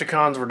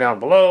Decepticons were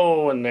down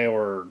below, and they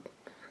were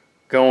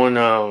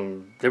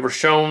going, they were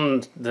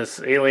shown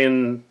this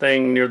alien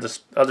thing near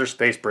this other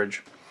space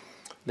bridge.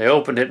 They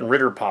opened it, and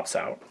Ritter pops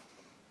out.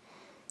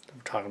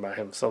 We're talking about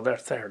him, so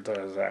there's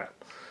that.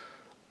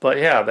 But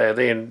yeah,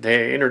 they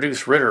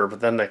introduce Ritter,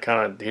 but then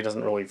he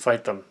doesn't really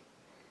fight them.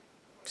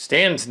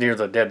 Stands near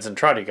the dead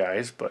Zentradi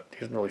guys, but he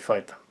doesn't really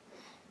fight them.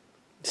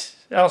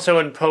 Also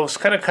in post,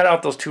 kind of cut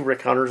out those 2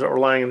 Rick Hunters that were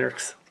lying in there.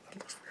 That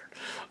looks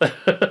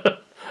weird.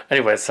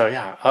 Anyway, so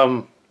yeah,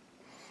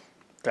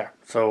 there.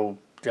 So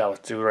yeah,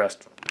 let's do the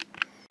rest.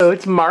 So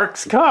it's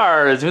Mark's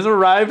Cars, who's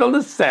arrived on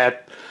the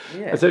set.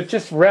 Yes. So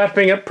just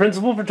wrapping up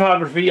principal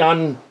photography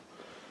on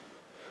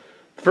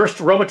the first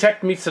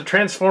Robotech meets the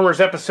Transformers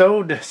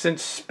episode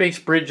since Space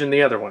Bridge and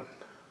the other one.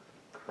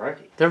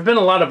 Crikey. There have been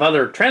a lot of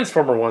other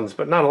Transformer ones,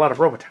 but not a lot of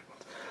Robotech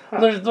ones.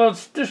 Huh.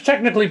 There's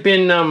technically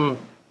been,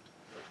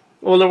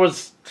 well, there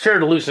was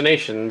Shared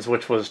Hallucinations,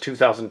 which was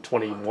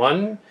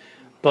 2021,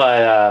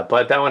 but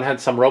that one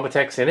had some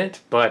Robotechs in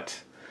it,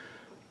 but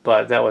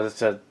that was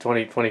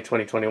 2020,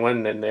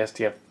 2021, and the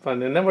STF,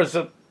 and then there was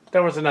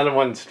another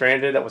one,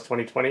 Stranded, that was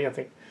 2020, I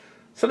think.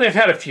 So they've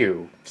had a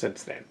few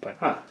since then,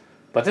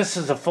 but this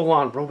is a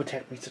full-on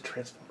Robotech meets the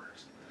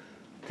Transformers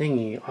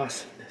thingy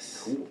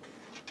awesomeness. Cool.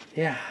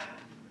 Yeah.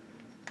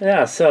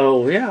 Yeah,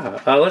 so,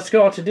 yeah, let's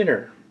go out to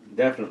dinner.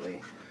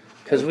 Definitely.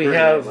 Because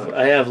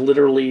I have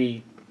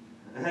literally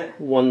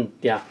one,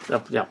 yeah.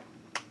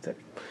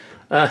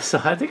 So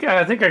I think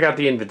I got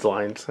the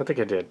Invisaligns. I think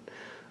I did.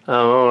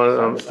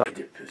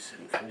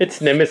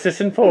 It's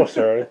Nemesis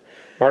Enforcer.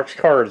 Mark's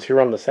Cards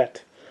here on the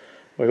set.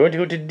 We're going to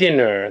go to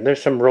dinner.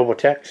 There's some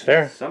Robotechs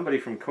there. Somebody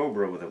from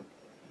Cobra with a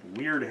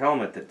weird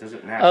helmet that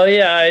doesn't match. Oh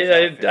yeah,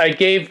 I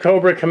gave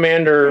Cobra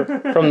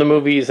Commander from the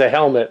movies a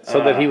helmet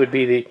so that he would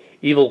be the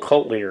evil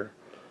cult leader.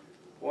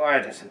 Why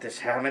doesn't this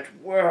helmet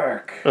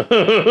work? That's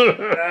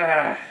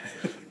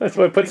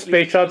why I put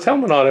Space Shot's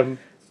helmet on him.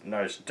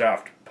 Nice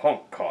Daft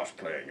Punk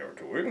cosplay you're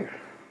doing.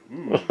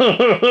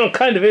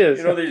 Kind of is.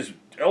 You know, these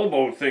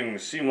elbow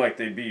things seem like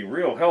they'd be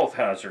real health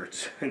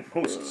hazards in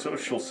most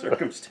social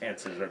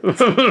circumstances.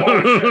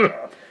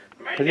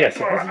 But yes,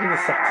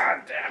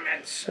 damn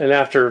it. And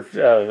after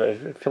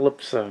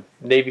Philip's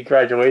Navy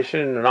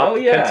graduation and off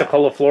to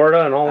Pensacola,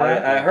 Florida and all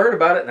that. I heard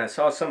about it and I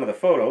saw some of the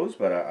photos,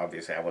 but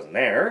obviously I wasn't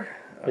there.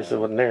 This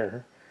wasn't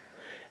there.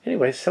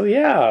 Anyway, so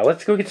yeah,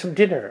 let's go get some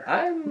dinner.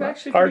 I'm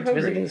actually Cards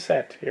visiting the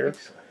set here.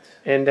 Excellent.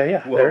 And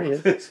yeah, there he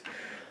is.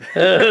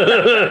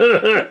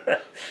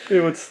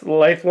 It was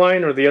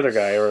Lifeline or the other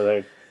guy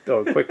or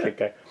the Quick Kick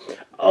guy.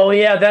 Oh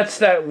yeah, that's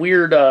that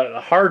weird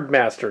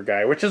Hardmaster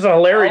guy, which is a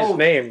hilarious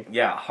name.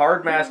 Yeah,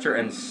 Hardmaster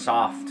and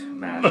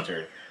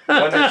Softmaster.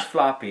 One is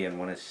floppy and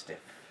one is stiff.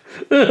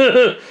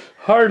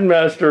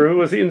 Hardmaster, who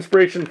was the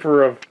inspiration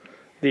for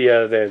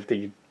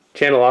the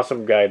Channel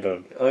Awesome guy,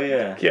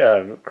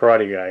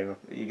 karate guy.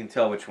 You can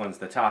tell which one's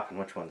the top and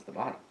which one's the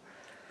bottom.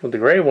 Well, the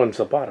gray one's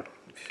the bottom.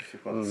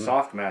 Well, the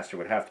Softmaster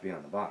would have to be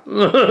on the bottom.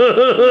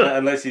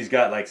 Unless he's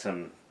got like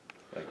some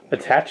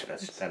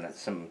attachments. And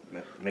some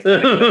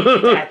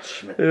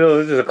attachments.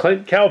 This is a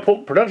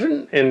Cowpoke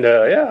production and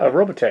a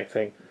Robotech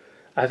thing.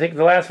 I think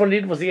the last one we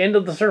did was the End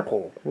of the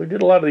Circle. We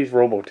did a lot of these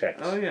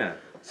Robotechs. Oh yeah.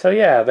 So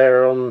yeah,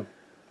 they're I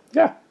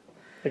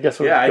guess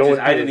we're going.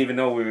 I didn't even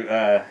know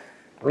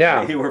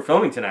you were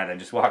filming tonight. I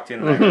just walked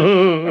in and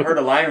I heard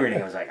a line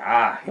reading. I was like,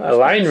 a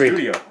line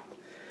reading.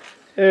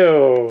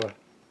 Ew.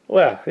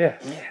 Well,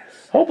 yes.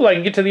 Hopefully I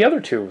can get to the other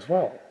two as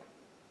well.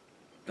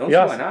 Don't see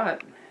why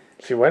not.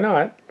 See why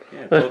not?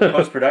 Yeah,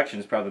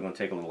 post-production is probably going to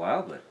take a little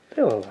while, but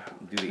do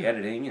the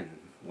editing and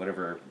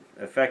whatever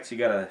effects you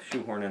got to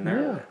shoehorn in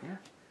there.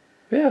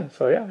 Yeah,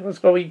 so yeah, let's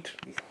go eat.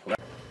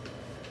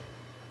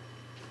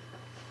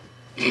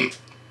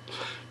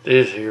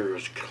 This here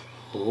is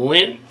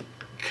Clint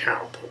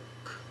Cowpoke.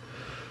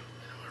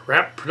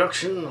 Wrap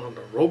production on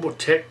the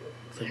Robotech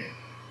thing.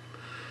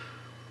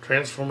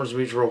 Transformers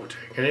meets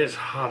Robotech. And it is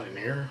hot in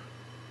here.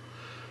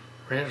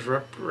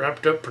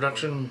 Wrapped up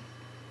production,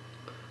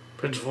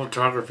 principal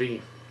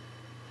photography,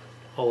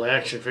 all the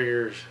action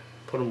figures,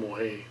 put them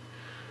away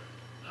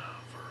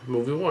for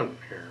movie 1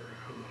 here.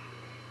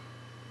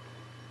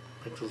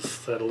 Make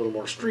that a little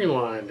more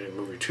streamlined in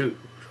movie 2,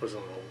 which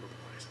wasn't all over the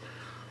place.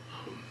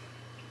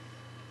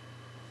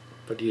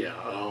 But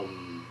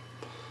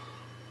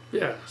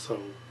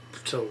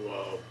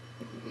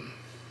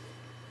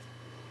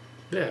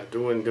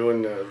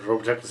doing the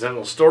Robotech the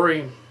Sentinel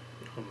story.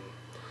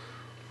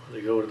 They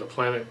go to the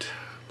planet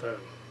and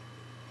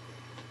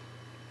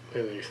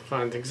they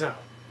find things out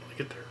when they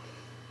get there.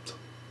 So,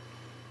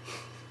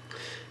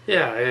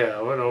 Yeah,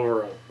 I went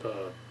over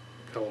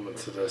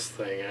elements of this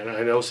thing, and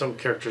I know some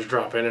characters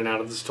drop in and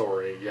out of the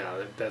story.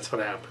 Yeah, that's what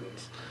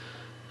happens.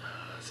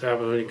 It's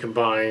happens when you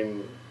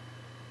combine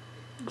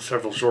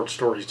several short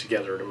stories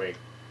together to make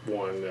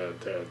one.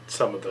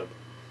 Some of the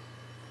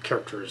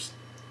characters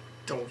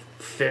don't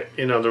fit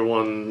in other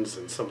ones,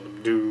 and some of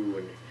them do,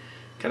 and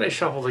kind of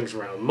shuffle things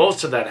around.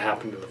 Most of that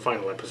happened in the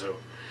final episode,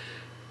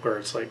 where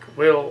it's like,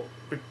 well,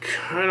 we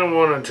kind of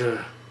wanted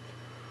to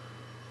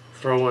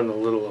throw in a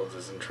little of the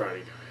Zentradi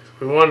guys.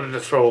 We wanted to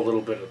throw a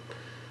little bit of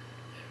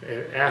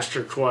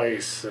Aster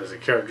Twice as a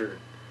character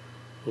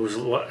who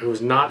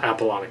was not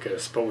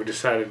Apollonicus, but we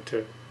decided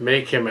to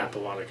make him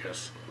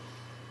Apollonicus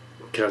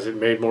because it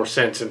made more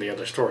sense in the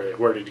other story. Like,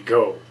 where did he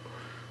go?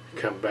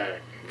 Come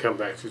back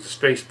through the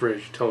space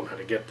bridge, tell him how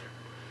to get there.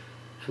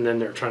 And then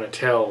they're trying to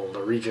tell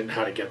the Regent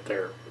how to get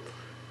there,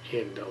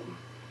 and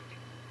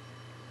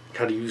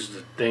how to use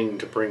the thing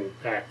to bring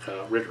back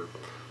Ritter,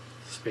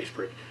 the space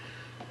bridge.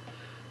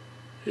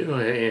 You know,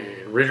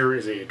 and Ritter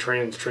is a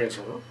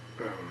transformer,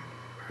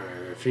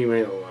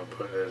 female,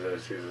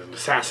 she's an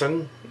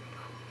assassin.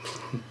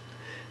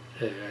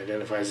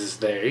 Identifies as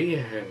they,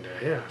 and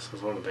yeah, so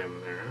it's one of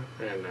them there,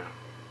 and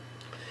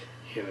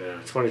in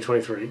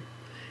 2023,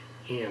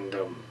 and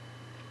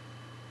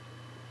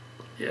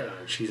yeah,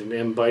 she's an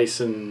M.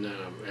 Bison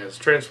as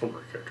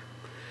Transformer character.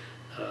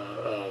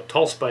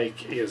 Tall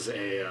Spike is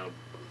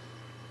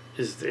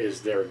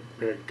their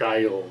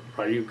Guile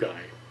Ryu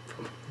guy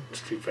from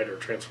Street Fighter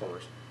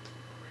Transformers.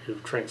 He's a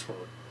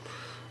Transformer.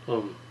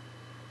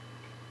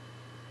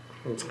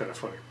 It's kind of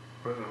funny.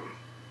 A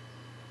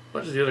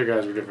bunch of the other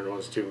guys were different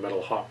ones too.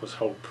 Metal Hawk was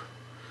Hope.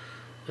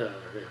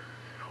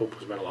 Hope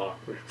was Metal Hawk.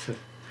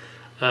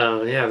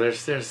 Yeah, there's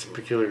some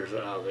peculiar.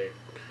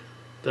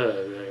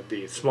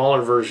 The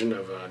smaller version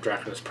of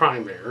Draconus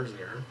Prime there,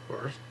 of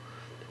course.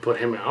 They put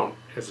him out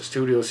as a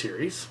studio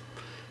series.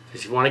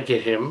 If you want to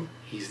get him,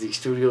 he's the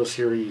studio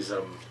series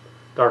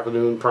Dark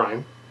Moon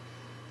Prime.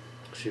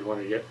 So you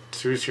want to get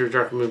studio series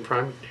Dark Moon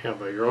Prime, have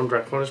your own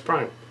Draconus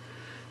Prime.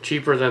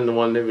 Cheaper than the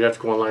one that we have to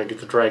go online and get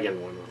the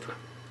Dragon one.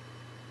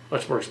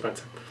 Much more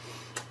expensive.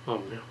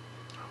 Yeah.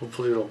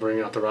 Hopefully it'll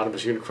bring out the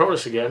Rodimus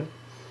Unicronus again,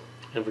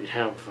 and we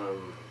have.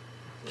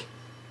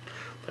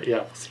 But yeah,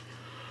 we'll see.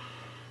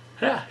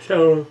 Yeah,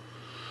 so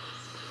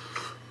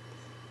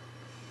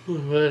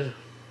a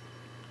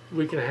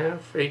week and a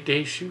half,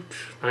 8-day shoot,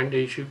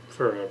 9-day shoot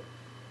for a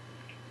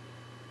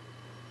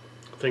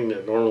thing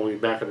that normally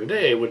back in the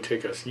day would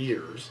take us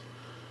years.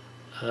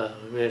 We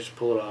managed to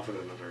pull it off in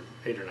another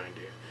 8 or 9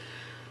 days.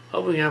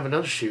 Hopefully we have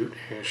another shoot,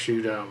 and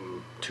shoot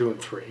 2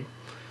 and 3.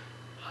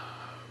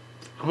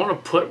 I want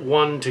to put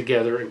one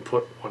together and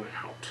put one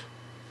out.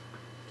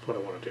 That's what I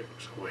want to do.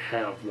 So we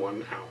have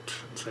one out.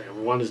 And say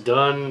one is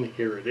done.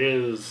 Here it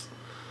is.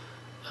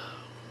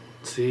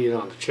 See it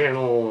on the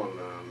channel, on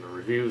the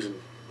reviews and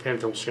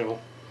Phantom's channel.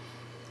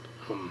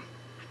 Yeah,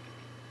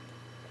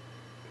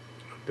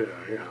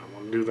 I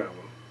want to do that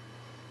one.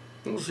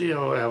 We'll see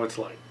how it's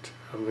liked.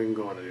 We can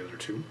go on to the other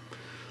two.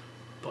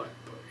 But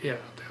yeah,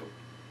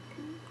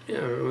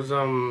 it was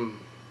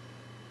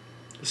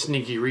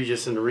Sneaky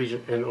Regis and the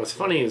Regent. And what's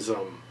funny is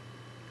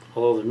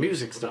although the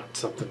music's not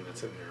something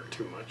that's in there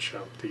too much,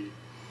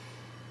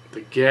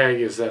 the gag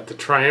is that the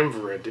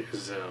triumvirate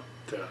is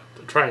the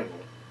triangle,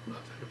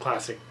 the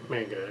classic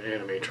manga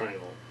anime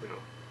triangle. You know,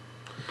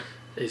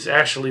 is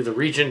actually the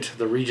Regent,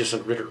 the Regis,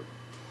 and Ritter.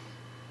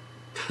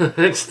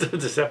 It's the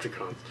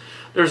Decepticons.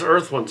 There's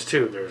Earth ones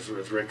too. There's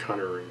Rick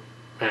Hunter and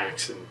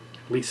Max and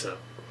Lisa.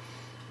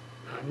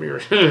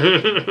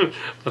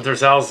 But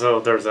there's also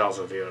the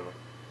other one.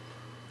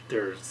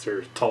 There's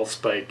Tall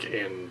Spike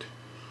and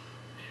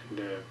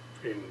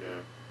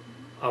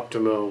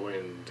Optimo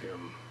and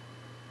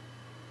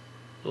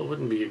well, it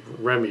wouldn't be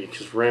Remy,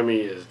 because Remy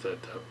is the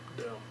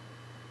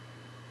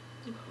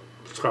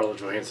Scarlett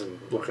Johansson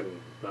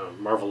looking,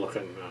 Marvel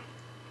looking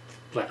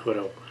Black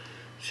Widow.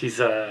 She's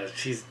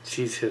his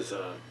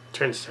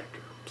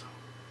transector. So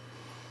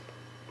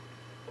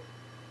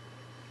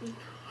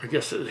I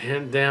guess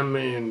them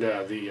and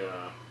the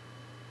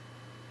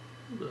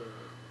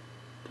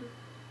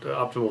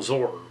Optimal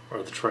Zor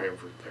are the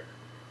triumvirate there.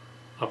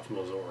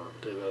 Optimal Zor,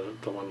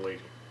 the one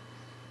lady.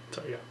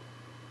 So yeah,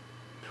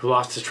 who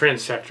lost his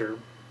transector?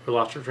 Who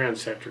lost her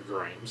transector?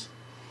 Grimes.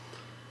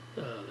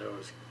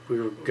 We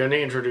were going to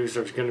introduce.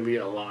 There's going to be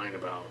a line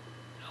about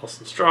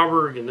Alison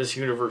Strawberg. In this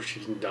universe, she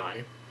didn't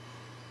die.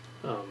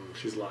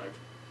 She's alive.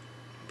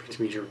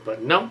 To meet her,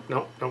 but no,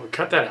 we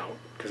cut that out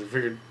because I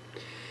figured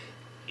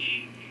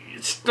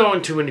it's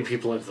throwing too many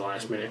people into the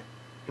last minute,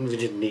 and we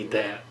didn't need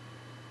that.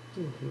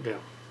 Yeah,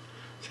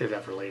 save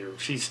that for later.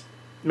 She's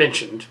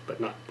mentioned, but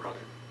not brought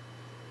in.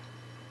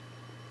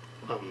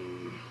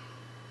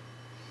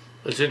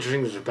 It's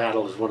interesting that the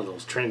battle is one of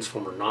those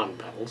Transformer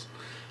non-battles,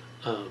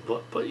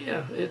 but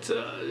yeah, it's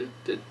I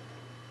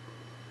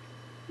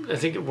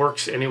think it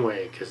works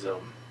anyway because it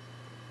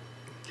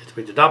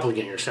made the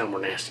doppelganger sound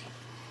more nasty.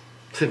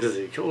 Because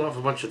they killed off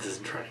a bunch of this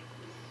and tried.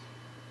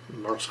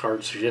 Mark's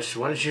card suggested,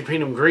 why don't you paint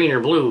them green or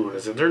blue? And I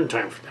said, there's no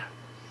time for that.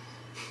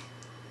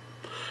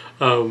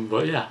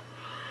 But yeah.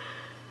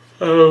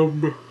 So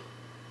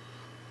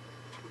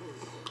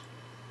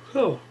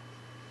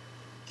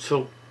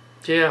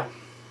yeah,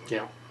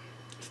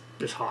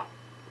 it's hot.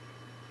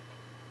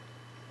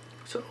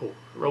 So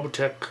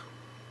Robotech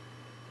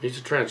needs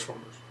the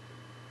Transformers.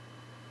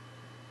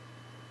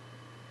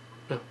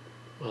 Yeah.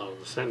 Well,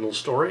 the Sentinel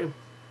story.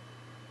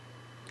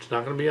 It's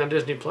not going to be on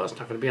Disney Plus.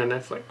 Not going to be on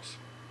Netflix.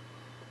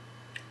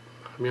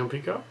 Not going to be on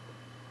Peacock.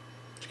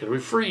 It's going to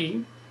be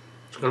free.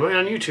 It's going to be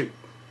on YouTube.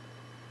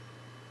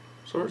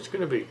 So it's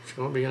going to be. It's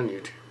going to be on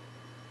YouTube.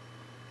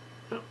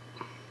 Yep.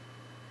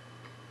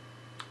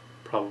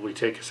 Probably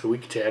take us a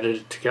week to edit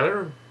it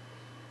together.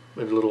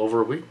 Maybe a little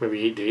over a week.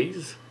 Maybe 8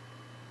 days.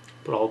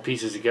 Put all the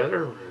pieces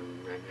together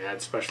and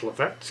add special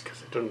effects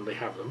because I don't really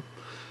have them.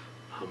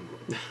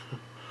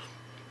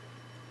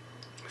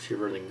 See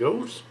where everything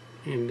goes.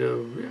 And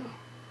yeah.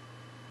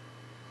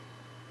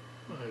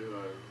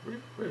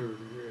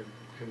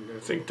 And I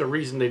think the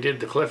reason they did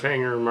the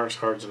cliffhanger, and Mark's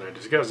Cards and I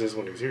discussed this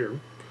when he was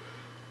here,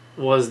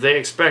 was they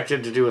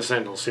expected to do a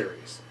Sentinel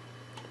series.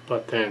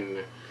 But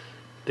then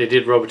they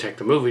did Robotech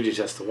the movie to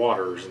test the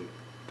waters, and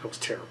that was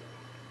terrible.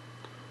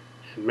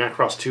 And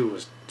Macross 2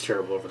 was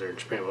terrible over there in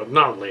Japan, but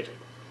not related.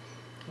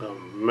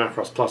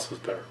 Macross Plus was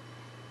better.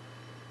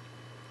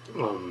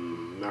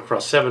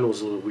 Macross 7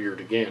 was a little weird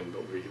again,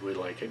 but we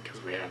like it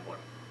because we had one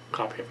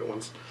copy of it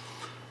once.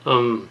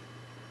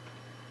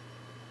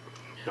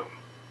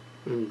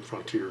 And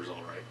Frontier's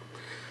alright.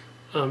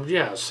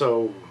 Yeah,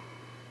 so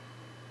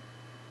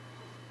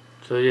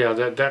yeah,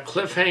 that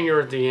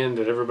cliffhanger at the end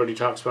that everybody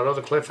talks about,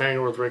 the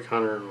cliffhanger with Rick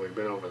Hunter, and we've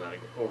been over that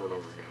over and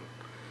over again.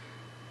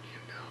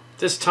 And,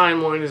 this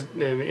timeline is,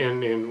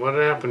 and what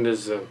happened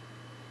is, and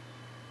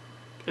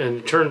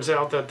it turns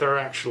out that there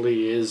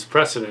actually is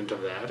precedent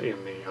of that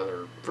in the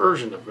other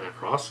version of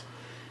Macross,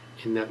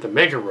 in that the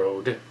Mega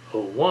Road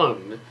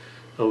 01,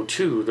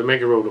 02, the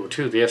Mega Road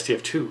 02, the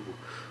STF-2,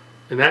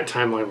 and that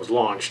timeline was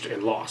launched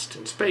and lost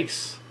in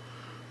space.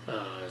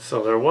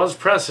 So there was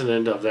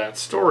precedent of that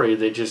story.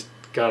 They just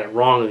got it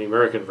wrong in the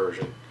American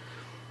version.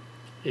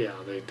 Yeah,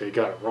 they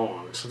got it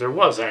wrong. So there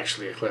was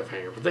actually a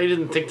cliffhanger, but they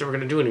didn't think they were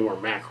going to do any more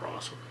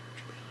Macross.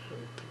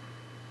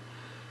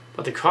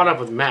 But they caught up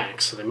with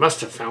Max, so they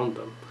must have found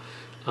them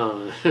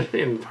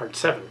in Part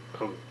 7.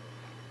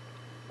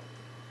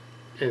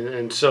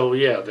 And so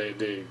yeah,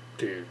 they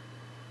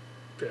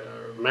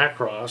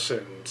Macross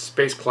and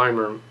Space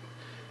Climber.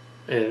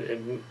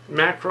 And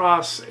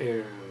Macross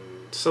and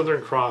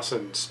Southern Cross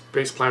and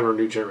Space Climber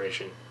New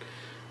Generation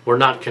were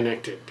not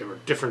connected. They were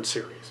different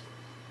series.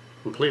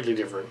 Completely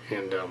different.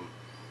 And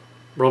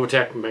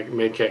Robotech,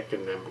 Medkek,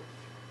 and them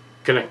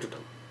connected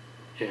them.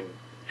 And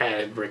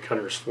added Rick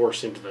Hunter's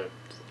force into the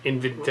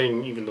Invid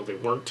thing, even though they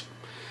weren't.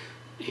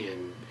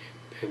 And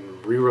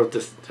rewrote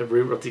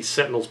these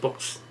Sentinels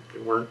books. They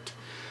weren't.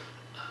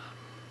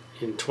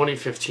 In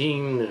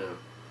 2015...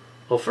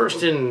 well,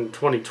 first in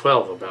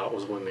 2012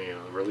 was when they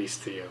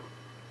released the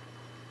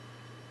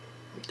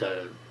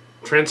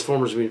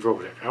Transformers meet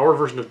Robotech, our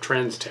version of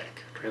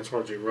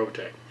Transformers meet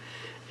Robotech,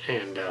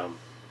 and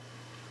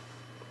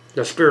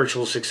the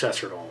spiritual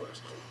successor to all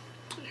this.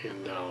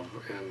 And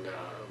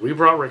we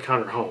brought Rick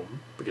Hunter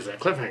home because of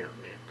that cliffhanger,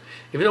 man.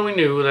 Even though we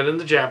knew that in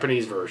the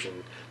Japanese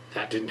version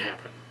that didn't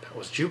happen. That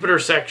was Jupiter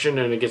section,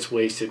 and it gets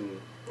wasted,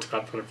 and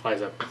Scott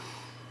flies up,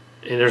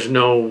 and there's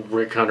no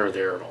Rick Hunter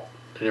there at all.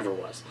 There never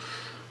was.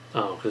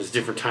 Because it's a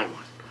different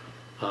timeline,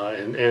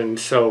 and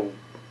so,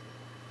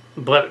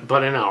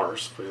 but in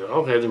ours, we thought,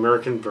 okay, the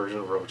American version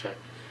of Robotech.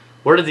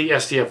 Where did the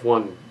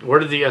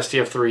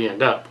STF-3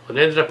 end up? It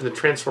ended up in the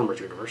Transformers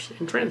universe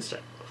in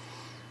Transtech.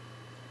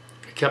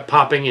 It kept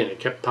popping in.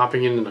 It kept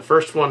popping in the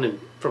first one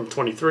from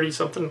 2030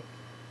 something.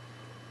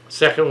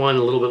 Second one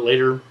a little bit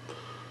later.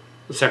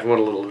 The second one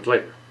a little bit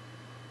later,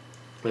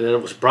 and then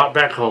it was brought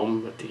back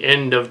home at the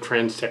end of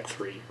Transtech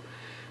 3.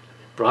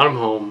 Brought them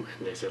home,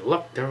 and they said,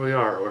 look, there we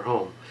are, we're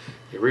home.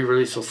 They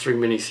re-released those 3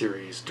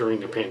 miniseries during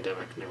the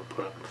pandemic, and they were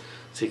put up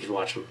so you could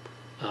watch them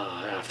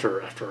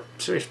after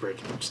Space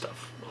Bridge and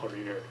stuff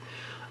already aired.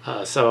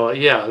 So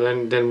yeah,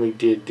 then we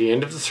did The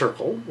End of the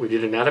Circle. We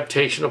did an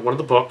adaptation of one of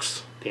the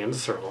books, The End of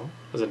the Circle.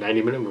 It was a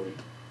 90-minute movie.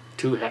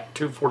 Two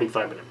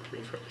 45-minute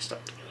movies really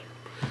stuck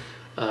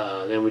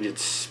together. Then we did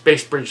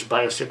Space Bridge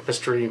Biosynth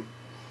Mystery.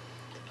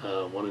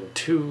 1 and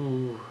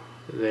 2,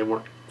 they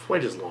weren't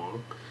quite as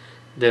long.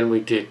 Then we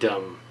did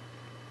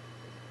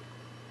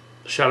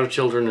Shadow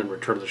Children and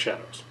Return of the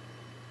Shadows,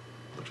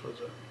 which was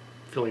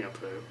filling up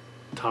the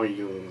Tommy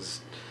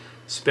Young's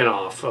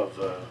spin-off of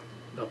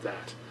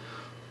that,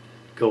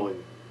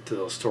 going to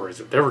those stories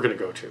that they were going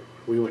to go to.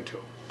 We went to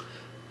them.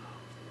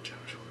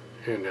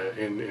 And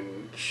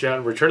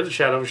Return of the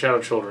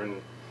Shadow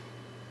Children,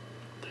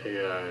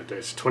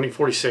 it's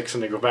 2046,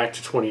 and they go back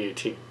to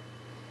 2018.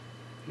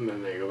 And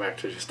then they go back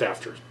to just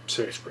after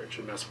Space Bridge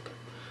and mess with it.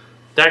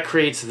 That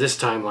creates this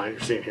timeline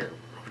you're seeing here.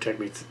 Robotech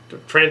meets the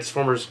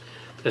Transformers.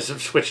 This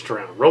is switched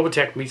around.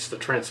 Robotech meets the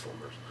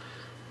Transformers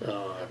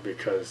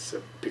because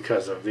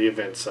of the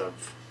events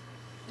of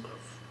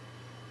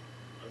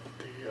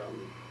the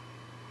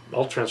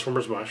all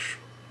Transformers mush,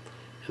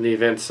 and in the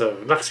events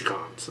of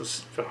Lexicons, this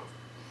film.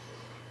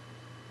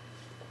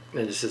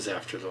 And this is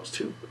after those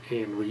two.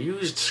 And we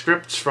used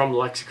scripts from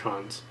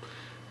Lexicons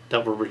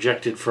that were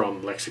rejected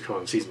from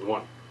Lexicon Season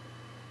 1.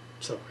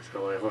 So I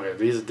feel like, okay,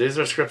 these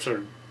are scripts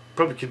that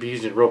probably could be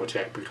used in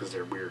Robotech because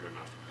they're weird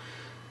enough.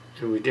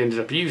 And we ended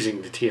up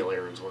using the T.L.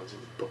 Ahrens ones in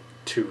Book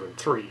 2 and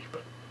 3,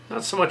 but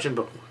not so much in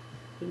Book 1.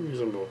 We didn't use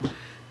them both.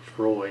 Just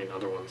roll away in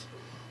other ones.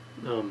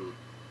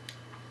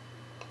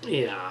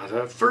 Yeah,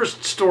 the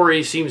first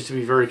story seems to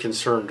be very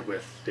concerned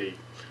with the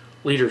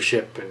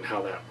leadership and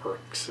how that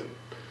works, and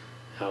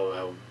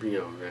how you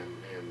know, and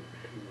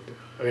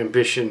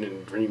ambition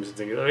and dreams and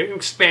things. An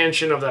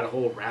expansion of that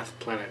whole Wrath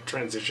Planet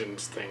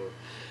transitions thing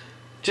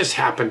just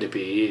happened to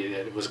be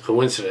that it was a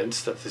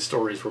coincidence that the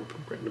stories were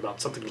written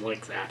about something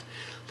like that.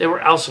 They were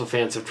also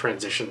fans of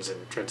transitions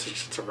and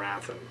transitions to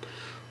Wrath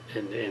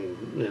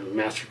and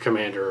Master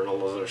Commander and all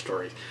those other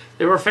stories.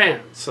 They were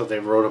fans, so they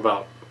wrote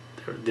about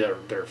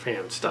their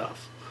fan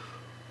stuff.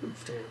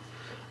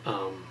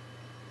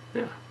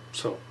 Yeah.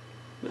 So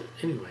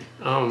anyway,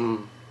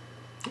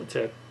 that's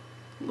it.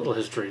 A little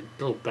history,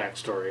 a little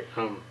backstory.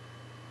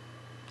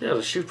 Yeah,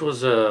 the shoot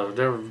was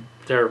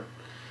they're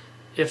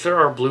if there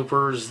are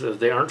bloopers,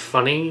 they aren't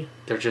funny.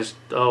 They're just,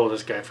 oh,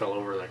 this guy fell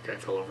over, that guy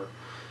fell over.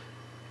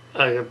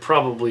 I could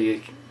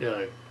probably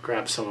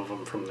grab some of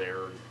them from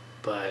there,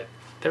 but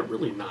they're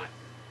really not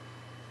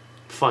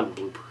fun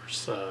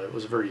bloopers. It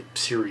was a very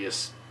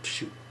serious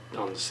shoot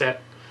on the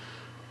set.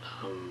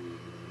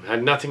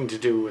 Had nothing to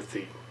do with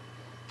the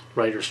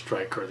writer's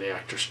strike or the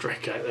actor's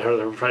strike, or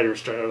the writer's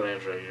strike or the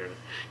actor's strike,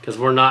 because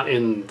we're not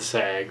in the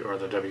SAG or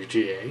the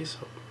WGA, so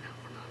yeah,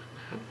 we're not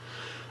in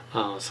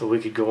that. So we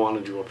could go on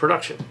and do a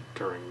production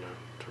during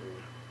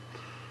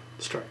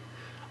the strike.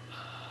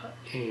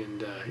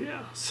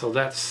 Yeah, so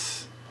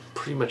that's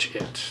pretty much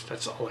it.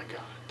 That's all I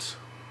got.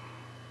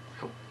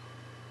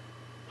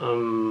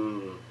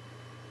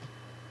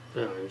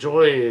 Yeah,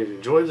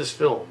 enjoy this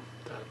film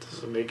that this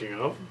is a making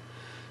of.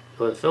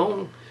 Enjoy the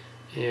film,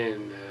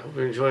 and hope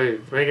you enjoy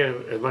making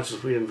it as much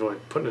as we enjoy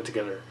putting it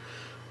together.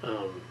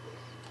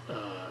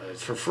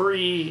 It's for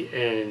free,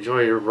 and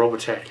enjoy your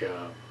Robotech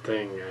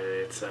thing.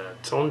 It's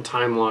its own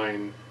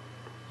timeline,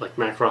 like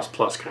Macross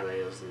Plus kind of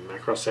is, and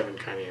Macross 7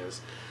 kind of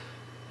is,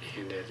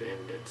 and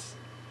it's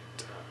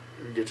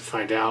you get to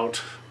find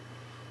out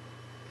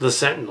the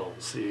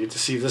Sentinels. You get to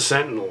see the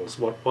Sentinels.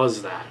 What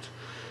was that?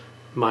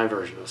 My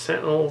version of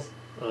Sentinels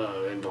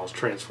involves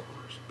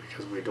Transformers,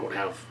 because we don't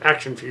have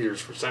action figures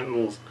for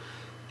Sentinels.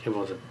 Came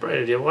up with a bright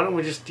idea. Why don't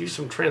we just do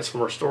some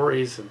Transformer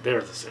stories, and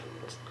they're the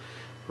Sentinels.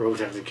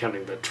 Robotech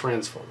encountering the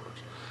Transformers.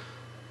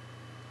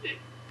 It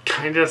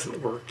kind of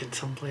doesn't work in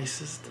some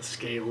places. The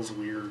scale's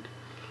weird,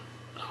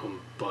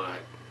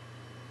 but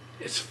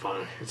it's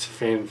fun. It's a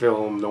fan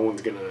film. No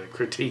one's gonna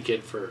critique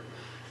it for,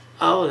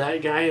 oh,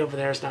 that guy over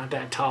there is not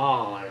that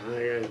tall.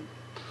 It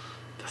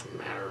doesn't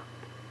matter.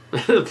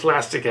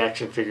 Plastic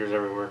action figures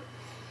everywhere,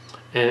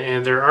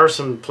 and there are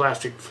some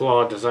plastic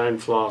design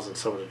flaws in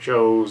some of the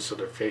Joes, so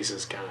their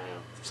faces kind of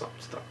have some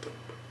stuff to them.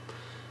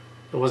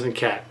 But it wasn't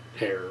cat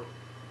hair.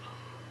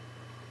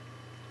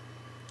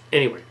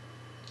 Anyway,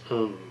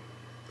 yeah,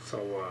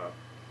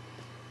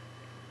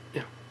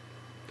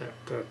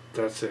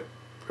 that's it.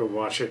 Go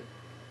watch it,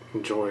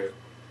 enjoy it.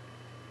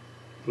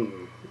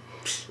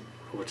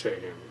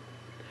 Robotech and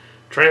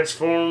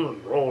transform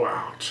and roll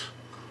out.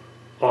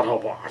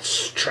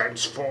 Autobots,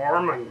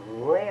 transform and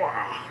roll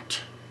out.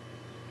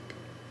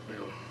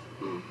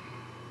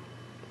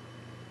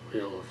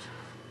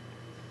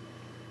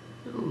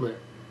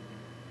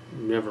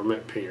 Never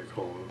met Peter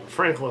Cole.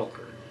 Frank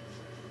Welker.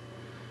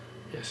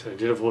 Yes, I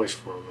did a voice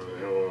for him.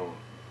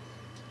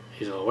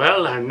 He's all,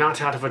 well, I'm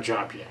not out of a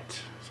job yet.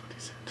 That's what he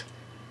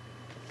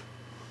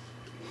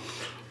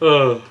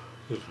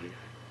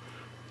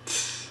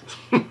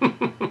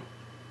said.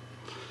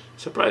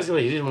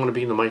 Surprisingly, he didn't want to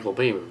be in the Michael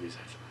Bay movies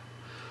after that.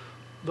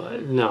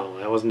 But no,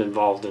 I wasn't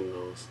involved in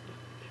those.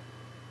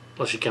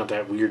 Unless you count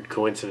that weird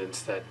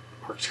coincidence that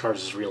Mark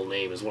Scarse's real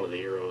name is one of the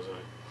heroes,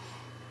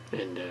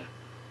 and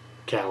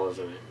Cal is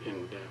in it,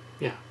 and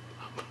yeah,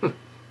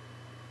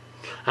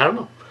 I don't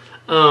know.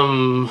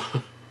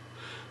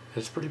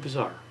 It's pretty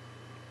bizarre.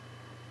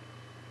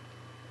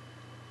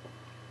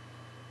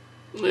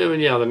 I mean,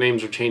 yeah, the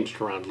names are changed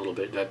around a little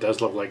bit. That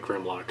does look like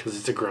Grimlock because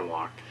it's a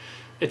Grimlock.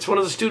 It's one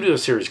of the Studio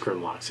Series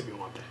Grimlocks, if you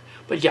want that.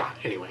 But yeah,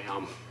 anyway,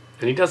 and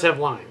he does have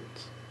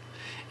lines.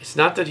 It's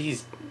not that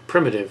he's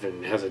primitive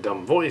and has a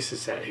dumb voice.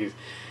 It's that his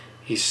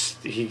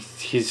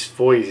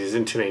voice, his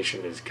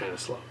intonation is kind of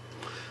slow.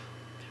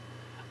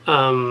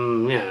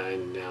 Yeah,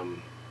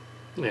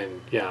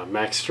 and yeah,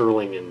 Max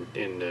Sterling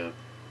and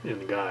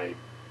the guy,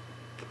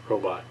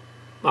 robot,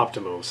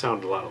 Optimo,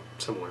 sound a lot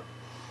similar.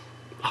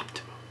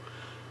 Optimo.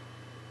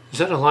 Is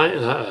that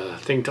a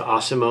thing to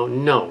Osimo?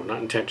 No, not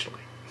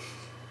intentionally.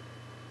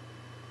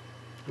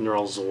 And they're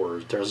all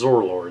Zors. They're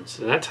Zor Lords,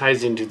 and that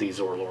ties into the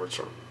Zor Lords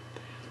from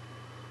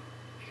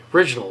the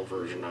original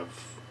version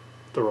of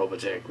the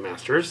Robotech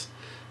Masters.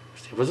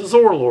 It was the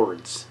Zor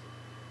Lords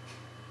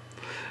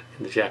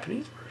in the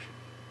Japanese version.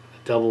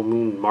 double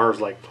moon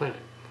Mars-like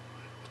planet.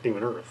 It's not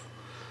even Earth.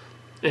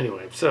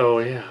 Anyway, so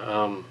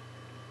yeah,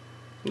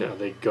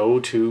 they go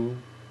to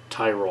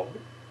Tyrol.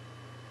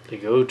 They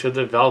go to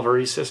the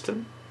Valverde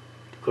system.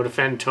 Go to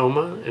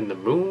Phantoma and the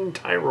moon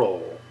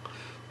Tyrol.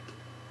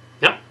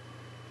 Yep.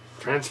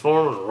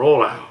 Transform and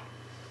roll out.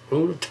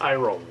 Moon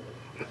Tyrol.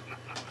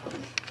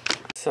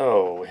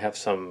 So we have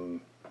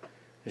some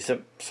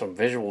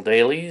visual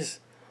dailies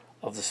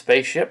of the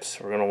spaceships.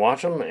 We're going to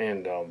watch them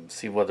and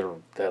see whether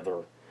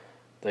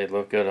they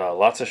look good.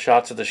 Lots of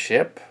shots of the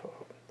ship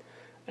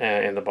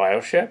and the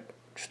bioship,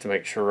 just to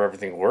make sure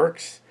everything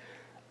works.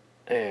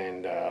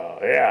 And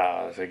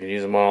yeah, so you can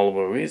use them on all the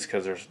movies,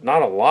 because there's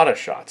not a lot of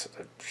shots of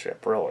the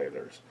ship, really.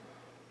 There's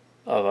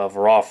of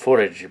raw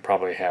footage. You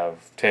probably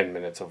have 10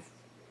 minutes of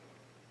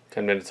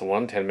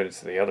one, 10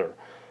 minutes of the other.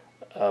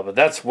 But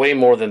that's way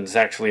more than is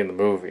actually in the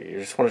movie. You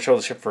just want to show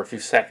the ship for a few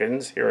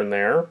seconds here and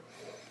there.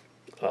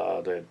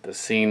 The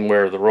scene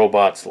where the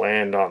robots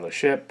land on the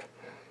ship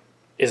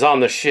is on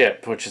the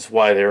ship, which is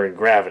why they're in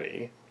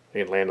gravity.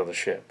 They land on the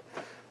ship.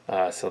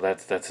 So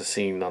that's a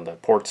scene on the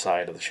port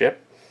side of the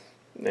ship.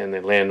 And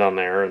they land on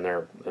there, and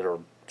they're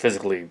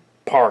physically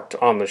parked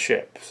on the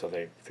ship. So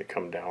they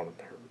come down and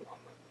they're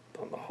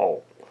on the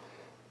hull.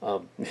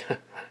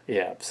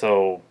 Yeah,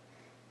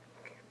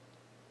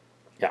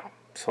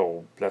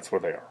 so that's where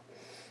they are.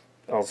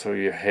 Also,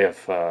 you have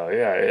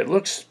it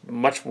looks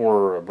much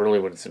more really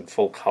when it's in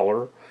full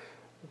color,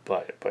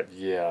 but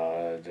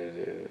yeah,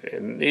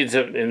 it needs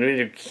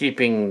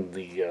keeping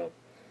the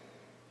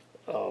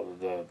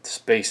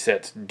space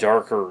sets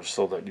darker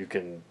so that you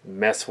can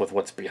mess with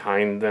what's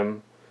behind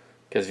them.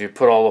 Because if you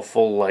put all the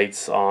full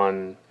lights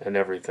on and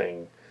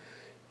everything,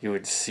 you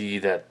would see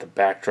that the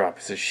backdrop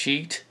is a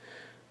sheet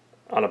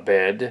on a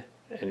bed,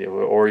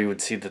 or you would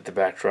see that the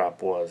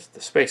backdrop was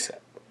the space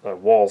set, a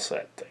wall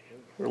set thing.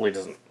 It really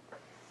doesn't.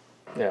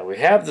 Yeah, we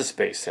have the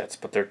space sets,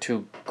 but they're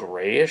too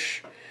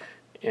grayish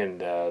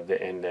and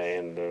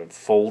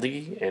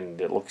foldy,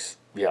 and it looks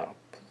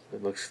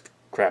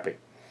crappy.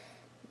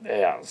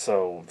 Yeah,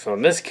 so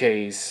in this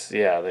case,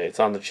 yeah, it's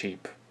on the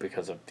cheap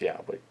because of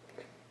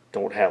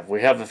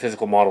we have the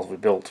physical models we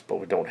built, but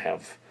we don't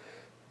have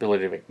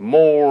ability to make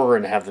more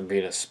and have them be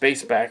in a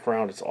space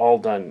background. It's all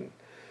done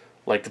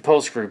like the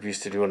Post Group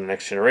used to do in the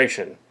Next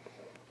Generation.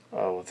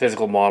 A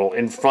physical model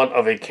in front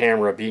of a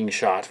camera being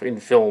shot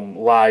in film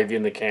live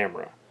in the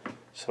camera.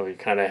 So you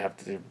kind of have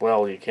to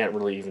you can't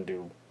really even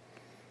do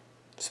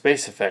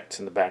space effects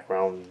in the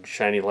background,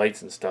 shiny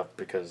lights and stuff,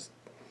 because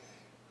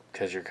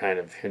you're kind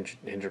of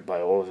hindered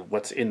by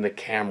what's in the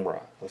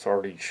camera that's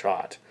already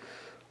shot.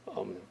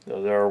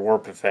 There are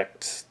warp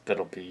effects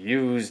that'll be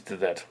used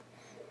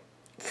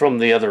from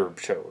the other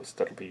shows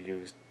that'll be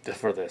used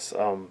for this.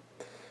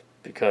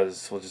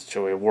 Because we'll just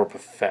show you a warp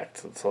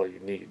effect. That's all you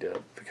need,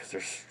 because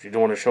you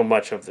don't want to show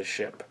much of the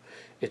ship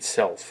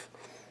itself.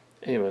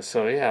 Anyway,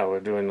 so yeah,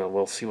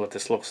 we'll see what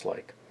this looks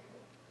like.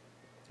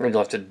 And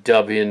you'll have to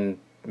dub in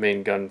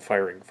main gun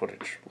firing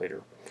footage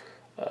later.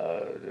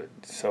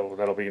 So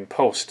that'll be in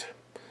post.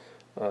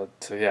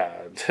 So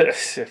yeah,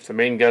 if the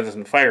main gun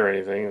doesn't fire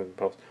anything in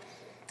post,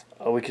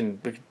 we can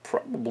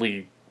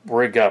probably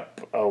rig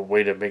up a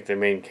way to make the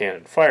main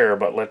cannon fire,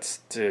 but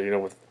let's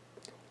with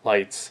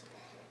lights.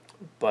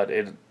 But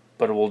it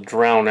will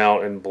drown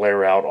out and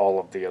blare out all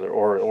of the other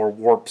or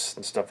warps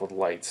and stuff with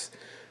lights,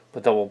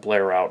 but that will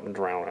blare out and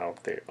drown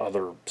out the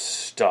other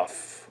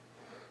stuff,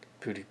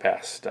 beauty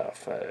pass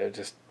stuff. It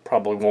just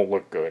probably won't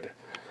look good.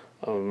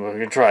 We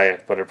can try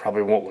it, but it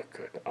probably won't look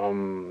good.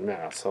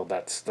 Yeah, so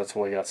that's what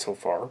we got so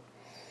far,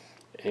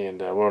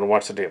 and we're gonna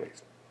watch the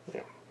dailies.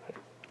 Yeah.